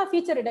நெட்வொர்க்னா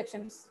feature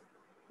reductions.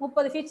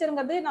 30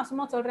 ஃபீச்சருங்கிறது நான்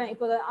சும்மா சொல்றேன்.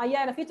 இப்போ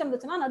 5000 ஃபீச்சர்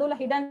இருந்துச்சுன்னா நடுவில்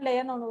ஹிடன்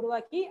லேயர்னு ஒன்று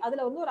உருவாக்கி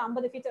அதுல வந்து ஒரு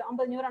 50 ஃபீச்சர்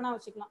 50 நியூரானா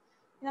வச்சுக்கலாம்.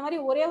 இந்த மாதிரி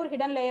ஒரே ஒரு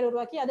ஹிடன் லேயர்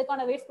உருவாக்கி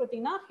அதுக்கான வெயிட்ஸ்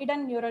கொடுத்தீங்கன்னா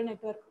ஹிடன் நியூரல்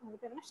நெட்வொர்க், அது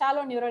பேர் என்ன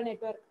ஷாலோ நியூரல்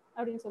நெட்வொர்க்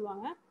அப்படின்னு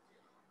சொல்லுவாங்க.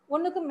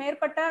 ஒன்றுக்கும்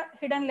மேற்பட்ட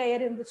ஹிடன்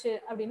லேயர் இருந்துச்சு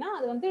அப்படின்னா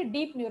அது வந்து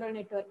டீப் நியூரல்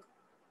நெட்வொர்க்.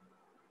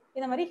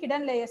 இந்த மாதிரி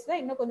ஹிடன் லேயர்ஸ்ல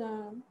இன்னும்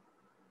கொஞ்சம்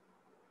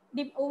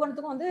டீப்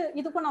ஒவ்வொன்றுக்கும் வந்து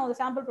இதுக்கும் நான் ஒரு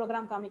சாம்பிள்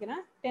ப்ரோக்ராம்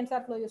காமிக்கிறேன்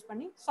டென்சார் ஃப்ளோ யூஸ்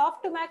பண்ணி.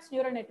 சாஃப்ட் மேக்ஸ்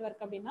நியூரல்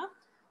நெட்வொர்க் அப்படின்னா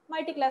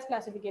மல்டி கிளாஸ்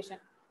கிளாசிஃபிகேஷன்.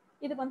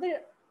 இதுக்கு வந்து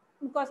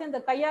முக்கால்வாசி இந்த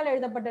கையால்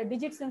எழுதப்பட்ட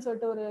டிஜிட்ஸ்ன்னு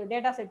சொல்லிட்டு ஒரு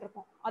டேட்டா செட்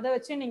இருக்கும். அதை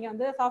வச்சு நீங்க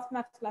வந்து சாஃப்ட்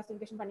மேக்ஸ்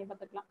கிளாசிஃபிகேஷன் பண்ணி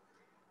பார்த்துக்கலாம்.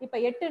 இப்போ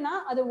 8னா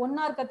அது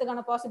 1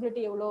 இருக்கிறதுக்கான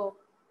பாசிபிலிட்டி எவ்வளோ,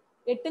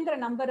 8ங்கிற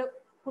நம்பர்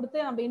கொடுத்து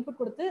நம்ம இன்புட்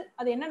கொடுத்து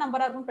அது என்ன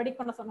நம்பரா இருக்கும் ப்ரெடிக்ட்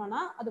பண்ண சொன்னோம்னா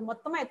அது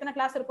மொத்தமா எத்தனை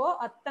கிளாஸ் இருக்கோ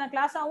அத்தனை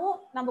கிளாஸாவும்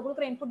நம்ம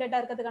கொடுக்குற இன்புட் டேட்டா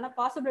இருக்கிறதுக்கான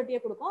பாசிபிலிட்டியை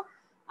கொடுக்கும்.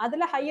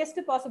 அதுல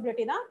ஹையஸ்ட்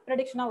பாசிபிலிட்டி தான்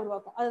ப்ரெடிக்ஷனா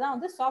உருவாக்கும். அதுதான்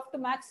வந்து சாஃப்ட்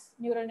மேக்ஸ்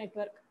நியூரல்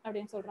நெட்வொர்க்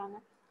அப்படின்னு சொல்றாங்க.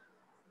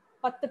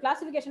 10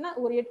 கிளாசிஃபிகேஷனா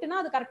ஒரு 8னா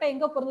அது கரெக்டா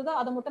எங்க பொருந்ததோ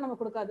அதை மட்டும் நம்ம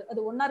கொடுக்காது. அது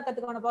 1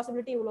 இருக்கிறதுக்கான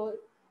பாசிபிலிட்டி இவ்வளோ,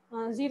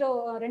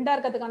 2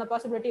 இருக்கிறதுக்கான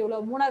பாசிபிலிட்டி இவ்வளோ,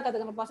 3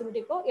 இருக்கிறதுக்கான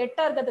பாசிபிலிட்டி இப்போ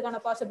 8 இருக்கிறதுக்கான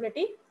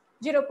பாசிபிலிட்டி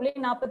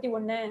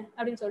 0.41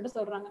 அப்படின்னு சொல்லிட்டு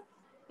சொல்றாங்க.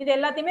 இது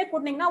எல்லாத்தையுமே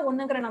கூட்டினீங்கன்னா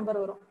 1ங்கிற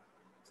நம்பர் வரும்.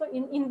 ஸோ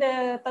இந்த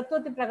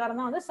தத்துவத்தின் பிரகாரம்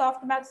தான் வந்து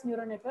சாஃப்ட் மேக்ஸ்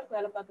நியூரல் நெட்வொர்க்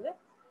வேலை பார்க்குது.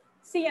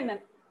 CNN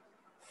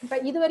இப்போ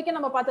இது வரைக்கும்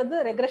நம்ம பார்த்தது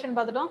ரெக்ரெஷன்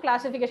பார்த்துட்டோம்,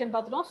 கிளாசிஃபிகேஷன்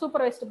பார்த்துட்டோம்,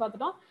 சூப்பர்வைஸ்டு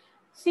பார்த்துட்டோம்.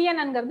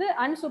 CNNங்கிறது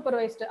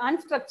unsupervised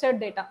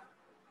unstructured data,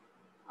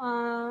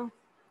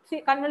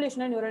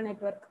 convolutional neural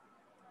network.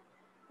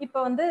 இப்போ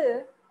வந்து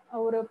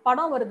ஒரு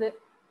படம் வருது,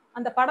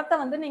 அந்த படத்தை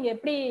வந்து நீங்க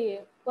எப்படி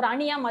ஒரு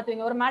அணியா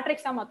மாத்துவீங்க, ஒரு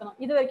மேட்ரிக்ஸா மாத்தணும்.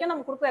 இது வரைக்கும்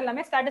நம்ம கொடுக்குற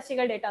எல்லாமே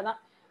ஸ்டாட்டிஸ்டிக்கல் டேட்டா தான்.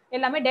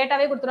 எல்லாமே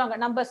டேட்டாவே கொடுத்துருவாங்க,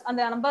 நம்பர்ஸ்.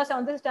 அந்த நம்பர்ஸை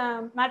வந்து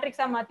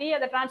மேட்ரிக்ஸா மாத்தி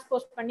அதை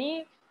டிரான்ஸ்போஸ் பண்ணி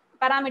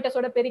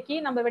பேராமீட்டர்ஸோட பெருக்கி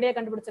நம்ம விடையை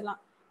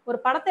கண்டுபிடிச்சிடலாம். ஒரு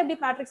படத்தை எப்படி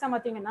மேட்ரிக்ஸா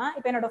மாத்தீங்கன்னா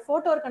இப்போ என்னோட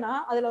போட்டோ இருக்குன்னா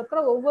அதுல இருக்கிற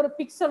ஒவ்வொரு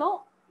பிக்சலும்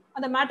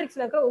அந்த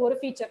மேட்ரிக்ஸ்ல இருக்கிற ஒவ்வொரு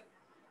ஃபீச்சர்.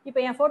 இப்போ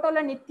என்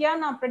போட்டோல நித்யா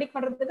நான் ப்ரெடிக்ட்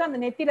பண்றதுக்கு அந்த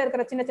நெத்தியில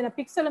இருக்கிற சின்ன சின்ன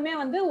பிக்சலுமே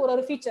வந்து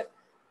ஒரு ஃபீச்சர்.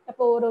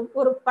 அப்போ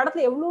ஒரு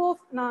படத்துல எவ்வளோ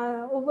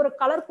ஒவ்வொரு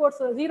கலர்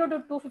கோட்ஸ் 0 to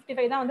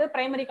 255 தான் வந்து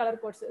பிரைமரி கலர்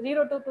கோட்ஸ்,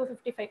 0 to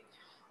 255.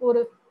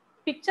 ஒரு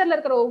பிக்சர்ல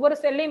இருக்கிற ஒவ்வொரு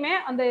செல்லையுமே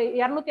அந்த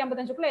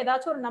 255க்குள்ள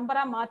ஏதாச்சும் ஒரு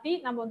நம்பரா மாத்தி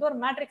நம்ம வந்து ஒரு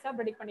மேட்ரிக்ஸா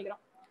ப்ரெடிக்ட்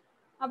பண்ணிக்கிறோம்.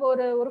 அப்போ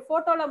ஒரு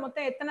போட்டோல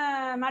மொத்தம்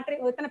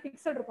எத்தனை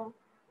பிக்சல் இருக்கும்?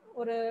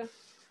 ஒரு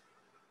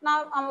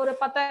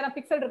 10,000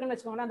 பிக்சல் இருக்குன்னு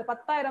வச்சுக்கோங்களேன். அந்த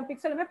 10,000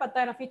 பிக்சலுமே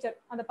 10,000 ஃபீச்சர்.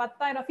 அந்த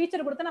 10,000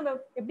 ஃபீச்சர் கொடுத்து நம்ம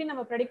எப்படி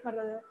நம்ம ப்ரெடிக்ட்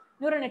பண்றது?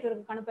 நியூரல்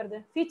நெட்வொர்க்கு அனுப்புறது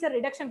ஃபீச்சர்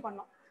ரிடக்ஷன்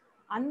பண்ணோம்.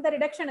 அந்த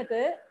ரிடக்ஷனுக்கு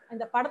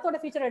இந்த படத்தோட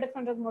ஃபீச்சர் ரிடக்ட்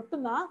பண்றதுக்கு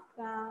மட்டும்தான்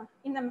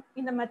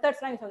இந்த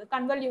மெத்தட்ஸ்லாம் யூஸ் ஆகுது.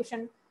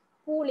 கன்வல்யூஷன்,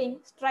 பூலிங்,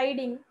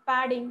 ஸ்ட்ரைடிங்,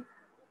 பேடிங்,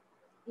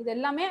 இது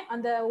எல்லாமே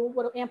அந்த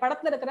என்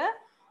படத்துல இருக்கிற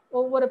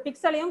ஒவ்வொரு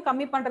பிக்சலையும்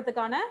கம்மி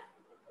பண்றதுக்கான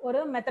ஒரு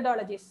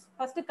மெத்தடாலஜிஸ்.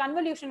 ஃபர்ஸ்ட்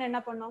கன்வல்யூஷன் என்ன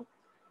பண்ணோம்?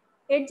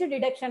 எட்ஜ்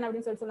டிடெக்ஷன்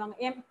அப்படின்னு சொல்லுவாங்க.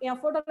 என்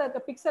போட்டோல இருக்க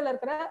பிக்சல்ல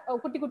இருக்கிற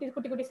குட்டி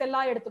குட்டி செல்லா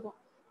எடுத்துக்கும்.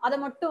 அதை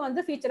மட்டும்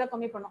வந்து ஃபீச்சரா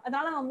கம்மி பண்ணும்.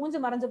 அதனால நம்ம மூஞ்சி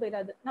மறைஞ்சு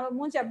போயிடாது. நம்ம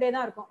மூஞ்சி அப்படியே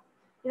தான் இருக்கும்.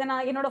 இதை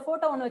நான் என்னோட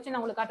போட்டோ ஒன்று வச்சு நான்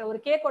உங்களுக்கு காட்டுறேன். ஒரு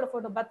கேக்கோட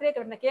போட்டோ, பர்த்டே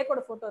கட்டின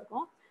கேக்கோட போட்டோ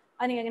இருக்கும்.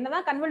 அது நீங்க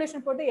என்னதான்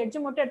கன்வல்யூஷன் போட்டு எட்ஜ்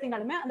மட்டும்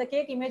எடுத்தீங்கனாலுமே அந்த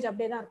கேக் இமேஜ்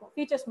அப்படியே தான் இருக்கும்.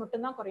 ஃபீச்சர்ஸ்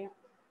மட்டும் தான் குறையும்.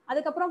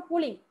 அதுக்கப்புறம்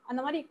பூலிங், அந்த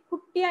மாதிரி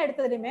குட்டியா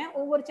எடுத்ததுலையுமே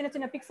ஒவ்வொரு சின்ன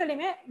சின்ன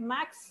பிக்சலையுமே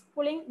மேக்ஸ்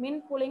பூலிங்,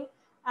 மின் பூலிங்,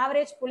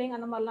 ஆவரேஜ் பூலிங்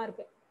அந்த மாதிரிலாம்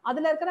இருக்கு.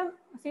 அதுல இருக்கிற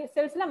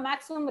செல்ஸ்ல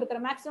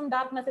மேக்ஸிமம்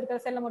டார்க்னஸ் இருக்கிற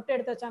செல்லை மட்டும்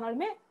எடுத்து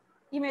வச்சாலுமே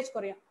இமேஜ்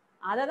குறையும்.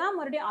 அதை தான்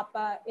மறுபடியும் அப்ப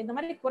இந்த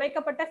மாதிரி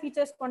குறைக்கப்பட்ட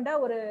ஃபீச்சர்ஸ் கொண்ட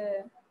ஒரு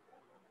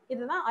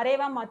இதுதான்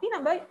அரேவா மாத்தி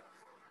நம்ம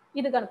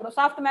இதுக்கு அனுப்புறோம்.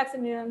 சாஃப்ட் மேக்ஸ்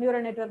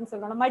நியூரல் நெட்வொர்க்னு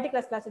சொல்றோம். மல்டி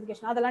கிளாஸ்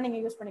கிளாசிஃபிகேஷன் அதெல்லாம் நீங்க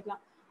யூஸ்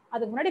பண்ணிக்கலாம்.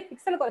 அதுக்கு முன்னாடி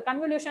பிக்சலுக்கு ஒரு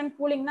கன்வல்யூஷன்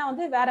பூலிங்னா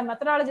வந்து வேற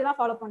மெத்தடாலஜிலாம்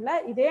ஃபாலோ பண்ணல.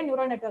 இதே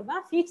நியூரல் நெட்வொர்க்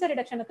தான் ஃபீச்சர்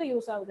ரிடக்ஷனுக்கு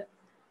யூஸ் ஆகுது.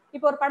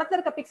 இப்போ ஒரு படத்துல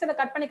இருக்க பிக்சலை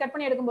கட்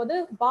பண்ணி எடுக்கும்போது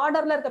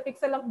பார்டர்ல இருக்க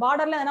பிக்சல்,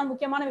 பார்டர்ல எதனா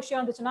முக்கியமான விஷயம்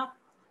இருந்துச்சுன்னா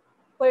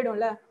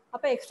போயிடும்ல.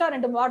 அப்ப எக்ஸ்ட்ரா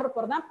 2 பார்டர்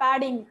போறதான்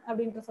பேடிங்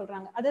அப்படின்ட்டு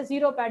சொல்றாங்க. அது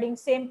 0 பேடிங்,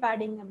 சேம்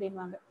பேடிங்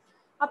அப்படின்வாங்க.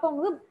 அப்போ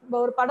உங்களுக்கு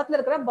ஒரு படத்துல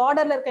இருக்கிற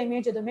பார்டர்ல இருக்க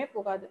இமேஜ் எதுவுமே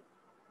போகாது.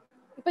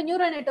 இப்போ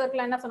நியூரல்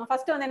நெட்வொர்க்ல என்ன சொன்னோம்?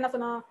 ஃபர்ஸ்ட் வந்து என்ன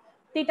சொன்னோம்?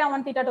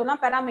 θ1 θ2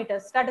 எல்லாம்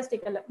பாராமீட்டர்ஸ்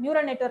ஸ்டாட்டிஸ்டிக்கல்.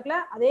 நியூரல் நெட்வொர்க்ல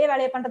அதே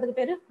வேலையை பண்றதுக்கு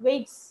பேரு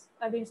வெயிட்ஸ்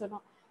அப்படின்னு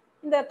சொன்னோம்.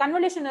 இந்த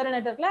கன்வல்யூஷன் நியூரல்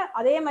நெட்வொர்க்ல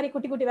அதே மாதிரி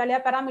குட்டி வேலையா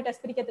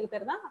பாராமீட்டர்ஸ் பிரிக்கிறதுக்கு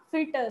பேர் தான்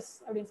ஃபில்டர்ஸ்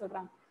அப்படின்னு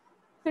சொல்றாங்க.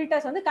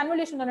 ஃபில்டர்ஸ் வந்து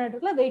கன்வல்யூஷன் நியூரல்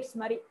நெட்வொர்க்ல வெயிட்ஸ்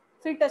மாதிரி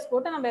ஃபில்டர்ஸ்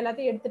போட்டு நம்ம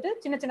எல்லாத்தையும் எடுத்துட்டு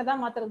சின்னதா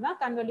மாத்துறது தான்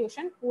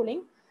கன்வல்யூஷன்.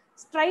 பூலிங்.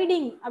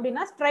 ஸ்ட்ரைடிங்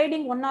அப்படின்னா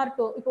ஸ்ட்ரைடிங் 1 or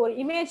 2. இப்போ ஒரு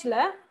இமேஜ்ல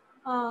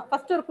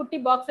ஃபர்ஸ்ட் ஒரு குட்டி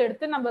பாக்ஸ்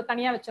எடுத்து நம்ம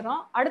தனியா வச்சிடறோம்.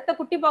 அடுத்த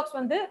குட்டி பாக்ஸ்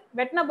வந்து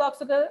வெட்டின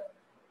பாக்ஸுக்கு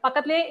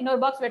பக்கத்துலயே இன்னொரு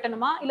பாக்ஸ்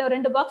வெட்டணுமா, இல்ல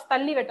 2 பாக்ஸ்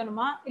தள்ளி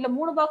வெட்டணுமா, இல்ல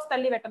 3 பாக்ஸ்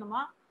தள்ளி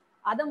வெட்டணுமா,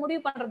 அதை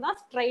முடிவு பண்றதுதான்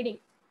ஸ்ட்ரைடிங்.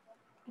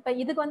 இப்ப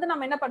இதுக்கு வந்து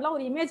நம்ம என்ன பண்ணலாம்?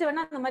 ஒரு இமேஜ்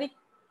வேணா அந்த மாதிரி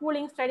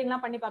பூலிங், ஸ்ட்ரைடிங்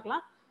எல்லாம் பண்ணி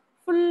பார்க்கலாம்.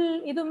 ஃபுல்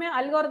இதுவுமே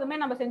அல்காரிதமே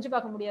நம்ம செஞ்சு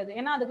பார்க்க முடியாது.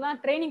 ஏன்னா அதுக்கெல்லாம்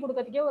ட்ரைனிங்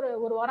கொடுக்கறதுக்கே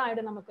ஒரு வாரம்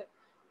ஆயிடும் நமக்கு.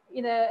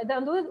 இதை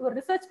வந்து ஒரு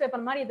ரிசர்ச்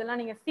பேப்பர் மாதிரி இதெல்லாம்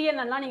நீங்க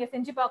CNN நீங்க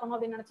செஞ்சு பார்க்கணும்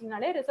அப்படின்னு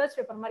நினைச்சீங்கனாலே ரிசர்ச்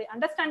பேப்பர் மாதிரி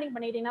அண்டர்ஸ்டாண்டிங்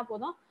பண்ணிட்டீங்கன்னா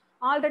போதும்.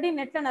 ஆல்ரெடி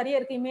நெட்ல நிறைய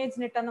இருக்கு, இமேஜ்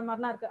நெட் அந்த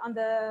மாதிரிலாம் இருக்கு.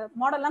 அந்த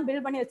மாடல்லாம்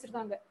பில்ட் பண்ணி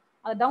வச்சிருக்காங்க.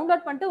 அதை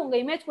டவுன்லோட் பண்ணிட்டு உங்க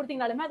இமேஜ்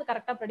கொடுத்தீங்கனாலுமே அது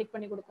கரெக்டா ப்ரெடிக்ட்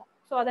பண்ணி கொடுக்கும்.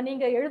 ஸோ அதை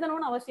நீங்க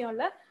எழுதணும்னு அவசியம்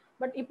இல்லை.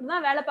 பட்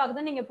இப்படிதான் வேலை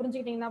பார்க்குதுன்னு நீங்க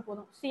புரிஞ்சுக்கிட்டீங்கன்னா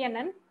போதும்.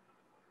 CNN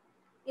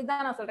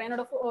இதான் நான் சொல்றேன்.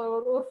 என்னோட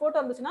ஒரு போட்டோ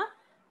இருந்துச்சுன்னா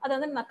அதை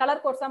வந்து நான்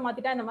கலர் கோர்ஸா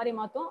மாத்திட்டா இந்த மாதிரி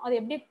மாத்தும். அது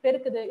எப்படி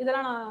பெருக்குது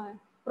இதெல்லாம் நான்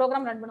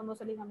ப்ரோக்ராம் ரன்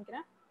பண்ணும்போது சொல்லி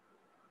காமிக்கிறேன்.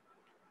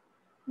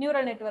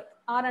 Neural network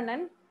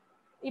RNN.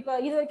 இப்போ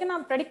இது வரைக்கும்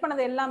நான் ப்ரெடிக்ட்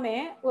பண்ணது எல்லாமே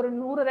ஒரு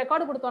 100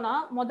 ரெக்கார்டு கொடுத்தோம்னா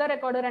முதல்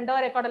ரெக்கார்டு,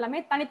 2வது ரெக்கார்டு எல்லாமே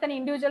தனித்தனி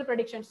இண்டிவிஜுவல்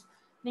ப்ரெடிக்ஷன்ஸ்.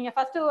 நீங்க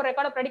ஃபர்ஸ்ட் ஒரு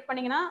ரெக்கார்டை ப்ரெடிக்ட்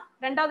பண்ணீங்கன்னா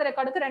 2வது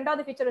ரெக்கார்டுக்கு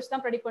 2வது ஃபீச்சர் வச்சு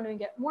தான் ப்ரெடிக்ட்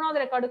பண்ணுவீங்க.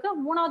 3வது ரெக்கார்டுக்கு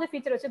 3வது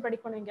ஃபீச்சர் வச்சு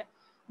ப்ரெடிக்ட் பண்ணுவீங்க.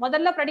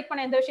 முதல்ல ப்ரெடிக்ட்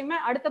பண்ண எந்த விஷயமே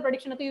அடுத்த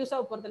ப்ரெடிக்ஷனுக்கு யூஸ்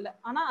ஆக போறது இல்லை.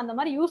 ஆனா அந்த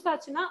மாதிரி யூஸ்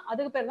ஆச்சுன்னா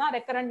அதுக்கு பேர் தான்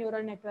ரெக்கரண்ட்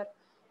நியூரல் நெட்வொர்க்.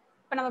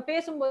 இப்ப நம்ம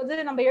பேசும்போது,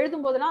 நம்ம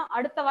எழுதும் போதெல்லாம்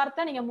அடுத்த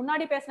வார்த்தை நீங்க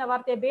முன்னாடி பேசின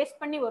வார்த்தையை பேஸ்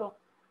பண்ணி வரும்.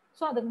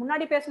 ஸோ அதுக்கு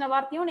முன்னாடி பேசின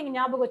வார்த்தையும் நீங்க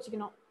ஞாபகம்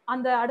வச்சுக்கணும்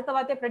அந்த அடுத்த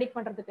வார்த்தையை ப்ரெடிக்ட்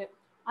பண்றதுக்கு.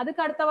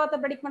 அதுக்கு அடுத்த வார்த்தை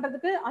ப்ரெடிக்ட்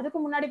பண்றதுக்கு அதுக்கு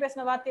முன்னாடி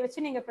பேசின வார்த்தையை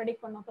வச்சு நீங்க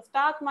ப்ரெடிக்ட் பண்ணணும். இப்போ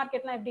ஸ்டாக்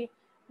மார்க்கெட்லாம் எப்படி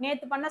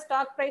நேற்று பண்ண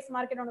ஸ்டாக் பிரைஸ்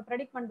மார்க்கெட் ஒன்று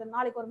ப்ரெடிக்ட் பண்ணுது,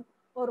 நாளைக்கு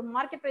ஒரு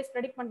மார்க்கெட் பிரைஸ்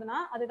ப்ரெடிக்ட் பண்ணுதுன்னா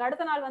அதுக்கு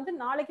அடுத்த நாள் வந்து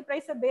நாளைக்கு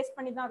பிரைஸை பேஸ்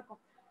பண்ணி தான்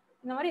இருக்கும்.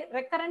 இந்த மாதிரி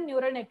ரெக்கரண்ட்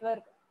நியூரல்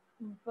நெட்வொர்க்.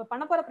 இப்போ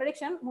பண்ண போற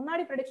ப்ரெடிக்ஷன்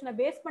முன்னாடி ப்ரெடிக்ஷனை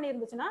பேஸ் பண்ணி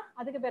இருந்துச்சுன்னா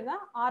அதுக்கு பேர்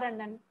தான்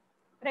RNN,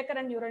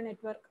 ரெக்கரண்ட் நியூரல்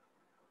நெட்வொர்க்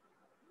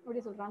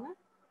அப்படி சொல்றாங்க.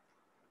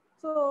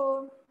 ஸோ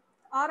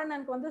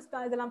RNNக்கு வந்து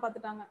இதெல்லாம்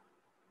பார்த்துட்டாங்க.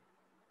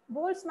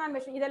 போல்ட்ஸ்மேன்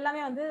மெஷின்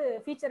இதெல்லாமே வந்து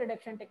ஃபீச்சர்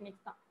ரிடக்ஷன்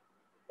டெக்னிக்ஸ் தான்.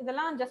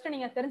 இதெல்லாம் ஜஸ்ட்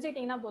நீங்க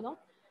தெரிஞ்சுக்கிட்டீங்கன்னா போதும்.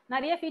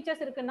 நிறைய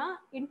ஃபீச்சர்ஸ் இருக்குன்னா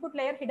இன்புட்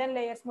லேயர், ஹிடன்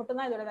லேயர்ஸ் மட்டும்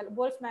தான் இதோட வேலை.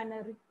 Boltzmann,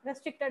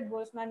 restricted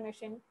Boltzmann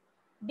machine,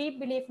 deep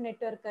belief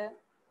network,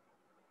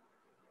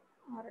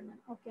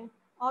 okay,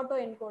 auto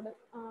encoder.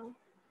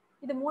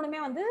 இது மூணுமே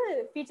வந்து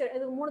ஃபீச்சர்.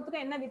 இது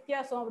மூணுத்துக்கும் என்ன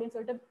வித்தியாசம் அப்படின்னு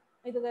சொல்லிட்டு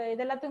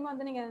இது எல்லாத்துக்குமே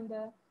வந்து நீங்க இந்த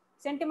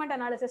சென்டிமெண்ட்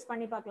அனாலிசிஸ்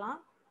பண்ணி பார்க்கலாம்.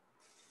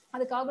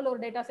 அதுக்காக ஒரு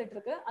டேட்டா செட்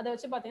இருக்கு. அதை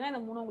வச்சு பாத்தீங்கன்னா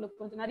இந்த மூணு உங்களுக்கு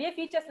கொஞ்சம் நிறைய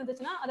ஃபீச்சர்ஸ்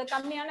இருந்துச்சுன்னா அதை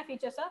கம்மியான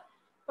ஃபீச்சர்ஸா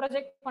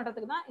ப்ரொஜெக்ட்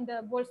பண்றதுக்கு தான் இந்த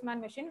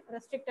Boltzmann machine,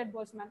 restricted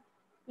Boltzmann.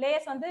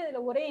 Layers வந்து இதுல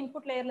ஒரே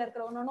இன்புட் லேயர்ல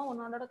இருக்கிற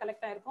ஒன்னோட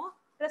கலெக்ட் ஆயிருக்கும்.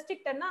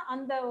 ரெஸ்ட்ரிக்டட்னா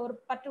அந்த ஒரு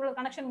பர்டிகுலர்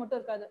கனெக்ஷன் மட்டும்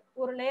இருக்காது.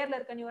 ஒரு லேயர்ல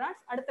இருக்க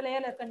நியூரான்ஸ் அடுத்த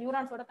லேயர்ல இருக்க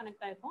நியூரான்ஸோட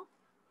கனெக்ட் ஆயிருக்கும்.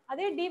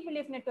 அதே டீப்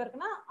பிலீஃப்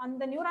நெட்வொர்க்னா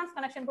அந்த நியூரான்ஸ்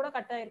கனெக்ஷன் கூட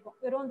கட் ஆயிருக்கும்.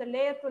 வெறும் இந்த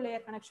லேயர் டு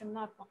லேயர் கனெக்ஷன்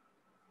தான் இருக்கும்.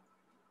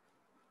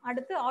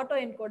 அடுத்து ஆட்டோ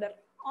என்கோடர்.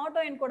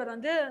 ஆட்டோ என்கோடர்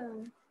வந்து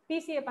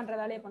பிசிஏ பண்ற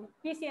வேலையை பண்ணும்.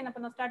 பிசிஏ என்ன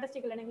பண்ணும்?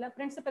 Statistical லேர்னிங்ல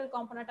principal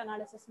component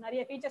analysis.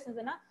 நிறைய ஃபீச்சர்ஸ்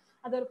இருந்துன்னா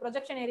அது ஒரு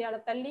ப்ரொஜெக்ஷன்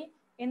ஏரியாவில் தள்ளி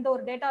எந்த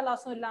ஒரு டேட்டா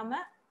லாஸும் இல்லாம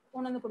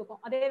ஒன்று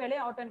கொடுக்கும். அதே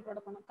வேலையை ஆட்டோ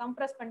என்கோட் பண்ணும்.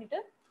 கம்ப்ரஸ் பண்ணிட்டு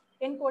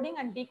என்கோடிங்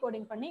அண்ட்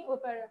டீகோடிங் பண்ணி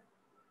இப்போ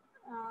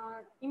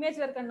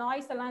இமேஜ்ல இருக்க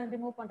நாய்ஸ் எல்லாம்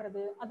ரிமூவ்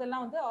பண்றது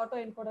அதெல்லாம் வந்து ஆட்டோ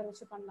என்கோடர்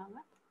வச்சு பண்ணாங்க.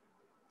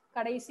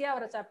 கடைசியா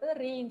வர சாப்டர்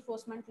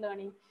ரீஇன்ஃபோர்ஸ்மெண்ட்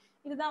லேர்னிங்.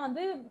 இதுதான்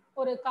வந்து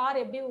ஒரு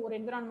கார் எப்படி ஒரு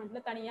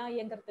என்விரான்மெண்ட்ல தனியா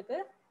இயங்குறதுக்கு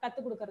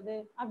கற்றுக் கொடுக்கறது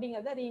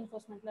அப்படிங்கிறத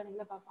ரீஇன்ஃபோர்ஸ்மெண்ட்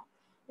லேர்னிங்ல பார்க்கலாம்.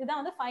 இதுதான்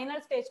வந்து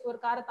ஃபைனல் ஸ்டேஜ், ஒரு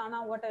காரை தானா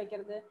ஓட்ட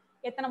வைக்கிறது.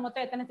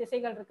 எத்தனை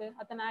திசைகள் இருக்கு,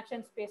 அத்தனை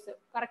ஆக்ஷன் ஸ்பேஸ்,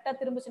 கரெக்டா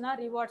திரும்பிச்சுன்னா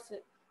ரிவார்ட்ஸ்,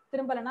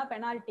 திரும்பலைன்னா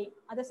பெனால்ட்டி,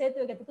 அதை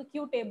சேர்த்து வைக்கிறதுக்கு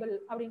கியூ டேபிள்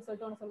அப்படின்னு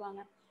சொல்லிட்டு ஒன்று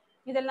சொல்லுவாங்க.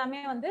 இது எல்லாமே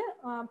வந்து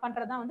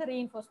பண்றதுதான் வந்து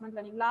reinforcement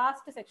learning.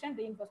 Last section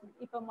reinforcement.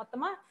 இப்போ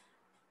மொத்தமா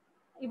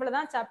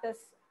இவ்வளவுதான்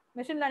சாப்டர்ஸ்.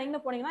 மெஷின்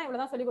லேர்னிங்னு போனீங்கன்னா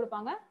இவ்வளவுதான் சொல்லி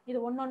கொடுப்பாங்க. இது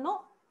ஒன்னொன்னும்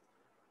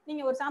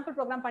நீங்க ஒரு சாம்பிள்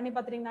ப்ரோக்ராம் பண்ணி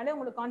பார்த்துட்டீங்கனாலே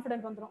உங்களுக்கு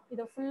கான்ஃபிடென்ட் வந்துடும்.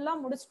 இதை ஃபுல்லா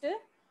முடிச்சுட்டு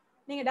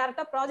நீங்க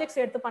டைரக்டா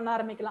ப்ராஜெக்ட்ஸ் எடுத்து பண்ண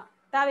ஆரம்பிக்கலாம்.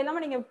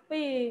 தேவையில்லாம நீங்க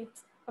போய்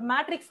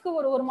மேட்ரிக்ஸ்க்கு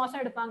ஒரு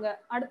மாசம் எடுப்பாங்க,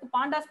 அடுத்து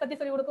பாண்டாஸ் பத்தி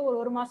சொல்லி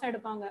கொடுக்க ஒரு மாசம்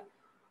எடுப்பாங்க,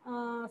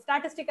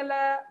 ஸ்டாட்டிஸ்டிக்கல்ல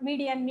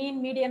மீடியன்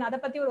மீடியன் அதை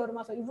பத்தி ஒரு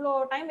மாசம், இவ்வளோ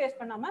டைம்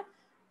வேஸ்ட் பண்ணாம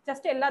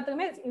ஜஸ்ட்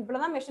எல்லாத்துக்குமே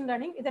இவ்வளவுதான் மெஷின்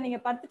லேர்னிங், இதை நீங்க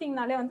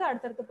படுத்துட்டீங்கனாலே வந்து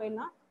அடுத்தடுத்து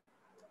போயிடலாம்.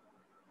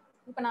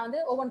 இப்போ நான் வந்து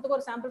ஒவ்வொன்றுக்கும்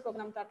ஒரு சாம்பிள்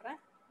ப்ரோக்ராம் காட்டுறேன்.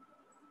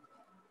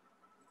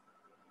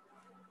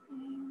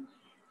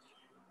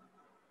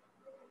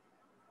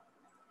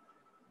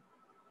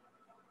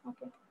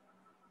 ஓகே,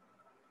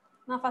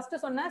 நான் ஃபர்ஸ்ட்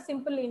சொன்ன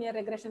சிம்பிள் லீனியர்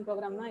ரெக்ரெஷன்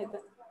ப்ரோக்ராம் தான்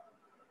இது.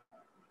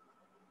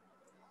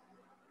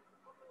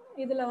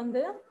 இதுல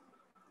வந்து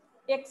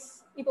எக்ஸ்,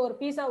 இப்போ ஒரு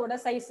பீஸாவோட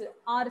சைஸ்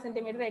 6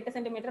 சென்டிமீட்டர், 8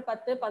 சென்டிமீட்டர்,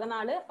 10,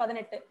 14,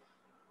 18.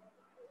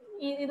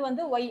 இது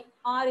வந்து ஒய்,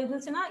 6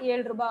 இருந்துச்சுன்னா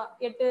 7 ரூபாய்,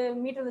 8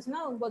 மீட்டர்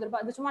இருந்துச்சுன்னா 9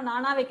 ரூபாய். இது சும்மா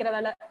நானா வைக்கிற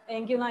வேலை,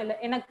 எங்கேயும் இல்லை,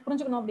 எனக்கு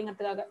புரிஞ்சுக்கணும்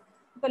அப்படிங்கிறதுக்காக.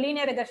 இப்போ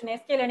லீனியர் ரெக்ரெஷன்,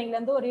 எஸ்கே லேர்னிங்ல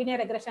இருந்து ஒரு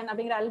லீனியர் ரெக்ரெஷன்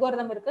அப்படிங்கிற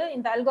அல்கோரிதம் இருக்கு.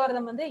 இந்த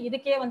அல்கோரிதம் வந்து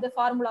இதுக்கே வந்து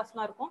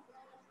ஃபார்முலாஸ்லாம் இருக்கும்.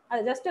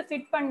 அதை ஜஸ்ட்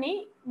ஃபிட் பண்ணி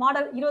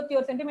மாடல்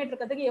 21 சென்டிமீட்டர்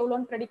இருக்கிறதுக்கு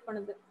எவ்வளோன்னு ப்ரெடிக்ட்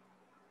பண்ணுது.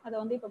 அதை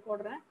வந்து இப்போ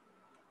போடுறேன்.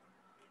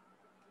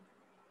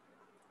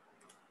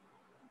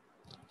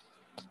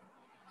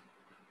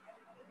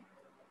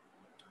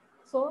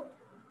 ஸோ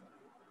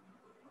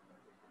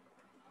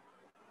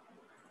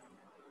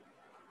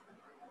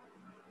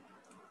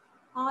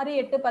 6,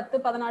 8, 10,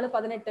 14,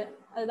 18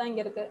 அதுதான்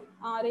இங்க இருக்கு.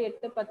 6,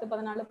 8, 10,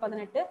 14,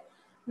 18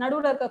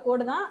 நடுவில் இருக்க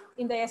கோடு தான்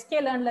இந்த எஸ்கே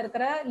லேர்ன்ல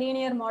இருக்கிற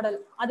லீனியர் மாடல்.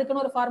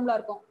 அதுக்குன்னு ஒரு ஃபார்முலா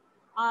இருக்கும்.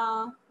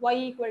 y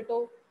equal to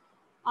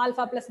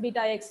alpha plus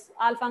beta X.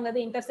 ஆல்ஃபாங்கிறது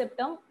intercept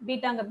term,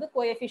 பீட்டாங்கிறது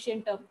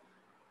coefficient term.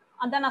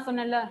 அதான் நான்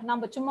சொன்னேன்ல,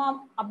 நம்ம சும்மா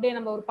அப்படியே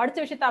நம்ம ஒரு படிச்ச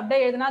விஷயத்தை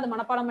அப்படியே எழுதுனா அது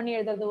மனப்பாடம் பண்ணி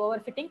எழுதுறது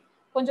ஓவர் ஃபிட்டிங்.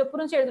 கொஞ்சம்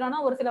புரிஞ்சு எழுதுறோம்னா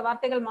ஒரு சில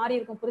வார்த்தைகள் மாறி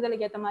இருக்கும்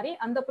புரிதலுக்கு ஏற்ற மாதிரி.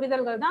 அந்த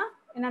புரிதல்கள் தான்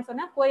என்னன்னு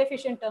சொன்னா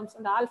கோஎஃபிஷியன்ட் டேர்ம்ஸ்,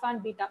 இந்த ஆல்ஃபா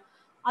அண்ட் பீட்டா.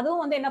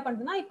 அதுவும் வந்து என்ன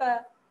பண்ணுதுன்னா, இப்ப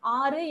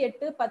 6,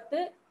 8, 10,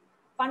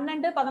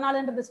 12,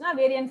 14 இருந்துச்சுன்னா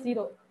வேரியன்ஸ்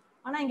 0.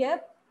 ஆனா இங்க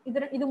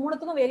இது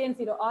மூணுத்துக்கும் வேரியன்ஸ்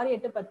 0. 6,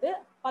 8, 10,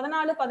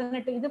 14,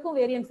 18 இதுக்கும்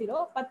வேரியன்ஸ் 0.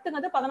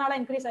 10ங்கிறது 14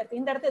 இன்க்ரீஸ் ஆயிருக்கு.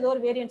 இந்த இடத்துல ஏதோ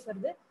ஒரு வேரியன்ஸ்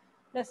வருது.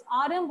 பிளஸ்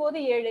 6 போது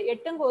 7,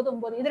 8 போது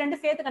 9, இது ரெண்டு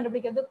சேர்த்து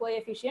கண்டுபிடிக்கிறது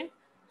coefficient.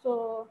 So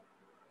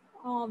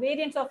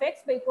variance of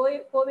X by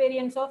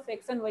covariance of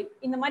X and Y,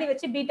 இந்த மாதிரி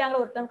வச்சு பீட்டாங்கிற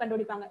ஒரு டேர்ம்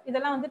கண்டுபிடிப்பாங்க.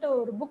 இதெல்லாம் வந்துட்டு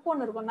ஒரு புக்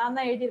ஒன்று இருக்கும், நான்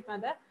தான் எழுதியிருப்பேன்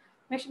அதை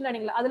மெஷின்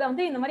லேர்னிங்ல. அதுல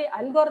வந்து இந்த மாதிரி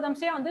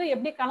அல்கோரிதம்ஸே வந்து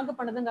எப்படி கணக்கு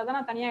பண்ணுதுங்கிறத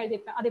நான் தனியாக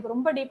எழுதியிருப்பேன். அது இப்போ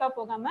ரொம்ப டீப்பா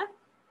போகாம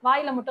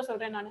வாயில மட்டும்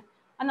சொல்றேன் நான்.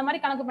 அந்த மாதிரி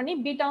கணக்கு பண்ணி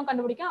பீட்டாவும்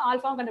கண்டுபிடிக்கும்,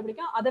 ஆல்ஃபாவும்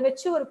கண்டுபிடிக்கும். அதை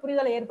வச்சு ஒரு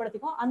புரிதலை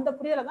ஏற்படுத்திக்கும். அந்த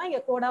புரிதலை தான் இங்க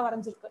கோடா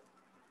வரைஞ்சிருக்கு.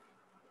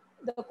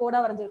 இந்த கோடா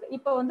வரைஞ்சிருக்கு.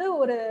 இப்போ வந்து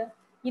ஒரு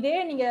இதே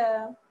நீங்க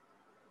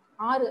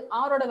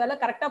ஆரோட வேலை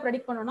கரெக்டா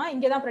ப்ரெடிக்ட் பண்ணணும்னா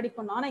இங்கே தான் ப்ரெடிக்ட்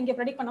பண்ணணும். ஆனா இங்க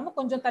ப்ரெடிக்ட் பண்ணாம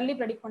கொஞ்சம் தள்ளி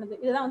ப்ரெடிக்ட் பண்ணுது.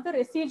 இதுதான் வந்து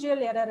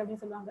ரெசிஜுவல் எரர்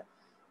அப்படின்னு சொல்லுவாங்க.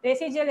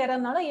 ரெசிஜுவல்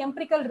எரர்னால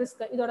எம்பிரிக்கல்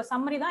ரிஸ்க், இதோட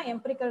சம்மரி தான்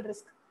எம்பிரிக்கல்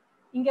ரிஸ்க்.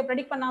 இங்க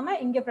ப்ரெடிக்ட் பண்ணாம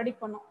இங்க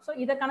ப்ரெடிக்ட் பண்ணும். ஸோ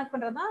இதை கனெக்ட்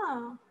பண்றதுதான்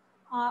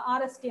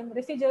ஆர்எஸ்டிஎம்,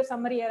 ரெசிஜுவல்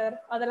சம்மரி எரர்.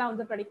 அதெல்லாம்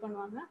வந்து ப்ரெடிக்ட்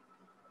பண்ணுவாங்க.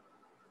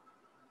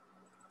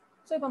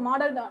 ஸோ இப்போ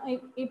மாடல்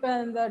இப்போ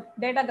இந்த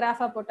டேட்டா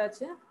கிராஃபா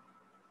போட்டாச்சு.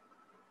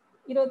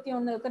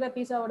 21 இருக்கிற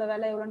பீஸாவோட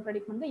வேலை எவ்வளோன்னு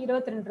ப்ரெடிக்ட் பண்ணுது,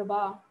 22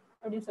 ரூபாய்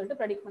அப்படின்னு சொல்லிட்டு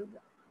ப்ரெடிக்ட் பண்ணுது.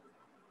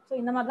 ஸோ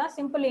இந்த மாதிரி தான்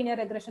சிம்பிள் லீனியர்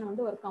ரெக்ரெஷன்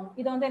வந்து ஒர்க் ஆகும்.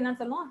 இதை வந்து என்னன்னு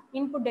சொல்லுவோம்,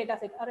 input data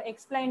set R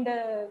explained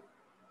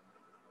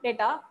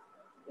data.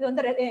 இது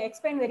வந்து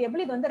எக்ஸ்பிளைன்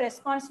வேரியபிள், இது வந்து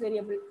ரெஸ்பான்ஸ்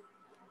வேரியபிள்.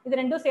 இது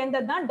ரெண்டும்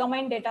சேர்ந்தது தான்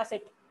டொமைன் டேட்டா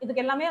செட்.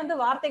 இதுக்கு எல்லாமே வந்து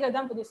வார்த்தைகள்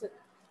தான் புதுசு.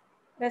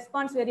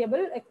 Response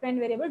variable, explain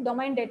variable,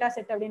 domain data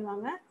set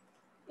அப்படின்வாங்க.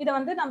 இதை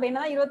வந்து நம்ம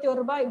என்னதான் 21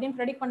 ரூபாய் இப்படின்னு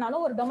ப்ரெடிக்ட்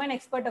பண்ணாலும் ஒரு டொமைன்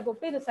எக்ஸ்பர்ட்டை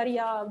கூப்பிட்டு இது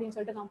சரியா அப்படின்னு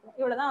சொல்லிட்டு காமிப்போம்.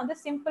 இவ்வளவுதான் வந்து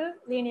சிம்பிள்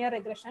லீனியர்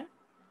ரெக்ரெஷன்.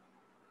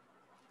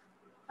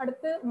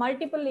 அடுத்து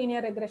மல்டிபிள்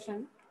லீனியர்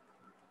ரெக்ரெஷன்.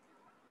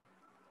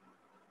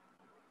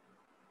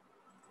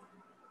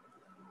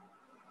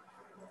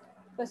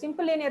 இப்போ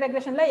சிம்பிள் லீனியர்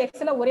ரெக்ரெஷன்ல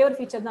எக்ஸ்ல ஒரே ஒரு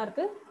ஃபீச்சர் தான்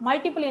இருக்கு.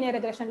 மல்டிபிள் லீனியர்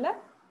ரெக்ரெஷன்ல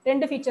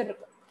 2 ஃபீச்சர்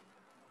இருக்கு.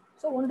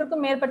 ஸோ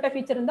ஒன்றுக்கும் மேற்பட்ட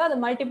ஃபீச்சர் இருந்தால் அது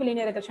மல்டிபிள்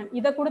லீனியர் ரெக்ரெஷன்.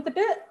 இதை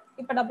கொடுத்துட்டு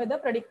இப்போ நம்ம இதை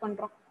ப்ரெடிக்ட்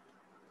பண்றோம்.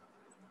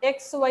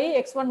 X Y,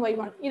 x1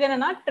 y1. இது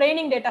என்னன்னா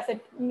ட்ரைனிங் டேட்டா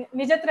செட்.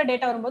 நிஜத்துல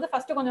டேட்டா வரும்போது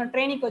ஃபர்ஸ்ட் கொஞ்சம்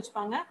ட்ரைனிங்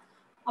வச்சுப்பாங்க.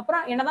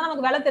 அப்புறம் என்னதான்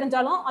நமக்கு வேலை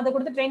தெரிஞ்சாலும் அதை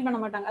கொடுத்து ட்ரெயின் பண்ண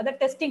மாட்டாங்க, அதை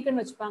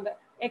டெஸ்டிங்க்குன்னு வச்சுப்பாங்க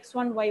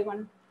x1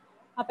 y1.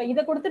 அப்ப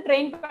இதை கொடுத்து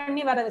ட்ரெயின்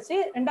பண்ணி வர வச்சு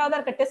ரெண்டாவதா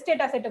இருக்க டெஸ்ட்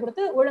டேட்டா செட்டை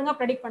கொடுத்து ஒழுங்கா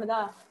ப்ரெடிக்ட்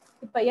பண்ணுதா.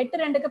 இப்ப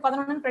 8, 2க்கு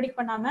 11 ப்ரெடிக்ட்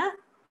பண்ணாம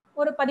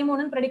ஒரு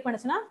 13 ப்ரெடிக்ட்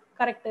பண்ணுச்சுன்னா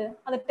கரெக்ட்.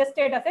 அது test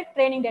data set,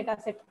 training data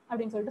set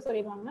அப்படின்னு சொல்லிட்டு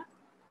சொல்லிடுவாங்க.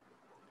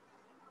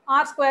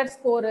 ஆர் ஸ்கொயர்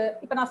ஸ்கோர்,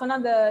 இப்ப நான் சொன்ன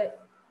அந்த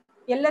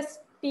LS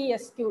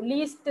TSQ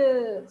least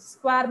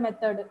square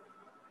method.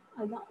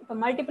 அதுதான் இப்போ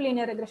மல்டிபிள்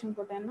லீனியர் ரெக்ரெஷன்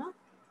போட்டேன்னா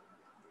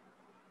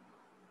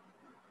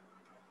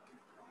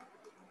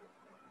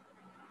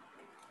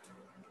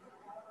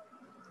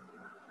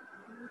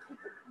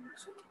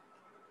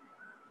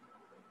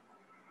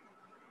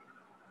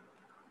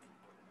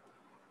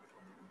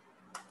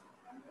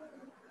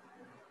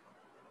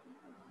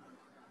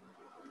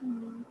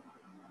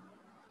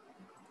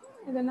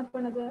இது என்ன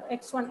பண்ணுது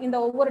x1 இந்த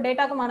ஒவ்வொரு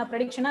டேட்டாக்குமான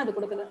ப்ரெடிக்ஷனை அது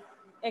கொடுக்குது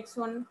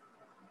x1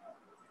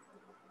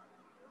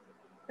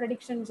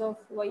 predictions of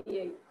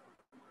yi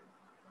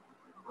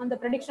அந்த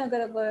ப்ரெடிக்ஷன்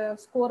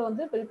ஸ்கோர்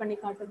வந்து ஃபில் பண்ணி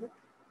காட்டுது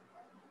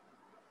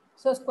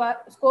ஸோ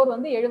ஸ்கோர்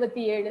வந்து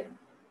 77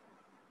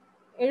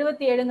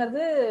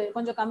 77ங்கிறது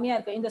கொஞ்சம் கம்மியா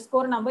இருக்கு இந்த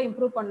ஸ்கோர் நம்ம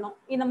இம்ப்ரூவ் பண்ணோம்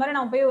இந்த மாதிரி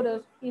நம்ம போய் ஒரு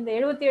இந்த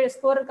 77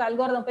 ஸ்கோருக்கு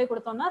அல்காரிதம் போய்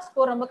கொடுத்தோம்னா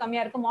ஸ்கோர் ரொம்ப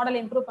கம்மியா இருக்கு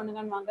மாடல் இம்ப்ரூவ்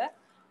பண்ணுங்கன்னு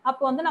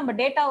அப்போ வந்து நம்ம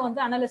டேட்டாவை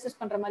வந்து அனாலிசிஸ்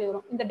பண்ற மாதிரி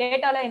வரும் இந்த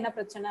டேட்டால என்ன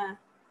பிரச்சனை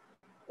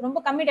ரொம்ப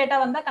கம்மி டேட்டா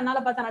வந்தா கண்ணால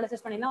பார்த்து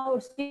அனாலிசிஸ் பண்ணிடலாம்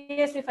ஒரு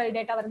CSV ஃபைல்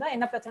டேட்டா வந்தா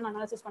என்ன பிரச்சனை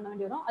அனாலிசிஸ் பண்ண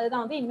வேண்டி வரும்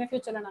அதுதான் வந்து இனிமே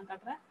ஃபியூச்சர்ல நான்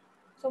காட்டுறேன்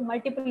ஸோ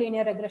மல்டிபிள்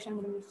லீனியர் ரெக்ரெஷன்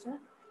முடிஞ்சிச்சு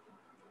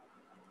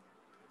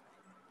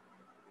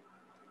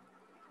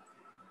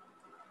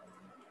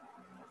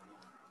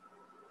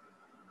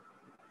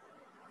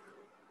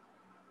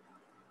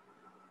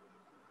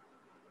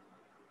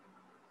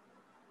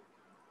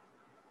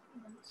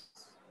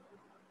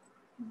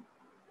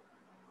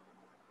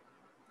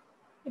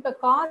இப்போ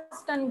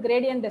காஸ்ட் அண்ட்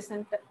கிரேடியன்ட்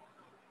டெசன்ட்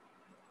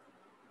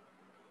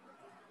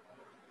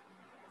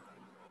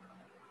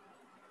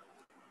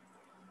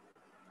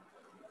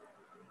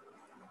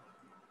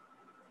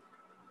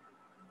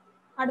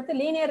அடுத்து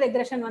லீனியர்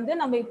ரெக்ரெஷன் வந்து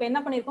நம்ம இப்போ என்ன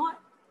பண்ணியிருக்கோம்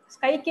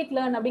ஸ்கைகிட்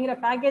லேர்ன் அப்படிங்கிற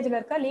பேக்கேஜில்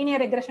இருக்க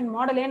லீனியர் ரெக்ரெஷன்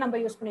மாடலே நம்ம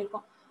யூஸ்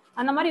பண்ணியிருக்கோம்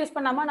அந்த மாதிரி யூஸ்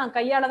பண்ணாமல் நான்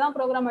கையால தான்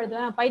ப்ரோக்ராம்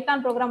எழுதுவேன்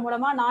பைத்தான் ப்ரோக்ராம்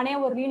மூலமா நானே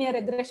ஒரு லீனியர்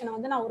ரெக்ரெஷனை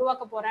வந்து நான்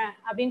உருவாக்க போறேன்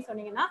அப்படின்னு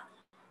சொன்னீங்கன்னா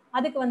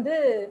அதுக்கு வந்து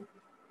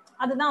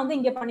அதுதான் வந்து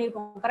இங்கே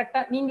பண்ணியிருக்கோம்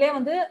கரெக்டாக நீங்களே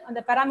வந்து அந்த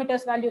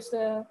பேராமீட்டர்ஸ் வேல்யூஸ்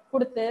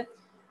கொடுத்து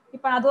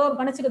இப்போ அதோ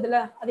கணிச்சுக்குது இல்லை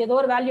அது ஏதோ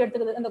ஒரு வேல்யூ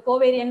எடுத்துக்குது அந்த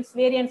கோவேரியன்ஸ்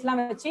வேரியன்ஸ்லாம்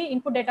வச்சு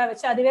இன்புட் டேட்டா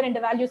வச்சு அதுவே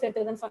 2 வேல்யூஸ்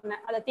எடுத்துக்குதுன்னு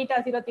சொன்னேன் அதை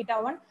θ0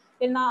 θ1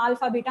 இல்லைன்னா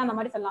ஆல்ஃபா பீட்டா அந்த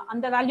மாதிரி சொல்லலாம்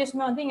அந்த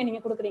வேல்யூஸ்மே வந்து இங்கே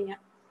நீங்கள் கொடுக்குறீங்க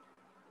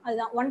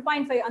அதுதான்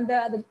 1.5 அந்த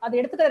அது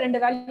எடுத்துக்கிற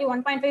 2 வேல்யூ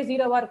 1.5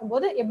 0வா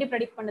இருக்கும்போது எப்படி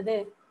ப்ரெடிக்ட் பண்ணுது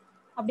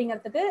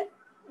அப்படிங்கிறதுக்கு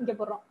இங்கே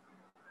போடுறோம்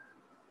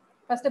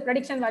ஃபர்ஸ்ட்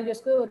ப்ரெடிக்ஷன்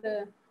வேல்யூஸ்க்கு ஒரு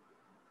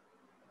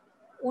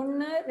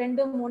 1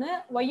 2 3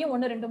 ஒய்யும்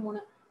 1 2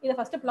 3 இதை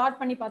ஃபர்ஸ்ட் பிளாட்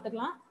பண்ணி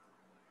பார்த்துக்கலாம்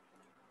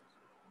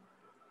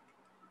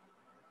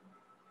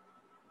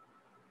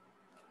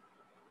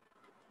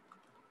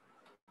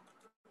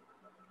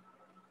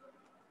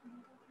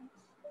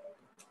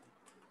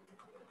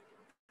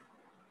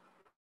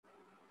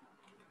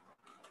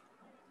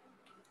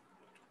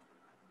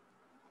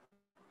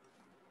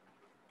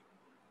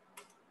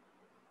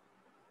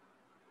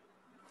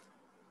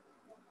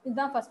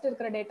இதுதான் ஃபர்ஸ்ட்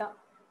இருக்கிற டேட்டா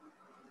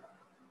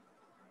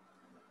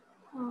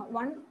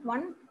 1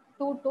 1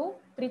 2 2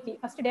 3 3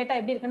 ஃபர்ஸ்ட் டேட்டா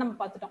எப்படி இருக்குன்னு நம்ம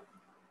பார்த்துட்டோம்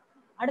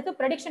அடுத்து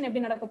ப்ரெடிக்ஷன்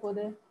எப்படி நடக்க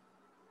போகுது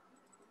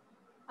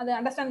அதை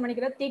அண்டர்ஸ்டாண்ட்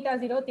பண்ணிக்கிற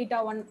θ0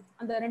 θ1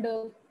 அந்த 2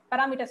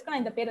 பாராமீட்டர்ஸ்க்கு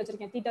நான் இந்த பேர்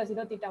வச்சிருக்கேன்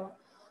θ0 θ1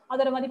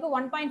 அதோட மதிப்பு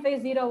 1.5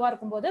 0வா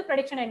இருக்கும்போது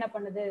ப்ரெடிக்ஷன் என்ன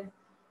பண்ணுது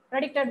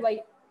ப்ரெடிக்டட் y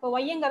இப்போ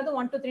yங்கிறது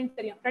 1 2 3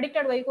 தெரியும்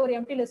ப்ரெடிக்டட் yக்கு ஒரு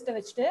எம்ப்டி லிஸ்ட்டை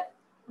வச்சுட்டு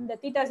இந்த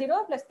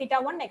θ0 +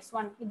 θ1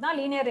 x1 இதுதான்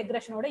லீனியர்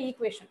ரெக்ரெஷனோட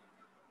ஈக்குவேஷன்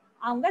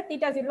அவங்க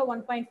θ0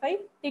 1.5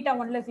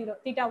 θ1 0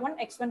 θ1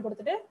 x1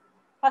 கொடுத்துட்டு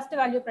ஃபர்ஸ்ட்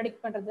வேல்யூ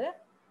ப்ரெடிக்ட் பண்றது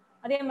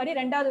அதே மாதிரி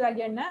ரெண்டாவது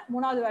வேல்யூ என்ன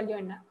மூணாவது வேல்யூ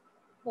என்ன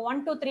இப்போ 1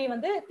 2 3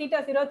 வந்து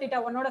θ0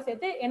 θ1ஓட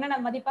சேர்த்து என்னென்ன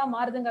மதிப்பா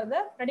மாறுதுங்கிறத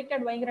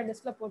ப்ரெடிக்டட் yங்கிற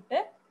லிஸ்ட்ல போட்டு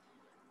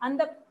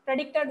அந்த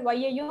ப்ரெடிக்டட்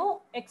yையும்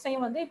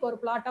xஐயும் வந்து இப்போ ஒரு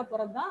பிளாட்டா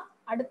போறது தான்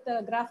அடுத்த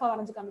கிராஃபா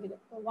வரைஞ்சு காமிக்குது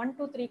 1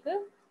 2 3க்கு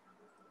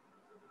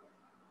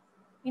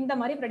இந்த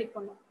மாதிரி ப்ரெடிக்ட்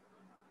பண்ணும்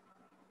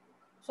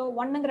ஸோ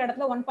 1ங்கிற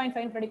இடத்துல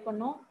 1.5 ப்ரெடிக்ட்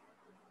பண்ணும்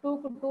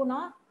 2க்கு 2னா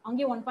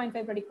அங்கேயும்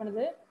 1.5 ப்ரெடிக்ட்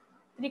பண்ணுது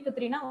 3க்கு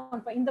 3னா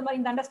 1. இந்த மாதிரி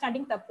இந்த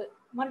அண்டர்ஸ்டாண்டிங் தப்பு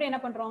மறுபடியும் என்ன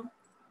பண்றோம்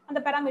அந்த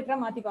பேராமீட்டரை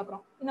மாத்தி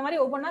பார்க்குறோம் இந்த மாதிரி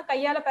ஒவ்வொன்றா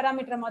கையால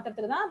பேராமீட்டரை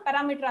மாத்துறதுக்கு தான்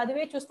பேராமீட்டர்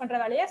அதுவே சூஸ் பண்ற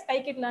வேலையை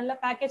ஸ்கைகிட் லேர்ன்ல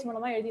பேக்கேஜ்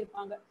மூலமா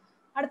எழுதியிருப்பாங்க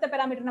அடுத்த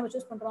பேராமீட்டர் நம்ம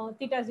சூஸ் பண்றோம்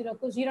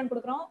θ0க்கு 0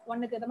 கொடுக்குறோம்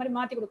 1க்கு இந்த மாதிரி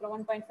மாத்தி கொடுக்குறோம்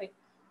 1.5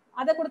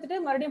 அதை கொடுத்துட்டு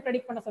மறுபடியும்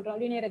ப்ரெடிக்ட் பண்ண சொல்றோம்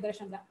லீனியர்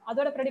ரெக்ரெஷன்ல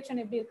அதோட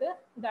ப்ரெடிக்ஷன் எப்படி இருக்கு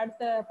இது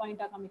அடுத்த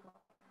பாயிண்டா காமிக்கும்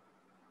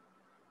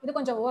இது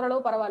கொஞ்சம்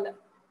ஓரளவு பரவாயில்ல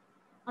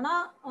ஆனா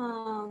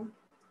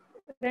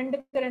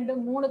 2க்கு 2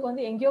 3க்கு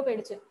வந்து எங்கேயோ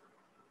போயிடுச்சு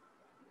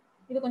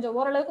இது கொஞ்சம்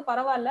ஓரளவுக்கு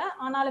பரவாயில்ல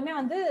ஆனாலுமே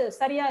வந்து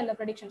சரியா இல்லை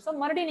ப்ரெடிக்ஷன் ஸோ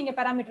மறுபடியும் நீங்க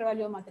பேராமீட்டர்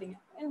வேல்யூ மாத்துறீங்க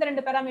இந்த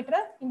 2 பேராமீட்டரை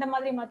இந்த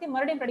மாதிரி மாத்தி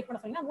மறுபடியும் ப்ரெடிக்ட்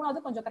பண்ண சொன்னீங்கன்னா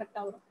மூணாவது கொஞ்சம்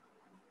கரெக்டா வரும்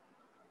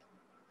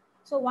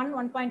ஸோ 1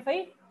 1.5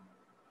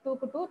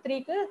 2க்கு 2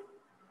 3க்கு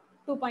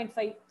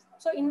 2.5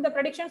 ஸோ இந்த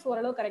ப்ரெடிக்ஷன்ஸ்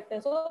ஓரளவு கரெக்ட்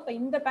ஸோ இப்போ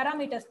இந்த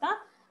பேராமீட்டர்ஸ் தான்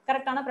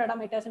கரெக்டான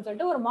பேராமீட்டர்ஸ்னு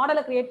சொல்லிட்டு ஒரு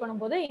மாடலை கிரியேட்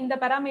பண்ணும்போது இந்த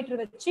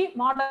பேராமீட்டர் வச்சு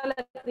மாடலை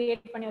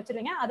கிரியேட் பண்ணி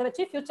வச்சிருங்க அதை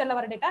வச்சு ஃபியூச்சர்ல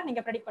வர டேட்டா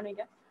நீங்க ப்ரெடிக்ட்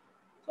பண்ணுவீங்க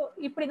ஸோ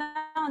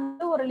இப்படிதான்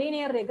வந்து ஒரு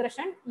லீனியர்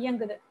ரெக்ரெஷன்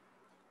இயங்குது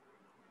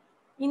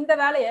இந்த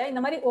வேலையை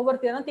இந்த மாதிரி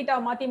ஒவ்வொருத்தரும் தீட்டா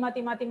மாத்தி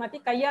மாத்தி மாத்தி மாத்தி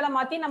கையால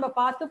மாத்தி நம்ம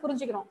பார்த்து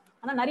புரிஞ்சுக்கிறோம்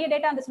ஆனா நிறைய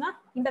டேட்டா இருந்துச்சுன்னா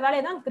இந்த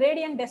வேலையை தான்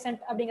கிரேடியன்ட்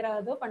டெசன்ட்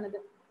அப்படிங்கறது பண்ணுது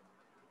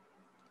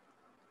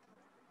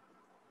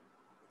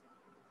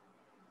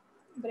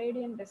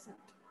gradient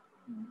decent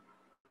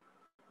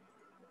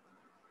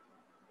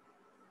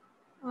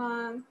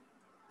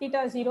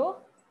theta 0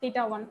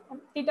 theta 1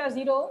 theta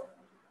 0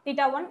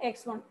 theta 1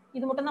 x1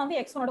 இது மட்டும் தான் வந்து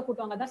x1 ஓட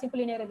கூட்டுவாங்க. அதான் simple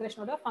linear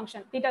ரெக்ரெஷனோட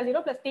function. theta 0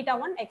 plus theta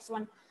 1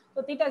 x1. So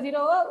theta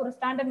 0 ஒரு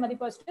ஸ்டாண்டர்ட்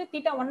மதிப்பு வச்சுட்டு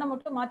theta 1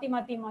 மட்டும் மாத்தி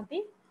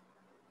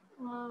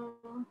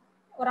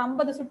ஒரு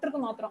 50 சுற்றுக்கு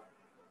மாத்திரம்.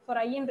 For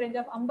I in range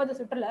of 50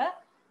 சுற்றுல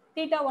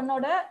theta 1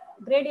 ஓட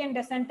gradient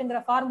descentங்கிற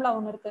ஃபார்முலா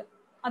ஒன்று இருக்கு.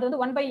 அது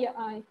வந்து 1 by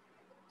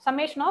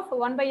summation of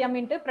 1 by m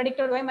into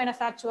predicted y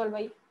minus actual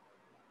y.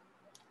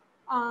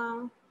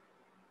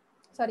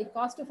 Sorry,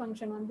 cost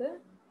function வந்து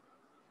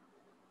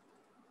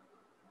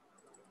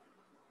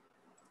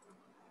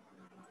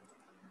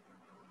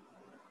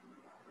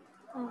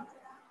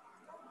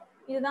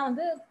இதுதான்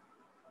வந்து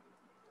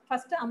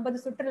ஃபர்ஸ்ட் 50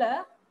 சுற்றுல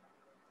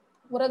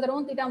ஒரு தடவை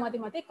தீட்டா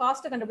மாத்தி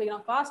காஸ்ட்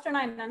கண்டுபிடிக்கலாம். காஸ்ட்னா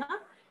என்னன்னா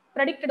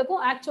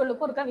ப்ரெடிக்டடுக்கும்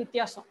ஆக்சுவலுக்கும் இருக்க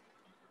வித்தியாசம்.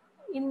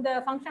 இந்த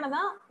ஃபங்க்ஷனை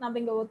தான் நம்ம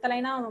இங்க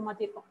ஒத்தலைனா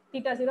மாத்திருக்கோம்.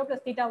 theta 0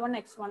 plus theta 1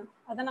 x1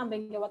 அதான் நம்ம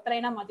இங்க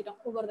ஒத்தலைனா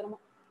மாத்திட்டோம் ஒவ்வொரு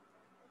தடவும்.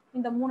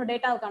 இந்த 3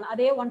 டேட்டாவுக்கான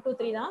அதே 1 2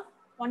 3 தான்.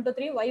 1 2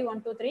 3 y 1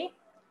 2 3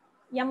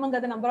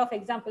 mங்கிறது நம்பர் ஆஃப்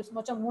எக்ஸாம்பிள்ஸ்,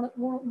 மொத்தம்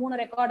 3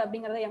 ரெக்கார்ட்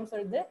அப்படிங்கறத m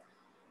சொல்லுது.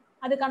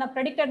 அதுக்கான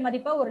ப்ரெடிக்டட்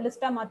மதிப்பை ஒரு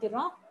லிஸ்டா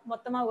மாத்திடுறோம்.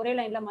 மொத்தமா ஒரே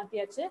லைன்ல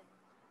மாத்தியாச்சு.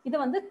 இது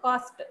வந்து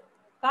காஸ்ட்.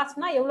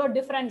 காஸ்ட்னா எவ்வளவு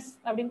டிஃபரன்ஸ்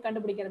அப்படின்னு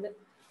கண்டுபிடிக்கிறது.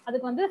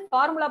 அதுக்கு வந்து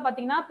ஃபார்முலா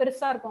பாத்தீங்கன்னா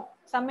பெருசா இருக்கும்.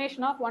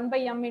 Summation of 1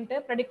 by m into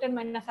predicted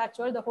minus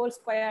actual the whole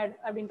squared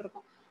அப்படின்னு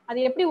இருக்கும். அது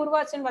எப்படி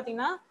உருவாச்சுன்னு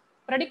பாத்தீங்கன்னா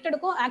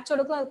ப்ரெடிக்டடுக்கும்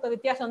ஆக்சுவலுக்கும் இருக்க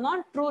வித்தியாசம்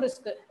தான் ட்ரூ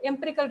ரிஸ்க்.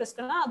 எம்பிரிக்கல்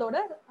ரிஸ்க்னா அதோட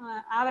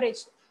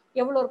ஆவரேஜ்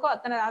எவ்வளவு இருக்கோ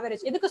அத்தனை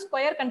ஆவரேஜ். எதுக்கு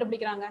ஸ்கொயர்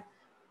கண்டுபிடிக்கிறாங்க?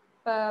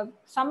 இப்போ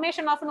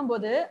சம்மேஷன் ஆஃப்னும்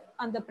போது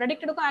அந்த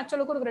ப்ரெடிக்டடுக்கும்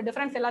ஆக்சுவலுக்கும் இருக்கிற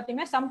டிஃபரன்ஸ்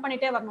எல்லாத்தையுமே சம்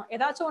பண்ணிட்டே வரணும்.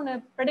 ஏதாச்சும் ஒன்று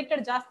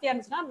ப்ரெடிக்டட் ஜாஸ்தியா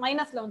இருந்துச்சுன்னா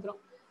மைனஸ்ல வந்துடும்.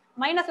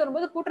 மைனஸ்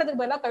வரும்போது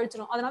கூட்டுறதுக்கு பதிலாக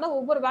கழிச்சிடும். அதனால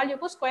ஒவ்வொரு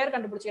வேல்யூக்கும் ஸ்கொயர்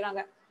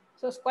கண்டுபிடிச்சிக்கிறாங்க.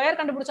 ஸோ ஸ்கொயர்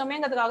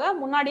கண்டுபிடிச்சோமேங்கிறதுக்காக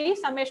முன்னாடி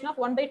சம்மேஷன்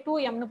ஆஃப் 1 by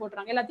 2m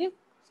போட்டுறாங்க. எல்லாத்தையும்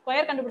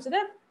ஸ்கொயர்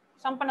கண்டுபிடிச்சது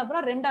சம் பண்ண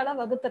அப்புறம் 2ஆல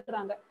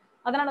வகுத்துறாங்க.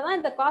 அதனாலதான்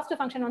இந்த காஸ்ட்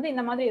ஃபங்க்ஷன் வந்து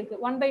இந்த மாதிரி இருக்கு.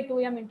 1 by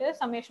 2m into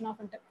summation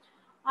of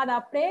அதை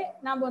அப்படியே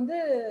நாம வந்து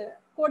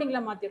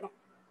கோடிங்ல மாத்திடுறோம்.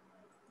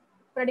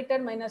 predicted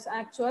minus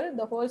actual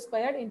the whole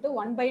squared into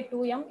 1 by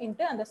 2m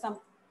into அந்த sum.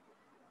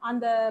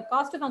 அந்த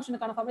காஸ்ட்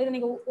ஃபங்க்ஷனுக்கான ஃபார்முலா இது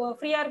நீங்க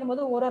ஃப்ரீயா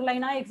இருக்கும்போது ஒரு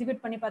லைனா எக்ஸிக்யூட்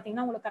பண்ணி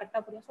பாத்தீங்கன்னா உங்களுக்கு கரெக்டா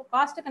புரியும். ஸோ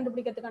காஸ்ட்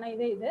கண்டுபிடிக்கிறதுக்கான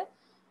இது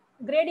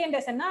கிரேடியன்ட்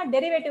எஸ்ன்னா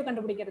டெரிவேட்டிவ்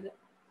கண்டுபிடிக்கிறது.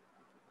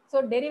 ஸோ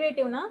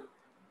டெரிவேட்டிவ்னா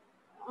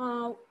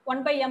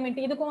 1 by m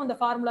into இதுக்கும் அந்த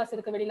ஃபார்முலாஸ்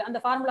இருக்கு வெளியில.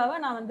 அந்த ஃபார்முலாவை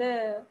நான் வந்து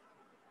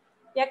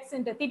x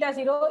into theta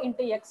 0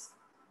 into x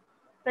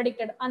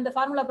predicted அந்த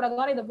ஃபார்முலா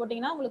பிரகாரம் இதை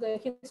போட்டீங்கன்னா உங்களுக்கு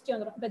ஹிஸ்டரி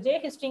வந்துடும். இந்த ஜே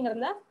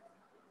ஹிஸ்டரிங்கிறதுல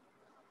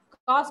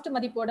காஸ்ட்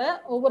மதிப்போட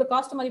ஒவ்வொரு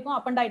காஸ்ட் மதிப்பும்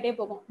அப் அண்ட் ஆயிட்டே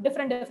போகும்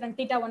டிஃப்ரெண்ட்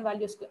தீட்டா 1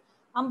 வேல்யூஸ்க்கு.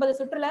 50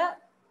 சுற்றுல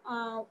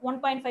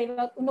 1.5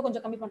 இன்னும்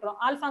கொஞ்சம் கம்மி பண்றோம்.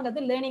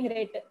 ஆல்ஃபாங்கிறது லேர்னிங்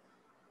ரேட்.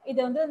 இது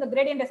வந்து இந்த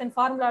கிரேடியன்ட் டெசன்ட்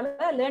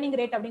ஃபார்முலால லேர்னிங்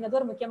ரேட் அப்படிங்கிறது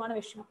ஒரு முக்கியமான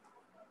விஷயம்.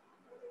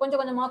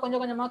 கொஞ்சம்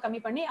கொஞ்சமா கம்மி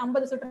பண்ணி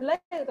 50 சுற்றுல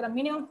இருக்கிற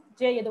மினிமம்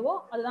ஜே எதுவோ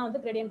அதுதான்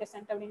வந்து கிரேடியன்ட்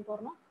டெசன்ட் அப்படின்னு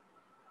போறோம்.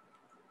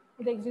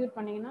 இதை எக்ஸிக்யூட்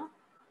பண்ணீங்கன்னா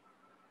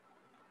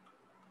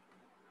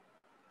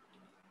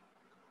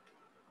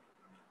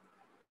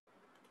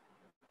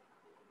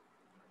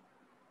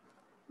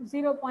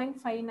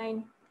 $0.59.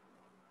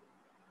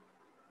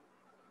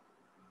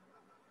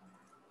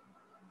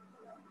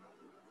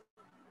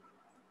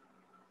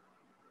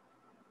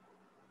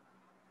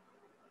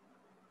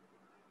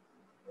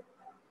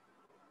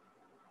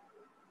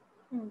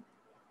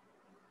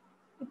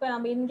 இப்ப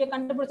நம்ம இங்க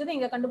கண்டுபிடிச்சது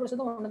இங்க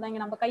கண்டுபிடிச்சதும் ஒண்ணுதான்.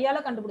 இங்க நம்ம கையால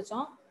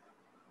கண்டுபிடிச்சோம்.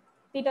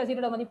 தீட்டா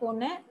 0 மதிப்பு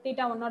 1,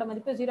 தீட்டா 1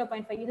 மதிப்பு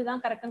 0.5.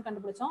 இதுதான் கரெக்ட்னு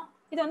கண்டுபிடிச்சோம்.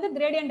 இது வந்து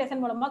கிரேடியன்ட்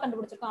டெசன்ட் மூலமா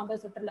கண்டுபிடிச்சிருக்கோம்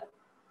 50 சுற்றுல.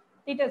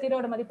 தீட்டா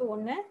 0 மதிப்பு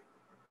 1,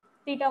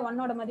 தீட்டா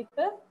 1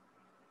 மதிப்பு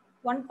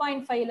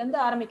 1.5ல இருந்து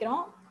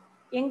ஆரம்பிக்கிறோம்.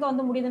 எங்க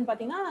வந்து முடியுதுன்னு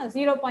பாத்தீங்கன்னா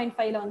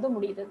 0.5ல வந்து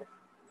முடியுது.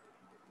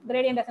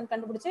 கிரேடியன்ட் டெசன்ட்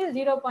கண்டுபிடிச்சு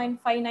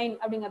 0.59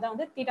 அப்படிங்கறத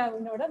வந்து தீட்டா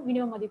 1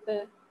 மினிமம் மதிப்பு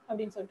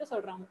அப்படின்னு சொல்லிட்டு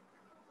சொல்றாங்க.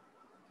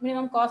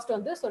 மினிமம் காஸ்ட்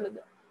வந்து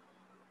சொல்லுது.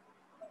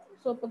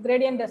 ஸோ இப்போ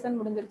கிரேடியன்ட் டெசன்ட்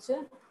முடிஞ்சிருச்சு.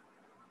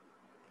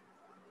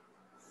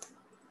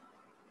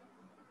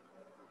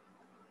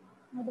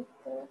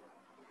 அடுத்து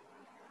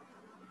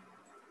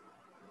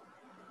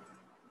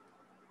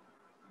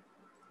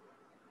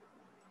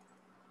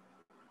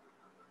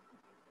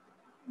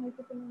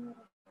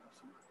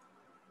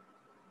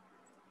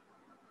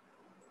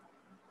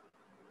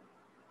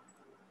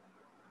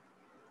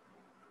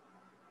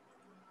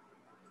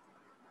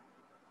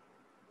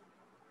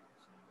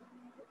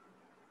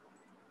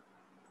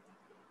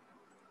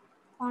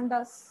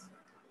பாண்டாஸ்.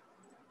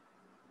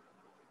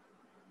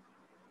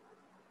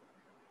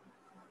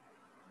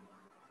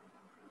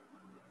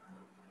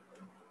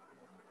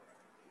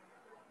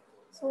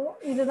 ஸோ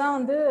இதுதான்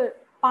வந்து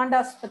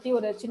பாண்டாஸ் பத்தி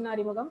ஒரு சின்ன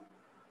அறிமுகம்.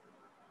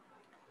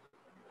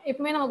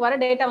 எப்பவுமே நமக்கு வர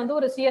டேட்டா வந்து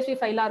ஒரு CSV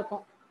ஃபைலா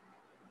இருக்கும்.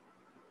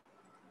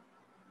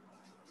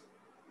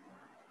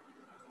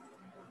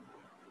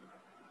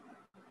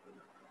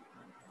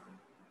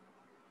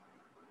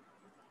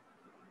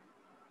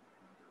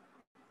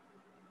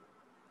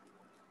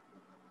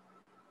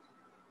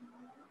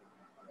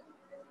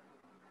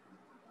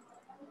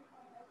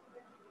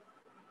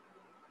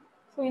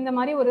 ஸோ இந்த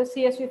மாதிரி ஒரு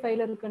CSV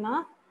ஃபைல் இருக்குன்னா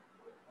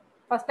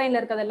ஃபர்ஸ்ட் லைன்ல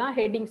இருக்கிறதெல்லாம்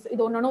ஹெட்டிங்ஸ்.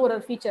 இது ஒன்னொன்னு ஒரு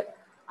ஃபீச்சர்.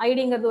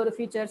 ஐடிங்கிறது ஒரு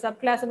ஃபீச்சர், சப்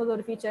கிளாஸுங்கிறது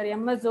ஒரு ஃபீச்சர்,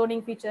 எம்எஸ்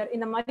ஜோனிங் ஃபீச்சர்.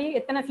 இந்த மாதிரி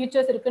எத்தனை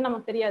ஃபீச்சர்ஸ் இருக்குன்னு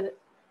நமக்கு தெரியாது,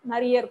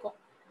 நிறைய இருக்கும்.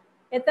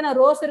 எத்தனை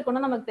ரோஸ்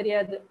இருக்குன்னு நமக்கு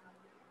தெரியாது.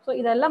 ஸோ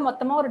இதெல்லாம்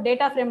மொத்தமா ஒரு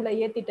டேட்டா ஃப்ரேம்ல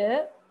ஏத்திட்டு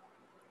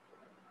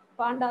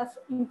பாண்டாஸ்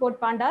இம்போர்ட்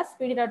பாண்டாஸ்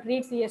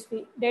pd.read csv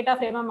டேட்டா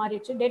ஃப்ரேமா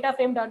மாறிடுச்சு. டேட்டா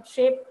ஃப்ரேம் டாட்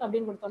ஷேப்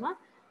அப்படின்னு கொடுத்தோம்னா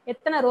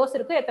எத்தனை ரோஸ்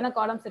இருக்கு, எத்தனை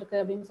காலம்ஸ் இருக்கு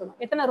அப்படின்னு சொல்லுவோம்.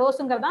 எத்தனை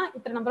ரோஸுங்கிறது தான்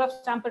இத்தனை நம்பர் ஆஃப்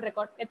சாம்பிள்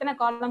ரெக்கார்ட், எத்தனை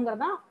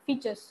காலம்ங்கிறது தான்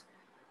ஃபீச்சர்ஸ்.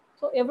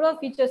 ஸோ எவ்வளோ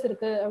ஃபீச்சர்ஸ்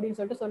இருக்கு அப்படின்னு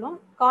சொல்லிட்டு சொல்லுவோம்.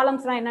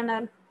 காலம்ஸ்லாம் என்னென்ன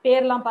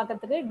பேர்லாம்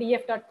பார்க்கறதுக்கு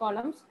df dot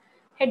columns.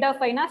 Head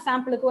of Aina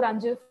சாம்பிளுக்கு ஒரு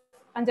அஞ்சு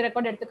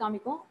ரெக்கார்ட் எடுத்து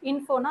காமிக்கும்.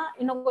 இன்ஃபோனா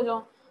இன்னும்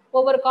கொஞ்சம்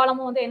ஒவ்வொரு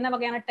காலமும் வந்து என்ன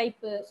வகையான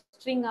டைப்பு,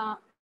 ஸ்ட்ரிங்கா,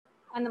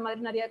 அந்த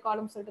மாதிரி நிறைய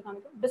காலம்ஸ் சொல்லிட்டு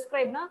காமிக்கும்.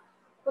 டிஸ்கிரைப்னா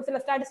ஒரு சில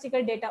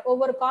ஸ்டாட்டிஸ்டிக்கல் டேட்டா,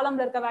 ஒவ்வொரு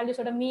காலம்ல இருக்க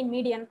வேல்யூஸோட மீன்,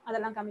 மீடியன்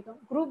அதெல்லாம் காமிக்கும்.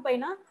 குரூப்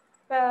பைனா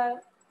இப்போ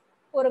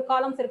ஒரு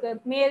காலம்ஸ் இருக்கு,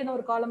 மேல்னு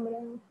ஒரு காலம்,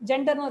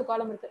 ஜெண்டர்னு ஒரு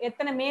காலம் இருக்கு,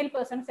 எத்தனை மேல்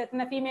பர்சன்ஸ்,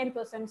 எத்தனை ஃபீமேல்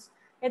பர்சன்ஸ்,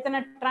 எத்தனை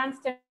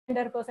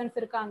டிரான்ஸ்ஜெண்டர் பர்சன்ஸ்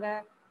இருக்காங்க,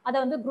 அதை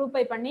வந்து குரூப்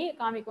பை பண்ணி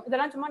காமிக்கும்.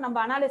 இதெல்லாம் சும்மா நம்ம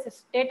அனாலிசிஸ்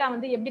டேட்டா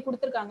வந்து எப்படி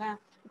கொடுத்துருக்காங்க.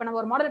 இப்போ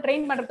நம்ம ஒரு மாடல்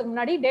ட்ரெயின் பண்றதுக்கு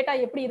முன்னாடி டேட்டா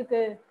எப்படி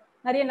இருக்கு,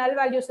 நிறைய நல்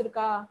வேல்யூஸ்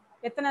இருக்கா,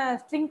 எத்தனை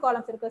ஸ்ட்ரிங்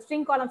காலம்ஸ் இருக்கு.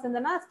 ஸ்ட்ரிங் காலம்ஸ்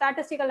இருந்ததுன்னா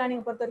ஸ்டாட்டிஸ்டிக்கல்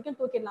லேர்னிங் பொறுத்த வரைக்கும்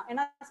தூக்கிடலாம்.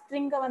 ஏன்னா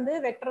ஸ்ட்ரிங்கை வந்து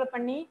வெக்டர்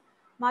பண்ணி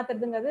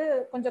மாத்துறதுங்கிறது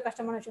கொஞ்சம்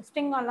கஷ்டமான விஷயம்.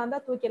 ஸ்ட்ரிங் ஆன்லாம்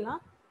தான் தூக்கிடலாம்.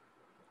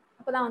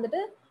 அப்போதான் வந்துட்டு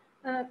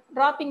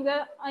டிராப்பிங்க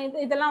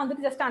இதெல்லாம்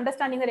வந்துட்டு ஜஸ்ட்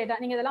அண்டர்ஸ்டாண்டிங் டேட்டா.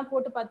 நீங்க இதெல்லாம்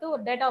போட்டு பார்த்து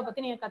ஒரு டேட்டாவை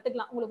பத்தி நீங்க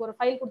கத்துக்கலாம். உங்களுக்கு ஒரு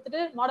ஃபைல் கொடுத்துட்டு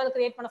மாடல்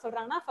கிரியேட் பண்ண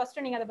சொல்றாங்கன்னா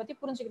ஃபர்ஸ்ட் நீங்க அதை பத்தி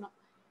புரிஞ்சுக்கணும்.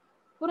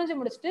 புரிஞ்சு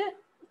முடிச்சுட்டு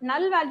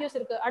நல் வேல்யூஸ்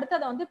இருக்கு, அடுத்து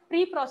அதை வந்து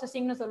ப்ரீ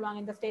ப்ராசஸிங்னு சொல்லுவாங்க.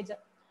 இந்த ஸ்டேஜ்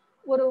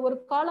ஒரு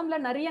காலம்ல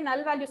நிறைய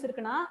நல் வேல்யூஸ்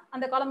இருக்குன்னா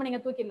அந்த காலமை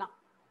நீங்க தூக்கிடலாம்.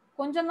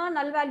 கொஞ்சம் தான்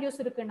நல் வேல்யூஸ்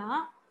இருக்குன்னா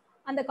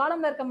அந்த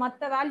காலம்ல இருக்க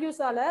மற்ற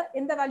வேல்யூஸால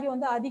எந்த வேல்யூ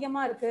வந்து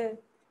அதிகமா இருக்கு,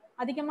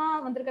 அதிகமா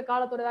வந்திருக்க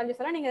காலத்தோட வேல்யூஸ்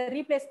எல்லாம் நீங்க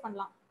ரீப்ளேஸ்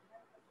பண்ணலாம்.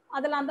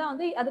 அதெல்லாம் தான்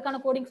வந்து அதுக்கான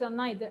கோடிங்ஸ்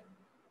தான் இது.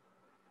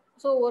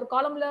 ஸோ ஒரு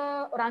காலம்ல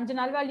ஒரு 5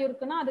 நல் வேல்யூ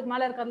இருக்குன்னா அதுக்கு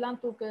மேல இருக்கிறதெல்லாம்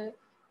தூக்கு,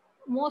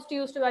 மோஸ்ட்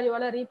யூஸ்டு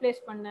வேல்யூவால ரீப்ளேஸ்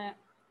பண்ணு,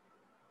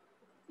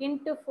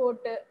 இன்ட்டு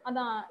ஃப்ளோட்டு,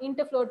 அதான்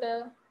இன்ட்டு ஃப்ளோட்டு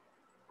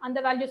அந்த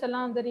வேல்யூஸ்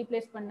எல்லாம் வந்து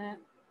ரீப்ளேஸ் பண்ணு,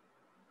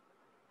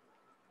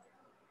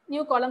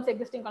 நியூ காலம்ஸ்,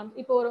 எக்ஸிஸ்டிங் காலம்ஸ்.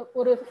 இப்போ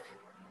ஒரு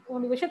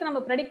ஒரு விஷயத்தை நம்ம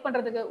ப்ரெடிக்ட்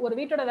பண்றதுக்கு, ஒரு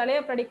வீட்டோட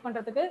விலையை ப்ரெடிக்ட்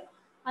பண்றதுக்கு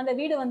அந்த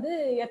வீடு வந்து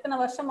எத்தனை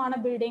வருஷமான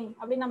பில்டிங்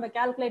அப்படின்னு நம்ம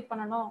கால்குலேட்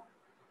பண்ணணும்.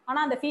 ஆனா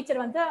அந்த ஃபீச்சர்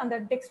வந்து அந்த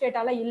டெக்ஸ்ட்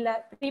டேட்டால இல்ல.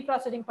 ப்ரீ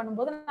ப்ராசஸிங்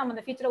பண்ணும்போது நம்ம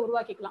அந்த ஃபீச்சரை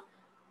உருவாக்கிக்கலாம்.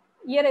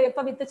 இயரை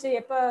எப்போ வித்துச்சு,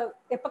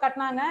 எப்போ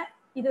கட்டினாங்க,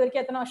 இது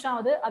வரைக்கும் எத்தனை வருஷம்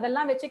ஆகுது,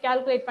 அதெல்லாம் வச்சு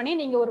கால்குலேட் பண்ணி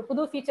நீங்க ஒரு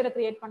புது ஃபீச்சரை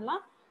கிரியேட்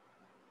பண்ணலாம்.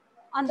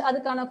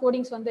 அதுக்கான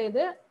கோடிங்ஸ் வந்து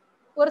இது.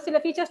 ஒரு சில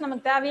ஃபீச்சர்ஸ்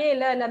நமக்கு தேவையே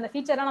இல்லை, இல்லை அந்த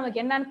ஃபீச்சர்லாம்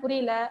நமக்கு என்னன்னு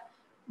புரியல,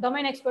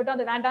 டொமைன் எக்ஸ்பர்ட்டும்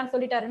அது வேண்டான்னு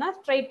சொல்லிட்டாருன்னா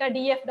ஸ்ட்ரைட்டா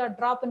df டாட்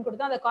ட்ராப்னு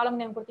கொடுத்து அந்த காலம்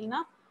நேம்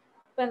கொடுத்தீங்கன்னா,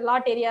 இப்போ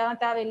லாட் ஏரியா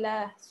தேவையில்லை,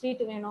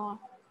 ஸ்ட்ரீட் வேணும்,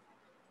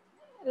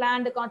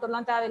 லேண்டு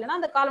கான்டூர்லாம் தேவையில்லைன்னா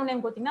அந்த காலம்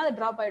நேம் கொடுத்தீங்கன்னா அது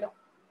ட்ராப் ஆயிடும்.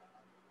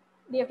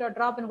 df டாட்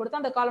ட்ராப்னு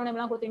கொடுத்து அந்த காலம்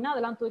நேம்லாம் கொடுத்தீங்கன்னா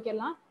அதெல்லாம்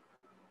தூக்கிடலாம்.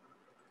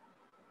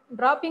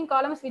 dropping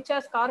columns which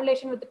has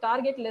correlation with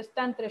target less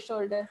than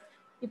threshold.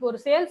 இப்போ ஒரு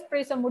சேல்ஸ்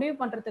பிரைஸை முடிவு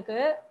பண்றதுக்கு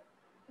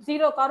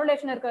ஜீரோ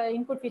காரலேஷன் இருக்க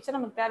இன்புட் ஃபீச்சர்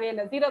நமக்கு தேவையே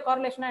இல்லை. ஜீரோ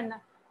காரலேஷனா என்ன,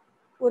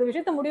 ஒரு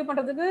விஷயத்தை முடிவு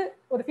பண்றதுக்கு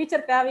ஒரு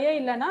ஃபீச்சர் தேவையே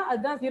இல்லைன்னா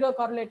அதுதான் ஜீரோ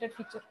காரலேட்டட்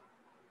ஃபீச்சர்.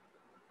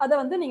 அதை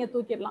வந்து நீங்க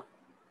தூக்கிடலாம்.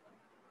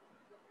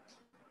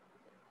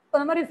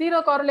 அந்த மாதிரி ஜீரோ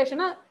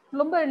காரலேஷனா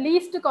ரொம்ப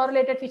லீஸ்ட்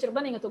காரலேட்டட் ஃபீச்சர்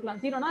தான் நீங்க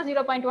தூக்கலாம். ஜீரோனா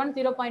 0.1,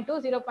 0.2,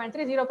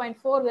 0.3,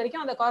 0.4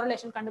 வரைக்கும் அந்த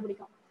காரலேஷன்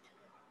கண்டுபிடிக்கும்.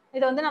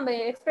 இதை வந்து நம்ம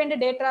எக்ஸ்பிளைன்டு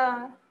டேட்டா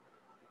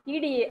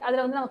EDA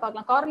அதுல வந்து நம்ம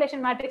பார்க்கலாம்.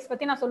 காரலேஷன் மேட்ரிக்ஸ்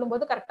பத்தி நான்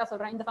சொல்லும்போது கரெக்டா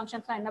சொல்றேன் இந்த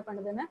ஃபங்க்ஷன்ஸ்லாம் என்ன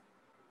பண்ணுதுன்னு.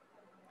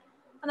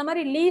 அந்த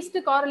மாதிரி லீஸ்ட்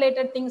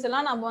காரலேட்டட் திங்ஸ்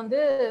எல்லாம் நம்ம வந்து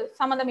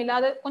சம்மந்தம்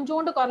இல்லாத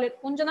கொஞ்சோண்டு காரலேட்,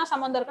 கொஞ்சம் தான்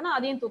சம்மந்தம் இருக்குன்னா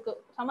அதையும் தூக்கு,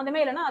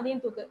 சம்மந்தமே இல்லைன்னா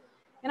அதையும் தூக்கு.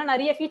 ஏன்னா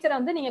நிறைய ஃபீச்சரை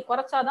வந்து நீங்க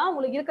குறைச்சாதான்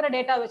உங்களுக்கு இருக்கிற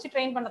டேட்டா வச்சு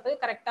ட்ரெயின்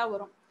பண்ணுறதுக்கு கரெக்டா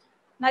வரும்.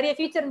 நிறைய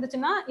ஃபீச்சர்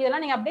இருந்துச்சுன்னா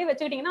இதெல்லாம் நீங்க அப்படியே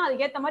வச்சுக்கிட்டீங்கன்னா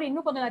அதுக்கேற்ற மாதிரி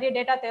இன்னும் கொஞ்சம் நிறைய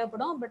டேட்டா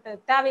தேவைப்படும். பட்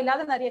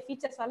தேவையில்லாத நிறைய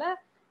ஃபீச்சர்ஸால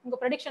உங்க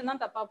ப்ரெடிக்ஷன்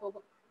தான் தப்பா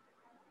போகும்.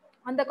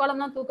 அந்த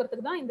காலம் தான்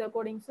தூக்குறதுக்கு தான் இந்த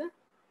கோடிங்ஸ்.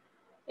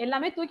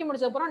 எல்லாமே தூக்கி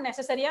முடிச்ச அப்புறம்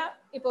நெசசரியா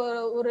இப்போ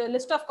ஒரு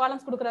லிஸ்ட் ஆஃப்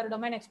காலம்ஸ் கொடுக்குறாரு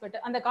டொமைன் எக்ஸ்பர்ட்,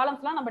 அந்த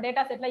காலம்ஸ்லாம் நம்ம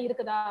டேட்டா செட்ல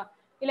இருக்குதா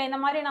இல்லை இந்த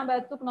மாதிரி நம்ம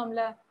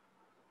தூக்கணும்ல.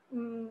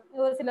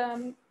 ஒரு சில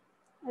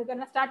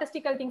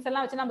ஸ்டாட்டிஸ்டிக்கல் திங்ஸ்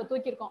எல்லாம் வச்சு நம்ம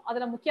தூக்கியிருக்கோம்.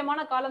 அதுல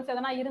முக்கியமான காலம்ஸ்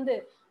எதனா இருந்து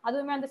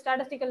அதுவுமே அந்த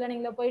ஸ்டாட்டிஸ்டிக்கல்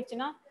லேர்னிங்ல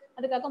போயிடுச்சுன்னா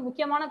அதுக்காக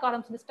முக்கியமான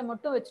காலம்ஸ் லிஸ்ட்டை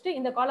மட்டும் வச்சுட்டு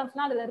இந்த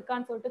காலம்ஸ்லாம் அதுல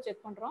இருக்கான்னு சொல்லிட்டு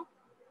செக் பண்றோம்.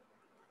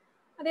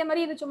 அதே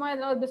மாதிரி இது சும்மா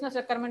ஏதாவது ஒரு பிசினஸ்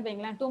ரெக்யர்மெண்ட்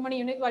வைங்களேன், 2 many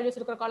யூனிக் வேல்யூஸ்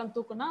இருக்கிற காலம்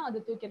தூக்குனா அது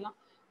தூக்கிடலாம்.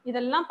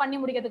 இதெல்லாம் பண்ணி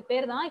முடிக்கிறதுக்கு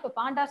பேர் தான் இப்போ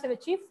பாண்டாஸை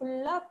வச்சு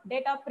ஃபுல்லா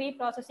டேட்டா ப்ரீ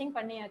ப்ராசஸிங்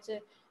பண்ணியாச்சு.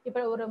 இப்போ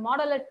ஒரு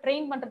மாடலை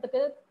ட்ரெயின்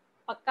பண்றதுக்கு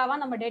பக்காவா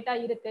நம்ம டேட்டா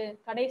இருக்கு.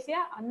 கடைசியா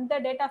அந்த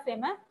டேட்டா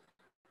ஃப்ரேமை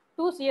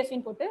 2 CSV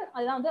போட்டு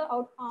அதுதான் வந்து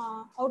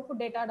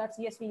அவுட்புட் டேட்டா டாட்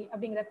CSV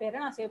அப்படிங்கிற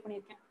பேரை நான் சேவ்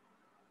பண்ணியிருக்கேன்.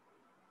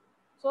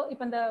 ஸோ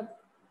இப்போ இந்த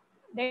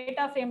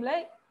டேட்டா ஃப்ரேம்ல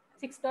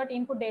 6 டாட்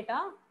இன்புட்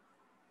டேட்டா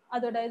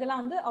அதோட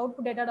இதெல்லாம் வந்து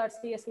அவுட்புட் டேட்டா டாட்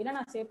CSVல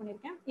நான் சேவ்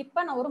பண்ணியிருக்கேன். இப்போ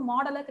நான் ஒரு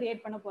மாடலை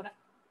கிரியேட் பண்ண போறேன்.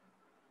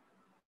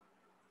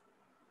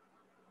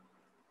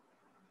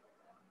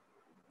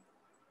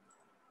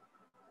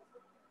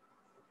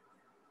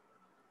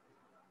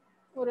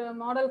 ஒரு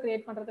மாடல்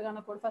கிரியேட்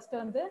பண்றதுக்கான கோட் ஃபர்ஸ்ட்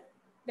வந்து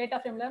டேட்டா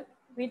ஃப்ரேம்ல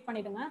ரீட்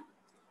பண்ணிடுங்க.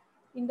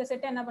 இந்த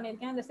செட்டை என்ன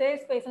பண்ணியிருக்கேன், இந்த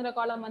சேல்ஸ் பிரைஸ்ங்கிற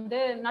காலம் வந்து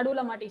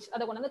நடுவில் மாட்டிச்சு,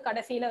 அதை கொண்டு வந்து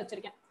கடைசியில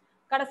வச்சிருக்கேன்.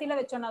 கடைசியில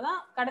வச்சோம்னா தான்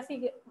கடைசி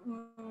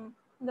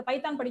இந்த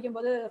பைத்தான்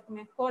படிக்கும்போது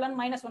இருக்குமே கோலன்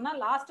 -1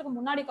 லாஸ்ட்டுக்கு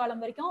முன்னாடி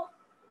காலம் வரைக்கும்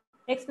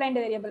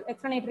explained variable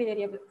explanatory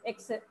variable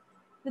X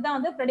இதுதான்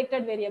வந்து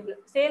ப்ரெடிக்டட் வேரியபிள்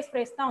சேல்ஸ்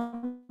பிரைஸ் தான்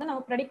வந்து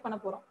நம்ம ப்ரெடிக்ட் பண்ண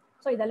போறோம்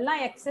ஸோ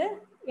இதெல்லாம் எக்ஸ்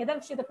எதை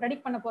விஷயத்தை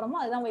ப்ரெடிக்ட் பண்ண போறோமோ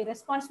அதுதான்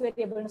ரெஸ்பான்ஸ்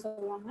வேரியபிள்னு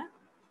சொல்லுவாங்க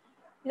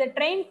இதை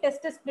ட்ரெயின்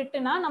டெஸ்ட்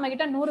ஸ்பிளிட்னா நம்ம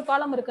கிட்ட 100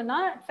 காலம் இருக்குன்னா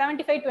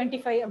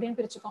 75-25 அப்படின்னு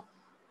பிரிச்சுக்கோம்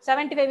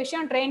 75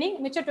 விஷயம் ட்ரைனிங்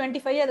மிச்சம்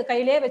 25 அது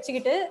கையிலே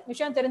வச்சுக்கிட்டு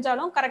விஷயம்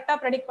தெரிஞ்சாலும் கரெக்டாக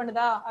ப்ரெடிக்ட்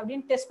பண்ணுதா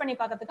அப்படின்னு டெஸ்ட் பண்ணி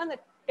பார்க்கறதுக்கு அந்த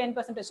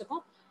 10%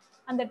 வச்சுக்கும்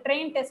அந்த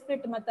ட்ரெயின் டெஸ்ட்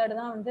ஸ்பிளிட் மெத்தட்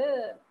தான் வந்து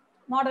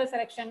மாடல்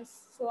செலெக்ஷன்ஸ்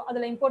ஸோ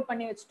அதில் இம்போர்ட்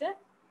பண்ணி வச்சுட்டு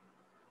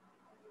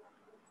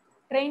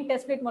ட்ரெயின்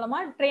டெஸ்ட் ஸ்பிளிட் மூலமா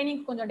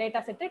ட்ரைனிங் கொஞ்சம் டேட்டா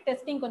செட்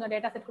டெஸ்டிங் கொஞ்சம்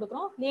டேட்டா செட்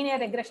கொடுக்குறோம்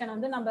லீனியர் ரெக்ரெஷன்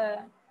வந்து நம்ம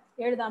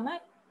எழுதாம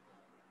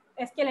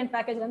SQL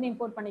பேக்கேஜ் வந்து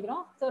இம்போர்ட்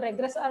பண்ணிக்கிறோம் ஸோ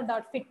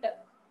regressor.fit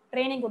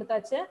ட்ரைனிங்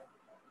கொடுத்தாச்சு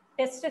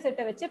டெஸ்ட்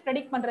செட்டை வச்சு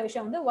ப்ரெடிக்ட் பண்ற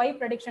விஷயம் வந்து y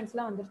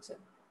ப்ரெடிக்ஷன்ஸ்லாம் வந்துருச்சு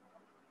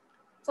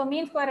ஸோ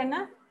மீன் ஸ்கொயர் என்ன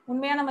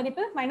உண்மையான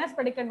மதிப்பு மைனஸ்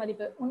ப்ரெடிக்டட்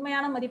மதிப்பு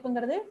உண்மையான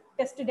மதிப்புங்கிறது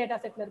டெஸ்ட் டேட்டா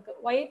செட்ல இருக்கு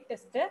y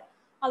டெஸ்ட்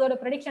அதோட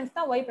ப்ரெடிக்ஷன்ஸ்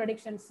தான் y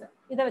ப்ரெடிக்ஷன்ஸ்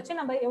இதை வச்சு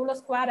நம்ம எவ்வளோ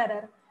ஸ்கொயர்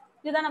எரர்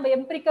இதுதான் நம்ம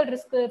எம்பிரிக்கல்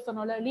ரிஸ்க்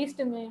சொன்னோம்ல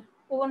லீஸ்ட்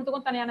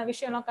ஒவ்வொன்றுக்கும் தனியான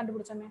விஷயம்லாம்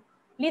கண்டுபிடிச்சோமே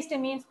least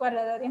mean square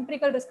error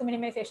empirical risk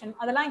minimisation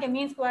அதெல்லாம் இங்கே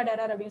மீன் ஸ்கொயர்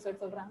எரர் அப்படின்னு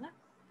சொல்றாங்க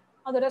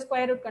அதோட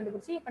ஸ்கொயர் ரூட்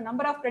கண்டுபிடிச்சி இப்போ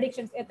நம்பர் ஆஃப்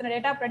ப்ரெடிக்ஷன்ஸ் எத்தனை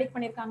டேட்டா ப்ரெடிக்ட்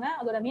பண்ணியிருக்காங்க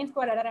அதோட மீன்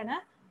ஸ்கொயர் எரர் என்ன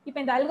இப்போ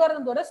இந்த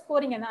அல்காரிதத்தோட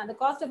ஸ்கோரிங் என்ன அந்த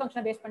காஸ்ட்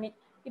ஃபங்க்ஷனை பேஸ் பண்ணி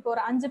இப்போ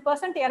ஒரு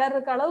 5% எரர்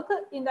இருக்க அளவுக்கு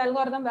இந்த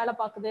அல்காரிதம் வேலை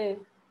பார்க்குது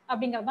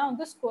அப்படிங்கிறது தான்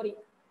வந்து ஸ்கோரிங்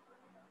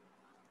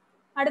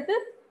அடுத்து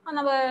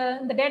நம்ம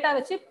இந்த டேட்டா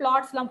வச்சு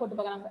பிளாட்ஸ்லாம் போட்டு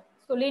பார்க்குறாங்க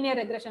ஸோ லீனியர்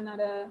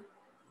ரெக்ரெஷனோட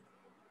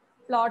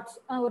பிளாட்ஸ்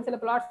ஒரு சில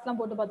பிளாட்ஸ்லாம்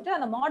போட்டு பார்த்துட்டு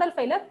அந்த மாடல்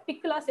ஃபைல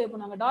பிக்லாம் சேவ்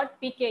பண்ணுவாங்க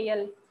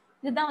 .pkl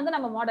இதுதான் வந்து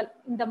நம்ம மாடல்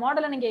இந்த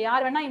மாடலை நீங்கள்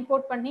யார் வேணா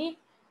இம்போர்ட் பண்ணி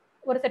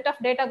ஒரு செட்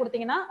ஆஃப் டேட்டா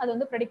கொடுத்தீங்கன்னா அது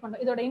வந்து ப்ரெடிக்ட்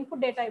பண்ணும் இதோட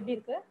இன்புட் டேட்டா எப்படி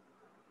இருக்கு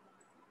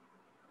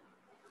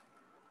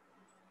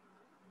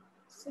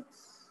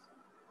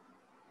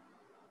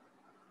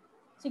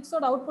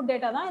 6 அவுட்புட்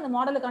டேட்டா தான் இந்த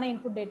மாடலுக்கான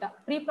இன்புட் டேட்டா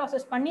ப்ரீ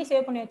ப்ராசஸ் பண்ணி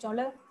சேவ் பண்ணி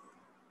வச்சோம்ல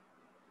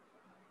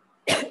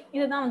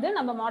இதுதான் வந்து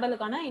நம்ம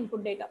மாடலுக்கான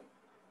இன்புட் டேட்டா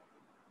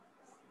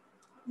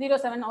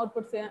 07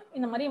 அவுட்புட்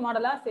இந்த மாதிரி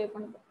மாடலா சேவ்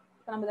பண்ணுது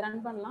இப்போ நம்ம இதை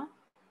ரன் பண்ணலாம்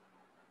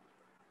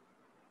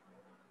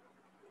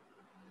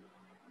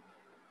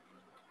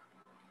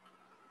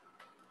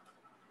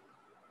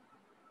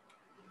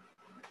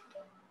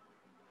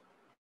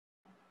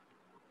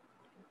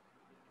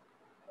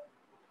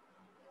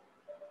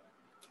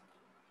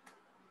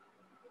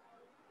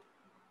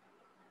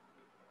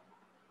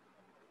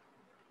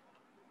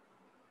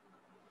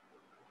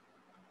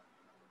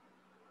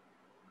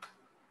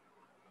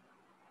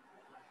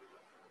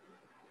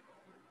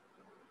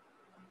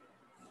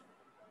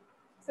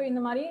ஸோ இந்த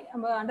மாதிரி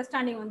நம்ம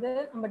அண்டர்ஸ்டாண்டிங் வந்து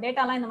நம்ம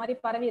டேட்டாலாம் இந்த மாதிரி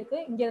பரவி இருக்கு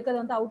இங்க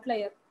இருக்கிறது வந்து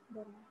அவுட்லயர்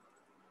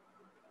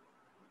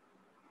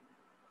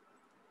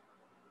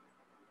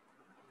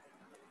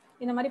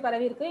இந்த மாதிரி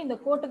பரவி இருக்கு இந்த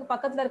கோட்டுக்கு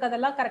பக்கத்துல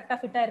இருக்கிறதெல்லாம் கரெக்டா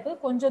ஃபிட் ஆயிருக்கு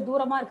கொஞ்சம்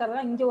தூரமா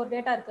இருக்கிறதெல்லாம் இங்க ஒரு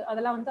டேட்டா இருக்கு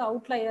அதெல்லாம் வந்து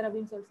அவுட்லயர்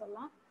அப்படின்னு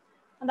சொல்லலாம்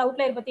அந்த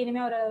அவுட்லயர் பத்தி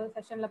இனிமே ஒரு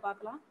செஷன்ல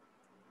பார்க்கலாம்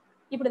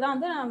இப்படிதான்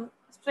வந்து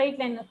ஸ்ட்ரைட்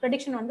லைன்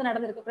ப்ரெடிக்ஷன் வந்து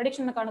நடந்திருக்கு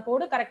ப்ரெடிக்ஷனுக்கான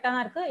கோடு கரெக்டா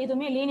தான் இருக்கு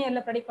எதுவுமே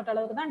லீனியர்ல ப்ரெடிக்ட் பண்ற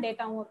அளவுக்கு தான்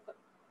டேட்டாவும் இருக்கு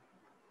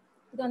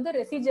இது வந்து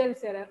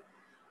ரெசிஜுவல்ஸ் எரர்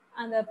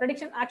அந்த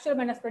prediction actual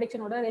minus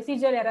ப்ரெடிக்ஷனோட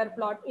ரெசிஜுவல் error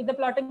plot இந்த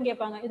பிளாட்டும்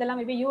கேட்பாங்க இதெல்லாம்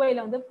மேபி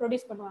யூஐல வந்து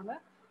ப்ரொடியூஸ் பண்ணுவாங்க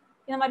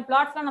இந்த மாதிரி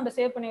பிளாட்ஸ்லாம் நம்ம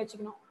சேவ் பண்ணி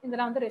வச்சுக்கணும்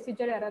இதெல்லாம் வந்து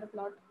ரெசிஜுவல் எரர்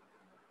பிளாட்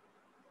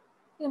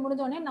இது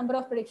முடிஞ்ச உடனே நம்பர்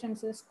ஆஃப்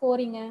ப்ரெடிக்ஷன்ஸ்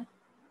ஸ்கோரிங்கு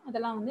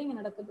அதெல்லாம் வந்து இங்கே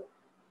நடக்குது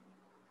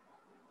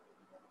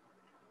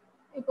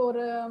இப்போ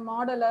ஒரு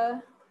மாடலை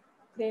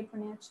கிரியேட்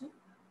பண்ணியாச்சு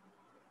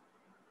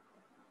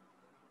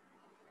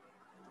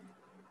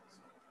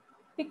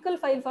பிக்கல்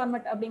ஃபைல்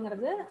ஃபார்மேட்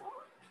அப்படிங்கிறது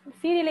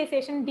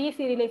சீரியலைசேஷன்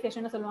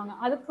டீசீரியலைசேஷன் சொல்லுவாங்க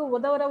அதுக்கு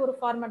உதவுற ஒரு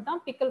ஃபார்மேட்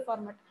தான் பிக்கல்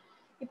ஃபார்மேட்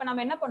இப்போ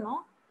நம்ம என்ன பண்ணோம்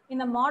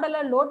இந்த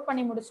மாடலை லோட்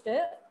பண்ணி முடிச்சுட்டு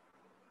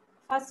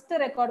ஃபர்ஸ்ட்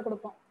ரெக்கார்ட்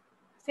கொடுப்போம்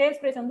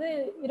சேல்ஸ் பிரைஸ் வந்து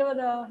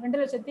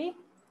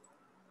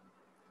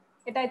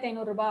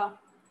 2,08,500 ரூபாய்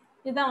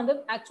இதுதான் வந்து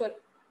ஆக்சுவல்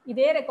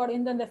இதே ரெக்கார்டு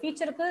இந்த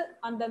ஃபீச்சருக்கு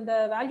அந்தந்த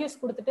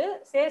வேல்யூஸ் கொடுத்துட்டு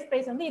சேல்ஸ்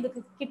பிரைஸ் வந்து இதுக்கு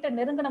கிட்ட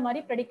நெருங்கின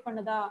மாதிரி ப்ரெடிக்ட்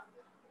பண்ணுதா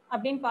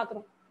அப்படின்னு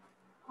பார்க்குறோம்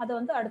அதை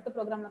வந்து அடுத்த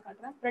ப்ரோக்ராம்ல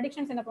காட்டுறேன்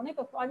ப்ரெடிக்ஷன்ஸ் என்ன பண்ணோம்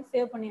இப்போ ஃபால்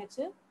சேவ்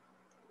பண்ணியாச்சு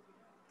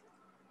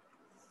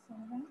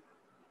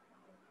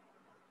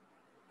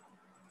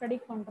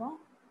ப்ரெடிக்ட் பண்றோம்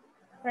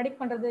ப்ரெடிக்ட்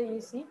பண்றது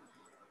ஈஸி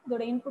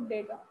இதோட இன்புட்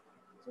டேட்டா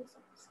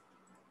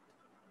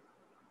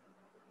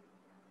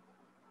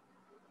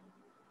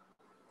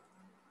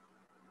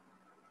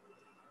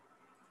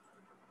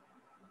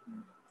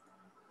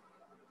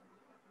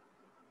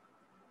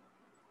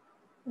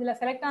இதுல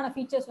செலக்ட் ஆன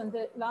ஃபீச்சர்ஸ்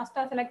வந்து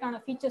லாஸ்டா செலக்ட் ஆன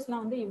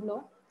ஃபீச்சர்ஸ்லாம் வந்து இவ்வளோ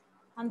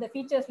அந்த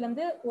ஃபீச்சர்ஸ்ல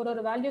இருந்து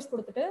ஒரு வேல்யூஸ்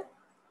கொடுத்துட்டு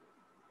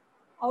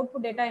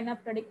அவுட்புட் டேட்டா என்ன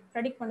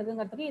ப்ரெடிக்ட்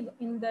பண்ணுதுங்கிறதுக்கு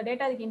இந்த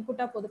டேட்டா இதுக்கு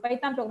இன்புட்டா போகுது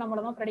பைத்தான் ப்ரோக்ராம்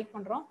மூலமா ப்ரெடிக்ட்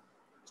பண்றோம்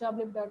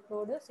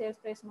joblib.code சேல்ஸ்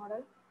பிரைஸ்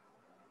மாடல்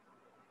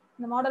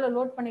இந்த மாடலை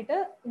லோட் பண்ணிட்டு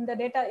இந்த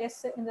டேட்டா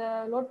இந்த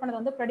லோட் பண்ணதை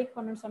வந்து ப்ரெடிக்ட்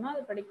பண்ணணும்னு சொன்னா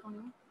அது ப்ரெடிக்ட்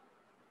பண்ணணும்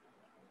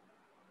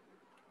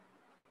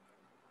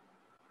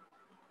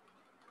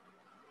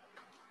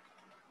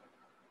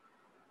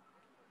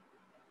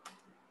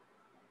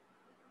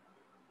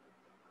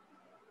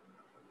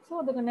ஸோ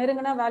அதுக்கு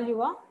நெருங்கின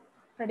வேல்யூவா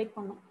ப்ரெடிக்ட்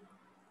பண்ணும்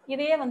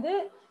இதையே வந்து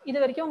இது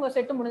வரைக்கும் உங்க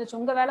செட்டு முடிஞ்சிச்சு,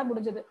 உங்க வேலை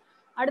முடிஞ்சது.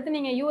 அடுத்து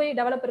நீங்க யூஐ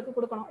டெவலப்பருக்கு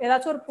கொடுக்கணும்.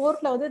 ஏதாச்சும் ஒரு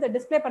போர்ட்ல வந்து இதை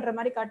டிஸ்பிளே பண்ற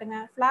மாதிரி காட்டுங்க.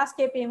 ஃபிளாஷ்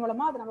கேபிஐ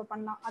மூலமா அதை நம்ம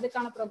பண்ணலாம்.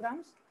 அதுக்கான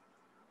ப்ரோக்ராம்ஸ்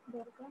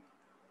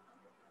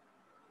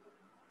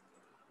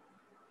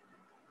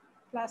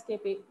ஃபிளாஷ்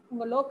கேபிஐ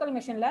உங்க லோக்கல்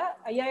மெஷின்ல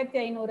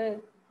 5500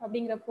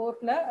 அப்படிங்கிற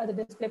போர்ட்ல அது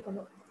டிஸ்பிளே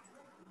பண்ணும்.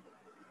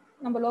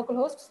 நம்ம local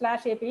host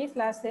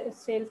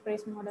 /API/சேல்ஸ்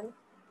price model.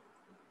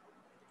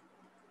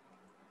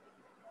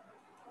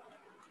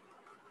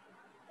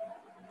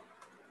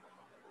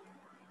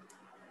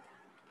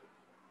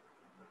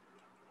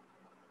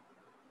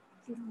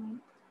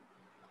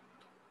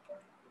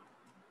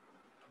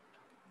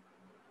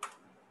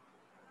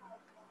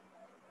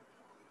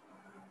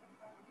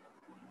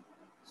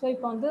 So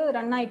இப்போ வந்து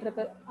ரன் ஆகிட்டு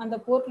இருக்கு. அந்த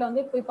போர்ட்டில்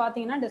வந்து போய்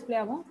பார்த்தீங்கன்னா டிஸ்பிளே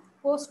ஆகும்.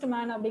 போஸ்ட்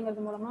மேன்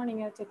அப்படிங்கிறது மூலமாக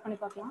நீங்கள் செக் பண்ணி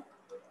பார்க்கலாம்.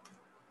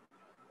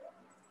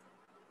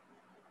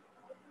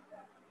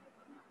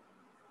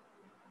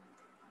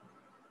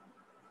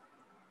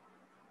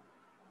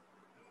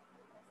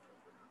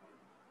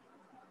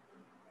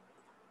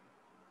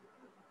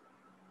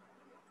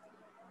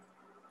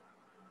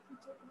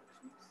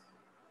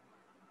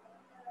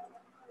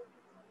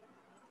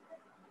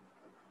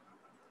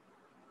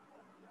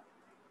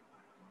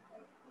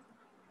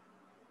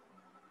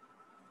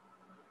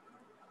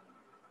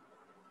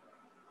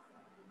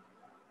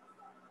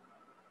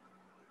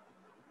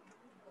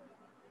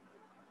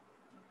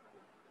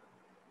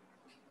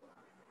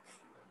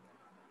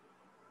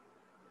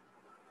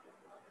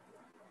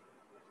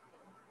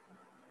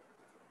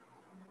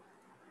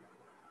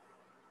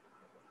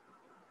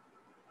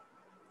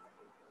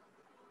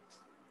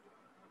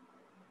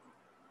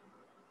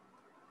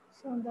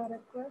 So the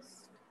request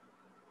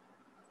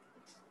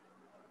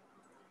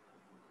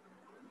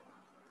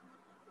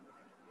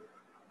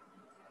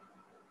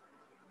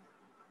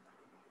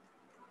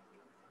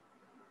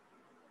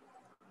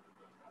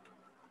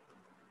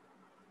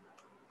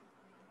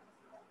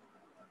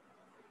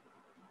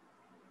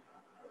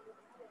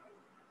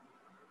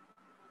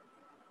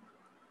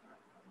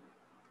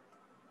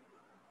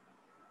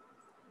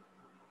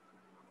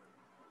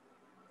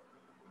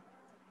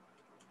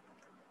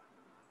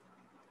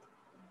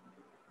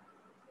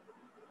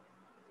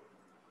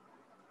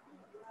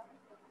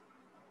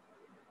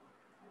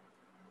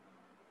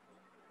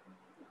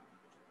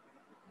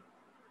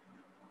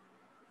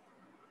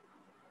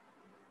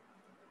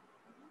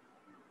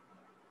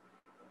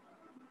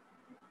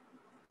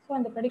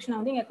அந்த ப்ரெடிக்ஷனை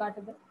வந்து இங்கே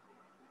காட்டுது.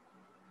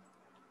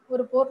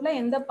 ஒரு போர்ட்டில்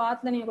எந்த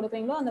பாத்தில் நீங்கள்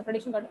கொடுக்குறீங்களோ அந்த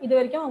ப்ரெடிக்ஷன் காட்டும். இது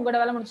வரைக்கும் உங்களோட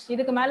வேலை முடிச்சிச்சு.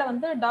 இதுக்கு மேலே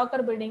வந்து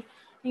டாக்கர் பில்டிங்,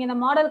 நீங்கள் இந்த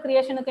மாடல்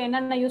கிரியேஷனுக்கு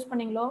என்னென்ன யூஸ்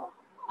பண்ணீங்களோ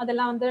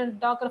அதெல்லாம் வந்து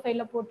டாக்கர்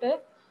ஃபைலில் போட்டு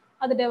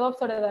அது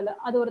டெவாப்ஸோட வேலை.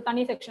 அது ஒரு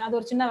தனி செக்ஷன், அது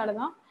ஒரு சின்ன வேலை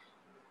தான்.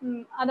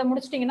 அதை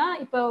முடிச்சிட்டிங்கன்னா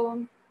இப்போ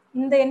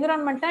இந்த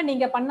என்விரான்மெண்ட்டில்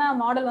நீங்கள் பண்ண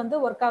மாடல் வந்து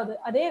ஒர்க் ஆகுது.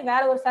 அதே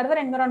வேற ஒரு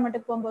சர்வர்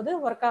என்விரான்மெண்ட்டுக்கு போகும்போது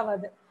ஒர்க்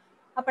ஆகாது.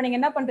 அப்போ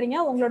நீங்கள் என்ன பண்ணுறீங்க,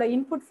 உங்களோட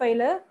இன்புட்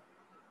ஃபைலு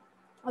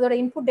அதோட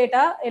இன்புட்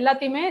டேட்டா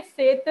எல்லாத்தையுமே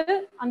சேர்த்து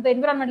அந்த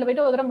என்விரான்மெண்ட்ல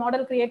போயிட்டு ஒரு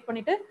மாடல் கிரியேட்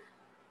பண்ணிட்டு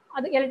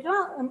அது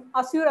எல்லாம்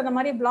அஸ்யூர் அந்த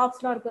மாதிரி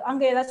பிளாக்ஸ்லாம் இருக்கு.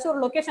 அங்கே ஏதாச்சும்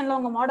ஒரு லொக்கேஷன்ல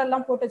உங்க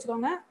மாடல்லாம் போட்டு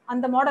வச்சுக்கோங்க.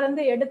 அந்த மாடல்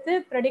வந்து எடுத்து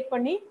ப்ரெடிக்ட்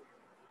பண்ணி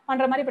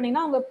பண்ற மாதிரி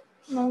பண்ணீங்கன்னா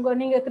உங்க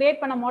நீங்க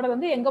கிரியேட் பண்ண மாடல்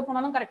வந்து எங்க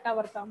போனாலும் கரெக்டா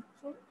ஒர்க் ஆகும்.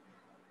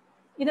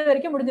 இது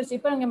வரைக்கும் முடிஞ்சிருச்சு.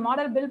 இப்போ நீங்க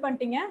மாடல் பில்ட்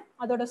பண்ணிட்டீங்க,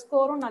 அதோட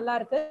ஸ்கோரும் நல்லா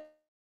இருக்கு.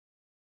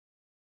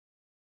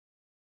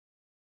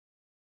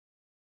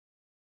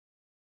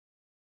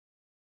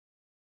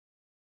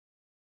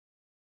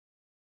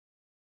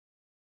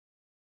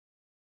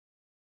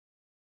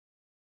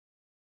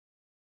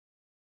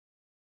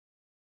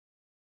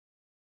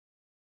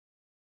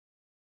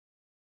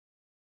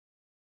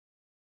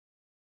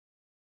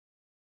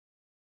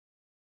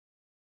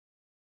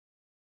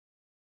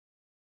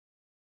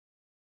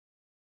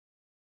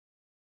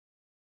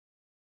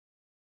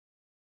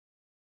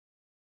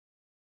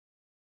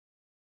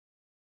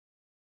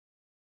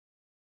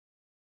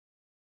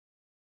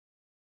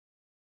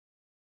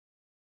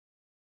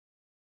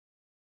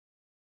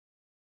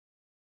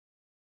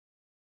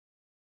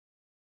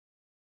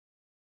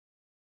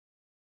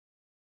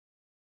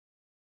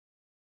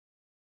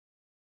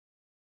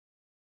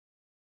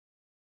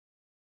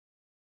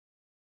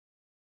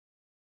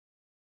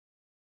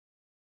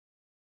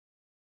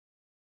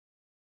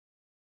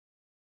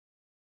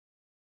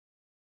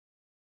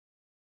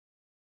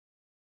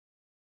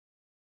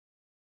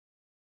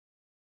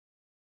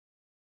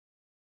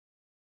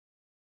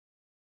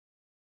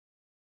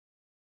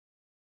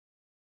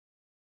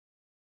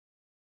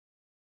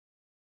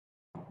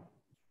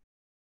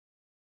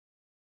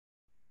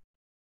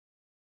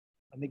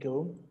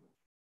 மன்னிக்கவும்,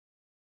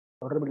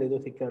 தொடர்பில் ஏதோ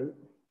சிக்கல்.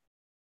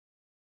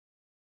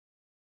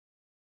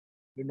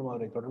 மீண்டும்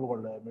அவரை தொடர்பு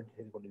கொள்ள முயற்சி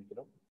செய்து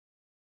கொண்டிருக்கிறோம்.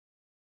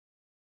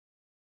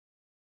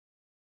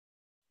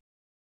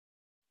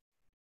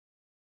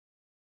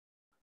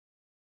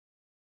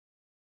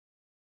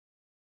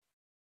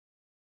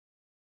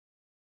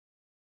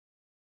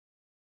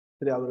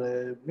 சரி, அவர்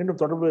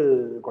மீண்டும் தொடர்பு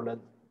கொள்ள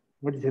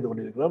முயற்சி செய்து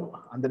கொண்டிருக்கிறோம்.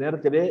 அந்த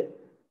நேரத்திலே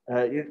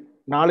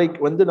நாளைக்கு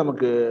வந்து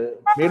நமக்கு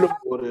மேலும்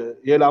ஒரு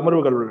 7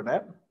 அமர்வுகள் உள்ளன.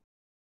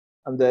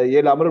 அந்த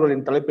 7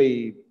 அமர்வுகளின் தலைப்பை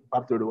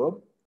பார்த்து விடுவோம்.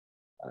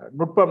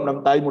 நுட்பம்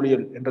நம்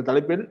தாய்மொழியில் என்ற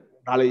தலைப்பில்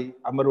நாளை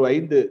அமர்வு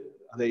 5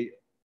 அதை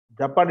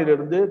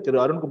ஜப்பானிலிருந்து திரு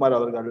அருண்குமார்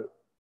அவர்கள்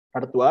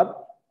நடத்துவார்.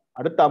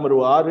 அடுத்த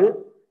அமர்வு 6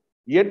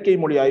 இயற்கை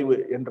மொழி ஆய்வு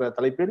என்ற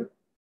தலைப்பில்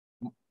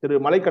திரு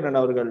மலைக்கண்ணன்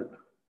அவர்கள்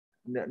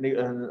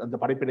அந்த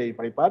படைப்பினை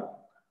படைப்பார்.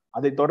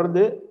 அதைத்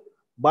தொடர்ந்து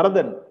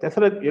பரதன்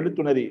தெசரத்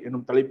எழுத்துணரி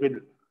என்னும் தலைப்பில்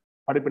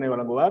படைப்பினை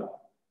வழங்குவார்.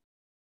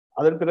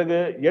 அதன் பிறகு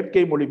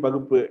இயற்கை மொழி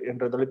பகுப்பு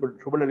என்ற தலைப்பில்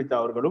சுபலலிதா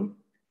அவர்களும்,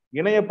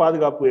 இணைய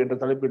பாதுகாப்பு என்ற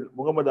தலைப்பில்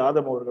முகமது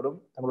ஆதம் அவர்களும்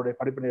தங்களுடைய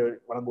படைப்பினை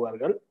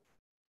வழங்குவார்கள்.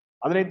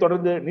 அதனைத்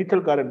தொடர்ந்து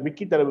நீச்சல்காரன்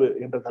மிக்கி தரவு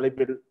என்ற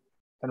தலைப்பில்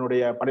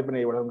தன்னுடைய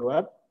படைப்பினை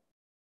வழங்குவார்.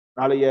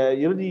 நாளைய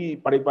இறுதி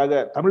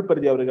படைப்பாக தமிழ்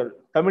பரிதி அவர்கள்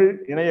தமிழ்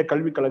இணைய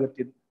கல்விக்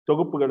கழகத்தின்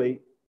தொகுப்புகளை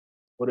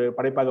ஒரு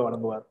படைப்பாக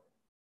வழங்குவார்.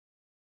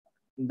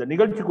 இந்த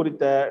நிகழ்ச்சி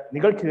குறித்த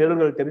நிகழ்ச்சி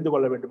நிரல்கள் தெரிந்து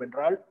கொள்ள வேண்டும்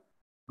என்றால்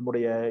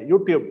நம்முடைய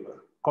யூடியூப்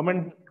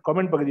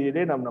கமெண்ட்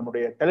பகுதியிலே நாம்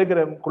நம்முடைய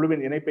டெலிகிராம்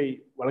குழுவின் இணைப்பை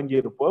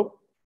வழங்கியிருப்போம்.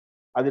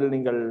 அதில்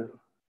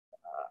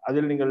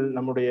நீங்கள்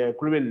நம்முடைய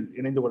குழுவில்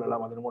இணைந்து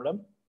கொள்ளலாம். அதன் மூலம்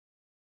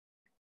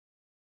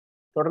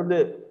தொடர்ந்து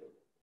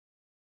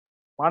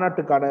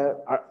மாநாட்டுக்கான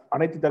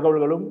அனைத்து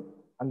தகவல்களும்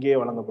அங்கேயே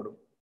வழங்கப்படும்.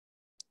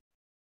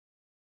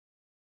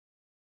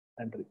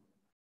 நன்றி.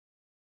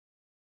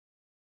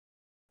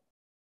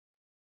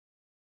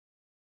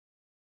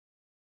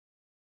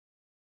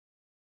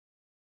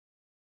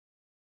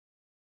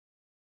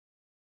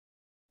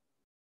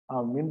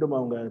 மீண்டும்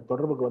அவங்க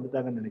தொடர்புக்கு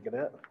வந்துட்டாங்கன்னு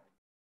நினைக்கிறேன்.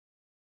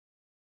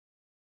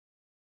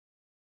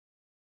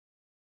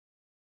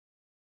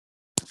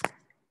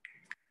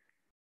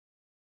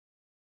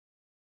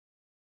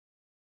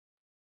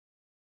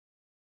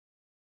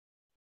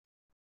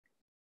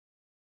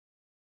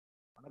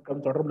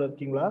 வணக்கம், தொடர்புல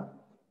இருக்கீங்களா?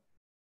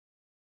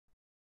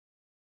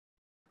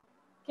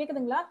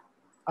 கேக்குதுங்களா?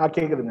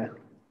 கேக்குதுங்க.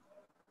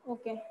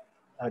 ஓகே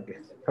ஓகே,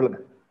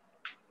 சொல்லுங்க.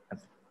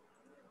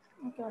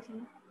 ஓகே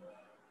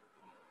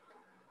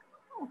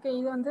ஓகே,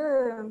 இது வந்து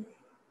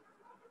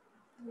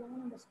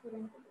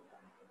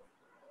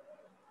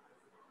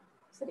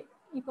சரி.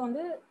 இப்போ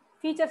வந்து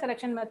feature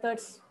selection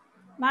methods,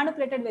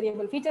 manipulated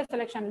variable. Feature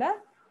செலெக்ஷன்ல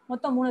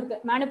மொத்தம் 3 இருக்கு.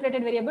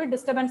 Manipulated variable,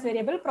 disturbance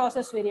variable,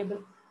 process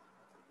variable.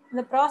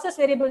 இந்த ப்ராசஸ்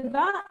வேரியபிள்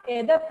தான்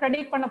எதை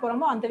ப்ரெடிக்ட் பண்ண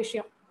போறோமோ அந்த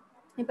விஷயம்.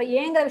 இப்போ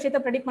ஏங்கிற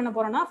விஷயத்தை ப்ரெடிக்ட் பண்ண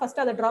போறோம்னா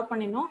ஃபர்ஸ்ட் அதை ட்ராப்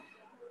பண்ணிடணும்.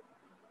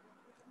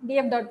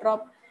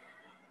 df.drop.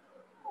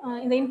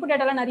 இந்த இன்புட்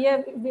டேட்டால நிறைய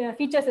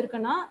ஃபீச்சர்ஸ்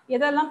இருக்குன்னா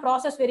எதெல்லாம்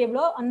ப்ராசஸ்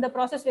வேரியபிளோ அந்த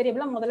ப்ராசஸ்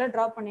வேரியபிளை முதல்ல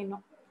ட்ராப்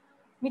பண்ணிடணும்.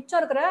 மிச்சம்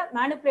இருக்கிற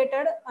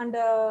மேனிபுலேட்டட் அண்ட்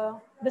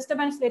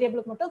டிஸ்டர்பன்ஸ்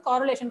வேரியபிளுக்கு மட்டும்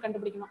காரிலேஷன்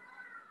கண்டுபிடிக்கணும்.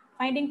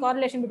 Finding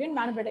correlation between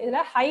manipulated.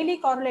 இதில் ஹைலி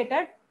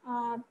காரிலேட்டட்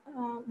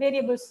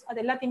வேரியபிள்ஸ் அது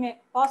எல்லாத்தையுமே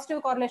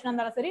பாசிட்டிவ் காரிலேஷனாக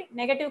இருந்தாலும் சரி,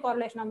 நெகட்டிவ்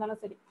காரிலேஷனாக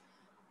இருந்தாலும் சரி,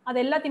 அது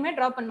எல்லாத்தையுமே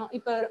ட்ராப் பண்ணணும்.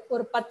 இப்போ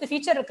ஒரு 10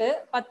 ஃபீச்சர் இருக்கு.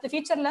 10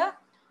 ஃபீச்சர்ல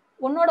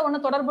ஒன்னோட ஒன்று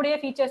தொடர்புடைய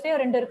ஃபீச்சர்ஸே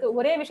 2 இருக்கு.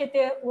 ஒரே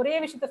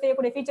விஷயத்தை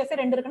செய்யக்கூடிய ஃபீச்சர்ஸே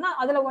 2 இருக்குன்னா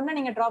அதுல ஒன்று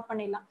நீங்க ட்ராப்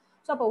பண்ணிடலாம்.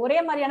 ஸோ அப்போ ஒரே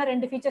மாதிரியான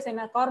 2 ஃபீச்சர்ஸ்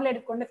என்ன,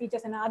 காரிலேட்டட் கொண்ட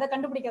ஃபீச்சர்ஸ் என்ன, அதை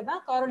கண்டுபிடிக்கிறது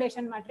தான்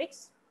காரிலேஷன்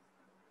மேட்ரிக்ஸ்.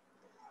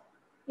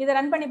 இதை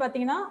ரன் பண்ணி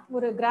பார்த்தீங்கன்னா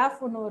ஒரு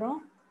கிராஃப் ஒன்று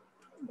வரும்.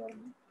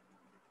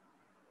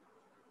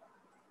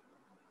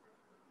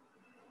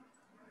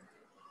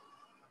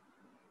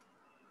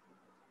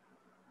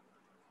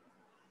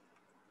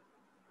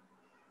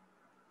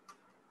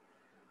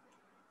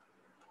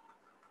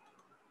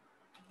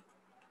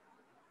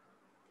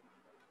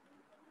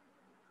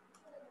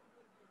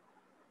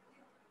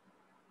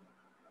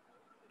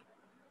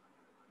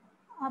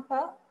 அப்போ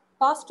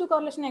பாசிட்டிவ்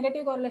காரிலேஷன்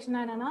நெகட்டிவ் காரிலேஷன்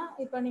என்னன்னா,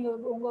 இப்போ நீங்கள்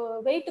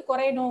உங்கள் வெயிட்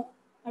குறையணும்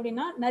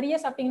அப்படின்னா நிறைய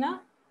சாப்பிட்டீங்கன்னா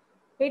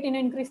வெயிட்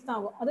இன்னும் இன்க்ரீஸ் தான்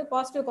ஆகும், அது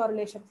பாசிட்டிவ்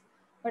காரிலேஷன்.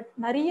 பட்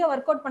நிறைய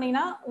ஒர்க் அவுட்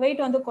பண்ணிங்கன்னா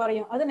வெயிட் வந்து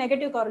குறையும், அது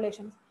நெகட்டிவ்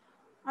காரிலேஷன்.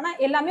 ஆனால்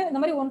எல்லாமே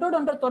இந்த மாதிரி ஒன்றோடு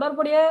ஒன்று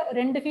தொடர்புடைய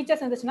 2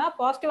 ஃபீச்சர்ஸ் இருந்துச்சுன்னா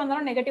பாசிட்டிவாக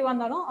இருந்தாலும் நெகட்டிவாக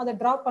இருந்தாலும் அதை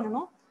ட்ராப்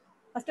பண்ணணும்.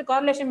 ஃபஸ்ட்டு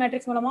காரிலேஷன்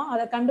மேட்ரிக்ஸ் மூலமாக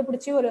அதை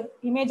கண்டுபிடிச்சி ஒரு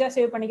இமேஜாக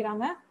சேவ்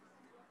பண்ணிக்கிறாங்க.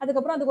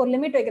 அதுக்கப்புறம் அதுக்கு ஒரு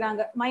லிமிட்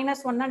வைக்கிறாங்க.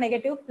 -1னா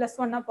நெகட்டிவ்,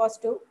 +1னா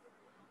பாசிட்டிவ்.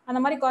 அந்த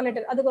மாதிரி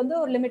கார்லேட்டர் அதுக்கு வந்து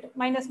ஒரு லிமிட்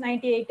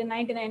 -98,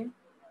 99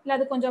 இல்லை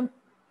அது கொஞ்சம்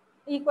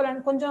ஈக்குவல்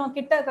கொஞ்சம்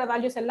கிட்ட இருக்கிற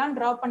வேல்யூஸ் எல்லாம்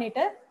ட்ராப்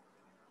பண்ணிட்டு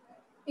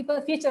இப்போ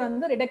ஃபீச்சர்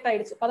வந்து ரிடெக்ட்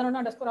ஆயிடுச்சு.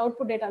 11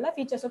 அவுட்புட் டேட்டால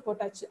ஃபீச்சர்ஸை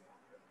போட்டாச்சு.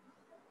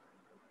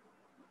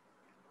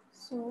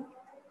 ஸோ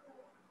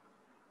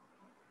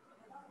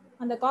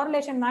அந்த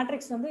கார்லேஷன்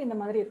மேட்ரிக்ஸ் வந்து இந்த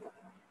மாதிரி இருக்கும்.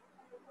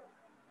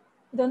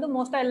 இது வந்து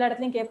மோஸ்டா எல்லா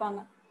இடத்துலையும்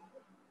கேட்பாங்க.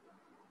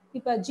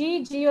 இப்போ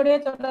ஜியோடைய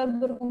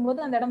தொடர்பு இருக்கும்போது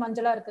அந்த இடம்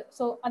மஞ்சளா இருக்கு.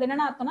 ஸோ அது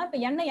என்னன்னா அர்த்தம்னா இப்போ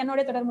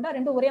என்னோடைய தொடர்புனா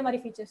 2 ஒரே மாதிரி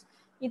ஃபீச்சர்ஸ்.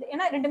 இது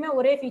ஏன்னா 2மே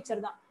ஒரே ஃபீச்சர்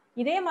தான்.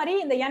 இதே மாதிரி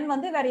இந்த n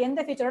வந்து வேற எந்த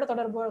ஃபீச்சரோட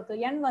தொடர்பு இருக்கு,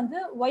 n வந்து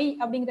y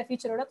அப்படிங்கிற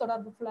ஃபீச்சரோட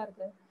தொடர்பு ஃபுல்லா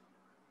இருக்கு.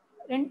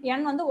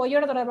 n வந்து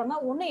ஒய்யோட தொடர்புனா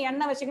ஒன்று n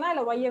வச்சுக்கலாம்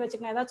இல்லை ஒய்யை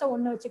வச்சுக்கலாம், ஏதாச்சும்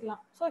ஒன்று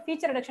வச்சுக்கலாம். ஸோ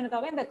ஃபீச்சர்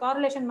ரிடக்ஷனுக்காக இந்த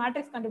கார்லேஷன்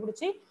மேட்ரிக்ஸ்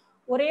கண்டுபிடிச்சி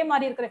ஒரே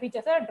மாதிரி இருக்கிற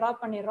ஃபீச்சர்ஸை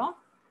ட்ராப் பண்ணிடுறோம்.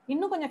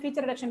 இன்னும் கொஞ்சம்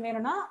ஃபீச்சர் ரிடக்ஷன்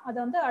வேணும்னா அது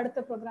வந்து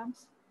அடுத்த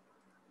programs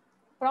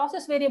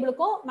process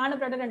வேரியபிளுக்கும்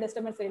manipulated and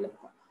disturbance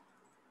வேரியபிளுக்கும்.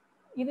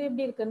 இது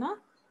எப்படி இருக்குன்னா,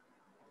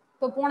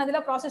 இப்போ போனதுல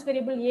ப்ராசஸ்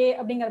வேரியபிள் ஏ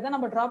அப்படிங்கிறத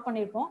நம்ம ட்ராப்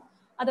பண்ணியிருப்போம்.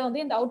 அதை வந்து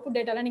இந்த அவுட்புட்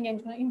டேட்டால நீங்க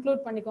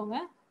இன்க்ளூட் பண்ணிக்கோங்க.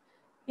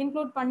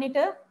 இன்க்ளூட்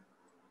பண்ணிட்டு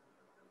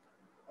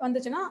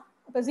வந்துச்சுன்னா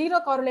இப்போ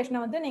 0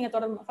 காரிலேஷனை வந்து நீங்க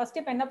தொடரணும். ஃபர்ஸ்ட்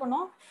இப்போ என்ன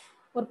பண்ணோம்,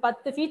 ஒரு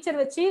 10 ஃபீச்சர்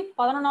வச்சு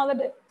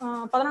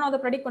 11வது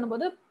ப்ரெடிக்ட்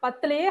பண்ணும்போது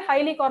 10லயே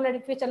ஹைலி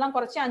கார்லேட்டட் ஃபீச்சர்லாம்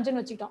குறைச்சி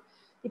 5ன்னு வச்சுக்கிட்டோம்.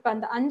 இப்போ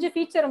அந்த 5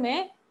 ஃபீச்சருமே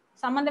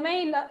சம்பந்தமே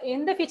இல்ல,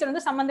 எந்த ஃபீச்சர்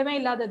வந்து சம்பந்தமே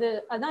இல்லாதது,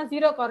 அதுதான்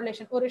ஜீரோ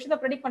கார்லேஷன். ஒரு விஷயத்தை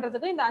ப்ரெடிக்ட்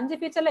பண்றதுக்கு இந்த 5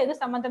 ஃபீச்சர்ல எது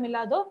சம்பந்தம்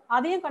இல்லாதோ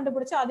அதையும்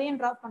கண்டுபிடிச்சு அதையும்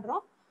டிராப்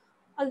பண்றோம்.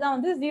 அதுதான்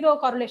வந்து ஜீரோ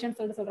கார்லேஷன்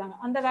சொல்றாங்க.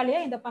 அந்த வேலையை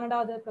இந்த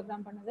 12வது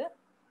ப்ரோக்ராம் பண்ணுது.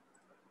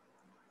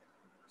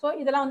 ஸோ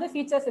இதெல்லாம் வந்து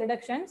features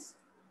reductions.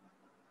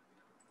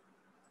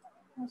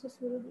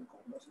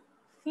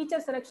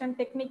 Feature selection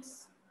techniques.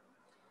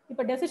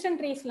 இப்போ டெசிஷன்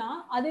ட்ரீஸ்லாம்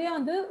அதுவே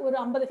வந்து ஒரு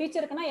 50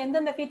 ஃபீச்சர் இருக்குன்னா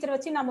எந்தெந்த ஃபீச்சர்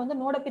வச்சு நம்ம வந்து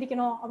நோட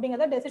பிரிக்கணும்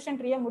அப்படிங்கிறத டெசிஷன்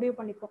ட்ரீயை முடிவு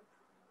பண்ணிப்போம்.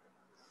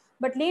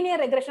 பட்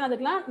லீனியர் ரெக்ரெஷன்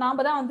அதுக்கெல்லாம்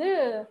நாம தான் வந்து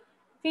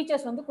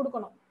ஃபீச்சர்ஸ் வந்து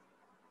கொடுக்கணும்.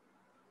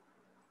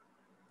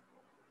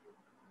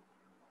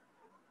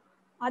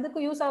 அதுக்கு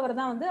யூஸ்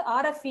ஆகுறதான் வந்து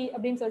RFE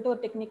அப்படின்னு சொல்லிட்டு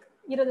ஒரு டெக்னிக்.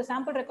 20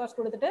 சாம்பிள் ரெக்கார்ட்ஸ்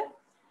கொடுத்துட்டு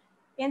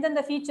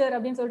எந்தெந்த ஃபீச்சர்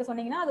அப்படின்னு சொல்லிட்டு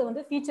சொன்னீங்கன்னா அது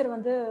வந்து ஃபீச்சர்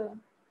வந்து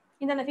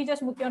இந்தந்த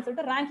ஃபீச்சர்ஸ் முக்கியம்னு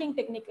சொல்லிட்டு ரேங்கிங்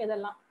டெக்னிக்.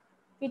 இதெல்லாம்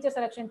feature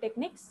selection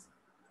techniques.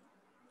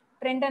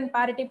 Trend and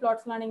parity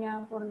பிளாட்ஸ்லாம் நீங்க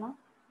போடலாம்.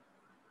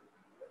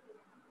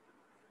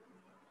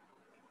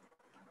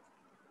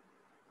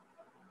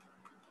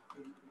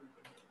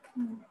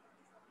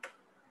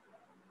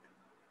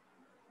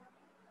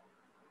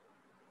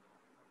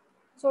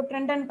 ஸோ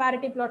ட்ரெண்ட் அண்ட்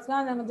பேரிட்டி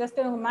பிளாட்ஸ்லாம் நம்ம ஜஸ்ட்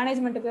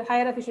மேனேஜ்மெண்ட்டுக்கு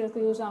ஹையர்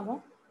அஃபிஷியல்ஸ்க்கு யூஸ்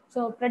ஆகும்.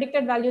 ஸோ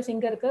ப்ரெடிக்டட் வேல்யூஸ்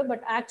இங்கே இருக்குது,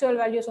 பட்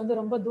ஆக்சுவல் வேல்யூஸ் வந்து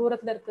ரொம்ப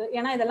தூரத்தில் இருக்குது.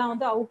 ஏன்னா இதெல்லாம்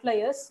வந்து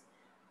அவுட்லயர்ஸ்.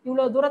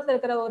 இவ்வளோ தூரத்தில்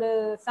இருக்கிற ஒரு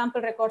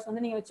சாம்பிள் ரெக்கார்ட்ஸ்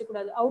வந்து நீங்கள்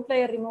வச்சுக்கூடாது.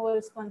 அவுட்லயர்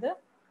ரிமூவல்ஸ்க்கு வந்து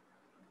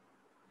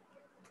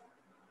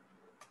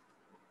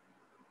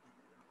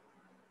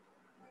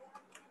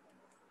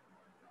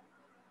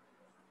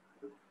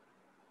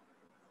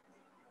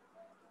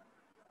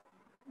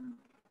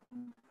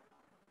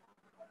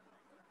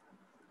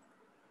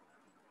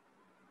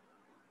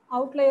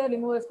அவுட்லயர்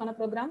ரிமூவல்ஸ்க்கான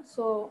ப்ரோக்ராம்.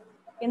 ஸோ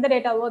எந்த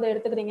டேட்டாவோ அதை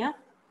எடுத்துக்கிறீங்க.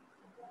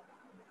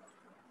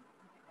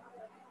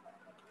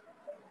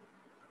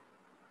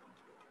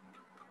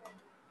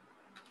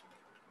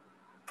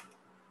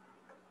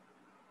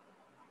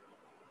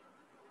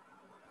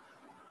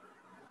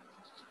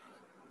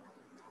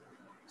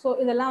 ஸோ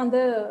இதெல்லாம்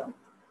வந்து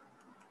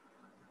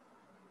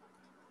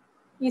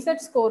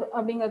இசட் ஸ்கோர்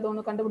அப்படிங்கிறது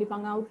ஒன்று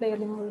கண்டுபிடிப்பாங்க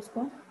அவுட்லயர்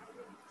ரிமூவல்ஸ்க்கும்.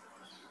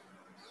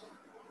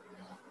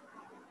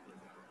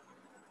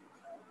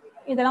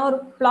 இதெல்லாம் ஒரு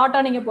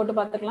பிளாட்டாக நீங்கள் போட்டு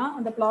பார்த்துக்கலாம்.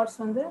 அந்த பிளாட்ஸ்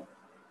வந்து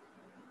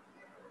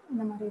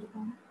இந்த மாதிரி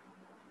இருக்கும்.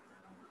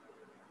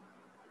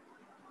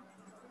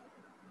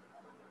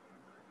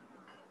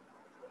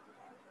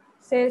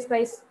 சேல்ஸ்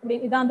ப்ரைஸ் அப்படி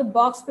இதான் வந்து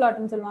பாக்ஸ்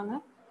பிளாட்னு சொல்லுவாங்க.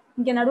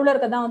 இங்கே நடுவில்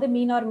இருக்கிறதான் வந்து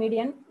மீன் ஆர்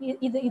மீடியன்.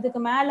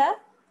 இதுக்கு மேலே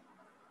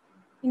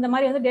இந்த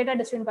மாதிரி வந்து டேட்டா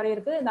டிஸ்ட்ரிபியூஷன் படி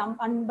இருக்கு. இந்த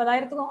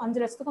 50,000க்கும்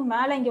 5 லட்சத்துக்கும்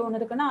மேலே இங்கே ஒன்று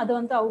இருக்குன்னா அது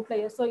வந்து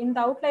அவுட்லயர். ஸோ இந்த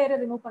அவுட்லயரை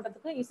ரிமூவ்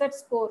பண்ணுறதுக்கு இசட்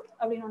ஸ்கோர்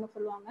அப்படின்னு ஒன்று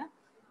சொல்லுவாங்க.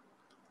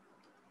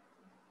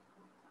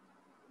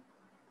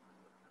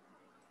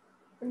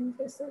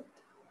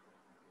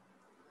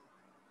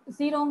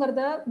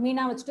 ஜீரோங்கிறத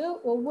மீனா வச்சுட்டு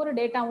ஒவ்வொரு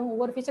டேட்டாவும்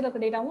ஒவ்வொரு ஃபீச்சர்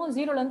இருக்கிற டேட்டாவும்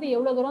 0லேருந்து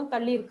எவ்வளோ தூரம்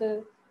தள்ளி இருக்கு,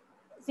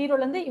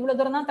 0லேருந்து இவ்வளோ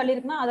தூரம் தான் தள்ளி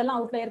இருக்குன்னா அதெல்லாம்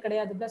அவுட்லயர்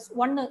கிடையாது. ப்ளஸ்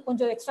 1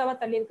 கொஞ்சம் எக்ஸ்ட்ராவாக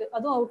தள்ளி இருக்கு,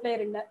 அதுவும்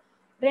அவுட்லயர் இல்லை.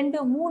 2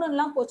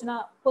 3லாம் போச்சுன்னா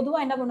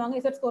பொதுவாக என்ன பண்ணுவாங்க,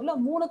 இசட் ஸ்கோர்ல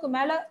 3க்கு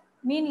மேலே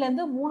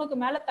மீன்லேருந்து 3க்கு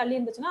மேலே தள்ளி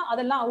இருந்துச்சுன்னா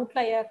அதெல்லாம்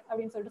அவுட்லயர்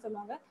அப்படின்னு சொல்லிட்டு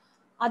சொல்லுவாங்க.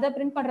 அதை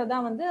பிரிண்ட் பண்ணுறது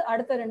தான் வந்து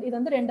அடுத்த 2. இது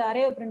வந்து 2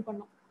 அரேவை பிரிண்ட்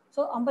பண்ணும்.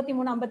 ஸோ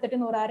 53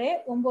 58ன்னு ஒரு அரே,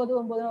 9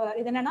 9ன்னு ஒரு அரே.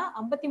 இது என்னன்னா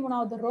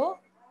 53வது ரோ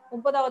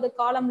 9வது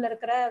காலம்ல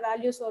இருக்கிற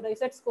வேல்யூஸோட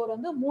இசட் ஸ்கோர்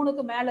வந்து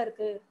 3க்கு மேலே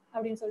இருக்கு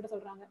அப்படின்னு சொல்லிட்டு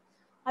சொல்றாங்க.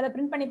 அதை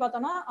பிரிண்ட் பண்ணி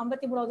பார்த்தோம்னா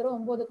 53வது ரோ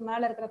 9க்கு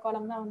மேலே இருக்கிற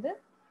காலம் தான் வந்து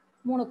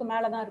 3க்கு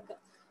மேலே தான் இருக்கு.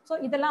 ஸோ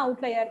இதெல்லாம்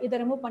அவுட்லயர். இதை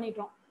ரிமூவ்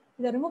பண்ணிட்டோம்.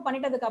 இதை ரிமூவ்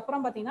பண்ணிட்டதுக்கு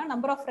அப்புறம் பார்த்தீங்கன்னா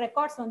நம்பர் ஆஃப்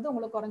ரெக்கார்ட்ஸ் வந்து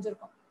உங்களுக்கு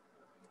குறைஞ்சிருக்கும்.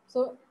 ஸோ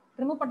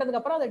ரிமூவ் பண்ணதுக்கு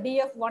அப்புறம் அதை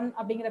DF1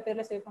 அப்படிங்கிற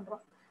பேர்ல சேவ்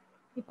பண்றோம்.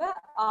 இப்போ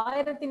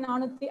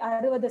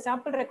 1460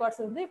 சாம்பிள்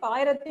ரெக்கார்ட்ஸ் வந்து இப்போ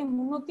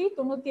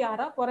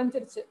 1396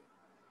 குறைஞ்சிருச்சு.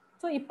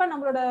 ஸோ இப்போ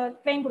நம்மளோட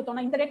ட்ரெயின்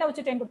கொடுத்தோம்னா இந்த டேட்டா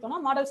வச்சு ட்ரெயின் கொடுத்தோம்னா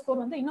மாடல்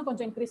ஸ்கோர் வந்து இன்னும்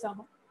கொஞ்சம் இன்க்ரீஸ்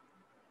ஆகும்.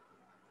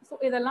 ஸோ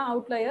இதெல்லாம்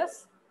அவுட்லயர்ஸ்.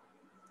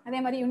 அதே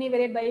மாதிரி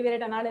யூனிவேரியேட்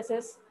பைவேரியேட்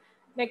அனாலிசிஸ்,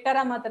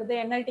 வெக்டரா மாத்துறது,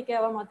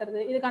 NLTK-வா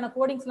மாத்துறது, இதுக்கான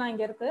கோடிங்ஸ்லாம்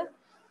இங்கே இருக்கு.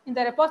 இந்த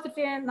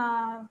ரெபாசிட்டரியை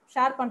நான்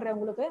ஷேர் பண்றேன்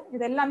உங்களுக்கு.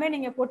 இது எல்லாமே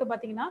நீங்க போட்டு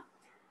பார்த்தீங்கன்னா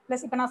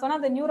ப்ளஸ் இப்போ நான் சொன்ன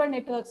அந்த நியூரல்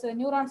நெட்வொர்க்ஸ்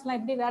நியூரான்ஸ்லாம்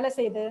எப்படி வேலை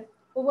செய்யுது,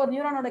 ஒவ்வொரு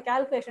நியூரானோட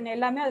கால்குலேஷன்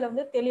எல்லாமே அதில்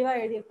வந்து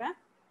தெளிவாக எழுதியிருப்பேன்.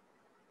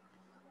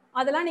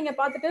 அதெல்லாம் நீங்க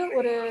பார்த்துட்டு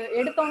ஒரு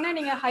எடுத்தோடனே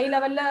நீங்க ஹை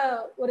லெவல்ல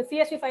ஒரு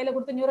CSV ஃபைலை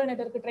கொடுத்து நியூரல்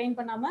நெட்வொர்க் ட்ரெயின்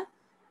பண்ணாம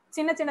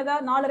சின்ன சின்னதா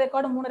 4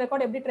 ரெக்கார்டு 3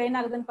 ரெக்கார்டு எப்படி ட்ரெயின்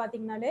ஆகுதுன்னு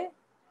பார்த்தீங்கன்னாலே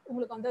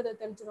உங்களுக்கு வந்து அது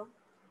தெரிஞ்சிடும்.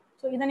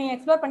 ஸோ இதை நீங்க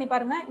எக்ஸ்ப்ளோர் பண்ணி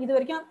பாருங்க. இது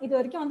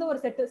வரைக்கும் வந்து ஒரு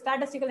செட்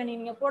ஸ்டாட்டிஸ்டிக்கல்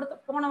நீங்க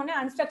போனவொடனே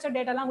அன்ஸ்ட்ரக்சர்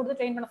டேட்டாலாம் கொடுத்து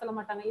ட்ரெயின் பண்ண சொல்ல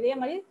மாட்டாங்க. இதே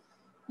மாதிரி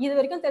இது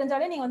வரைக்கும்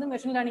தெரிஞ்சாலே நீங்க வந்து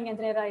மெஷின் லேர்னிங்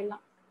இன்ஜினியர்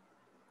ஆயிடலாம்.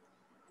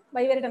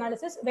 பைவேரியேட்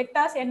analysis,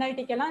 vectors,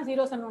 NLTK-லாம்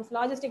zeros and once,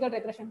 logistical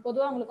regression.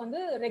 பொதுவாக உங்களுக்கு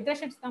வந்து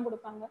ரெக்ரெஷன்ஸ் தான்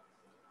கொடுப்பாங்க.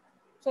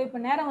 ஸோ இப்போ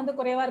நேரம் வந்து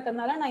குறைவாக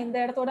இருக்கிறதுனால நான் இந்த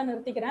இடத்தோட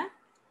நிறுத்திக்கிறேன்.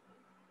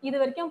 இது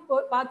வரைக்கும்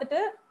பார்த்துட்டு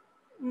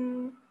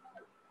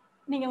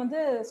நீங்கள் வந்து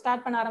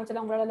ஸ்டார்ட் பண்ண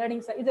ஆரம்பிச்சிடலாம் உங்களோட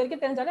லேர்னிங்ஸை. இது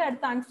வரைக்கும் தெரிஞ்சாலே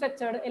அடுத்த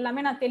அன்ஸ்ட்ரக்சர்டு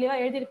எல்லாமே நான்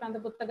தெளிவாக எழுதியிருப்பேன்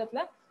அந்த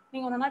புத்தகத்தில்.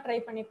 நீங்கள் ஒன்றா ட்ரை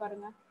பண்ணி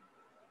பாருங்க.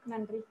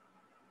 நன்றி.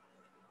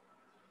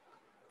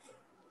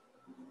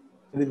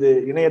 இது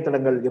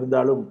இணையதளங்கள்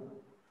இருந்தாலும்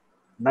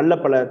நல்ல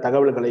பல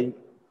தகவல்களை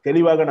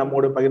தெளிவாக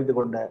நம்மோடு பகிர்ந்து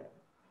கொண்ட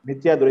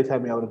நித்யா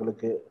துரைசாமி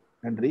அவர்களுக்கு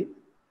நன்றி.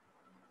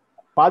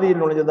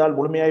 பாதியில் நுழைந்ததால்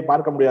முழுமையாய்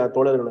பார்க்க முடியாத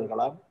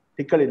தோழர்களால்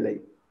சிக்கல் இல்லை.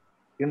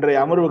 இன்றைய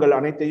அமர்வுகள்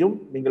அனைத்தையும்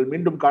நீங்கள்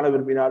மீண்டும் காண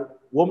விரும்பினால்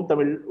ஓம்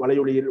தமிழ்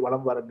வலையொலியில்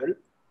வலம் வாருங்கள்.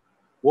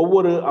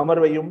 ஒவ்வொரு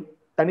அமர்வையும்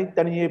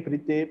தனித்தனியே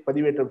பிரித்தே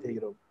பதிவேற்றம்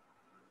செய்கிறோம்.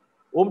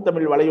 ஓம்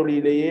தமிழ்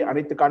வலையொலியிலேயே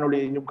அனைத்து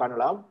காணொலியையும்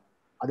காணலாம்.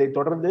 அதைத்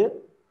தொடர்ந்து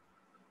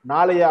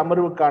நாளைய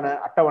அமர்வுக்கான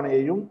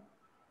அட்டவணையையும்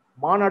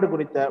மாநாடு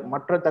குறித்த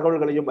மற்ற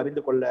தகவல்களையும்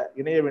அறிந்து கொள்ள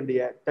இணைய வேண்டிய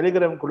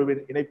டெலிகிராம்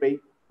குழுவின் இணைப்பை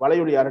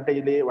வலையொலி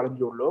அரட்டையிலேயே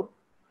வழங்கியுள்ளோம்.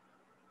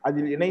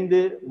 அதில் இணைந்து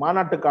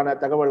மாநாட்டுக்கான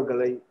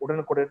தகவல்களை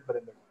உடனுக்குடன்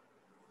பெறுங்கள்.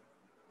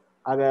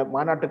 ஆக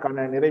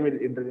மாநாட்டுக்கான நிறைவில்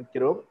இன்று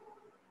நிற்கிறோம்.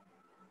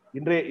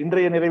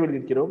 இன்றைய நிறைவில்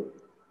நிற்கிறோம்.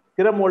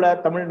 திறமூல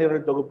தமிழ்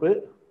நிரல் தொகுப்பு,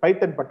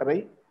 பைத்தன் பட்டறை,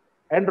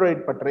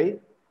 ஆண்ட்ராய்டு பட்டறை,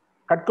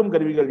 கற்கும்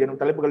கருவிகள் எனும்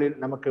தலைப்புகளில்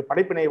நமக்கு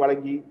படைப்பினை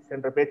வழங்கி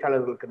சென்ற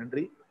பேச்சாளர்களுக்கு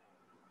நன்றி.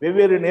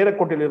 வெவ்வேறு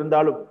நேரக்கோட்டில்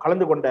இருந்தாலும்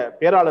கலந்து கொண்ட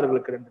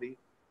பேராளர்களுக்கு நன்றி.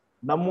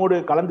 நம்மோடு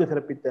கலந்து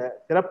சிறப்பித்த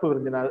சிறப்பு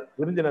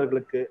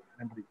விருந்தினர்களுக்கு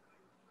நன்றி.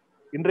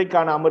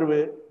 இன்றைக்கான அமர்வு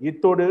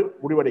இத்தோடு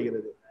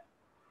முடிவடைகிறது.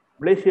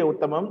 மலேசிய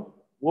உத்தமம்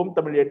ஓம்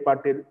தமிழ்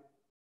ஏற்பாட்டில்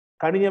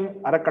கனியம்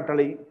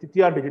அறக்கட்டளை,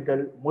 டிடியான்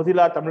டிஜிட்டல்,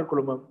 மொசில்லா தமிழ்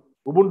குழுமம்,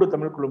 உபுண்டு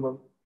தமிழ் குழுமம்,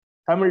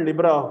 தமிழ்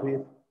லிப்ரா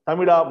ஆஃபீஸ்,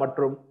 தமிழா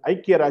மற்றும்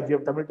ஐக்கிய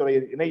ராஜ்யம் தமிழ்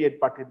துறையின் இணை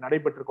ஏற்பாட்டில்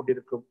நடைபெற்றுக்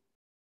கொண்டிருக்கும்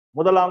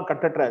முதலாம்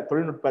கட்டற்ற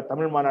தொழில்நுட்ப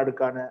தமிழ்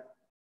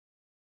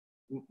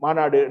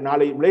மாநாடு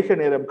நாளை மலேசிய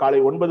நேரம் காலை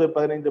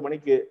 9:15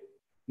 மணிக்கு,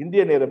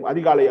 இந்திய நேரம்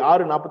அதிகாலை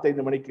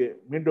 6:45 மணிக்கு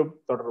மீண்டும்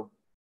தொடரும்.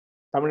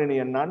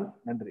 தமிழினியன் நான்.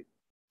 நன்றி.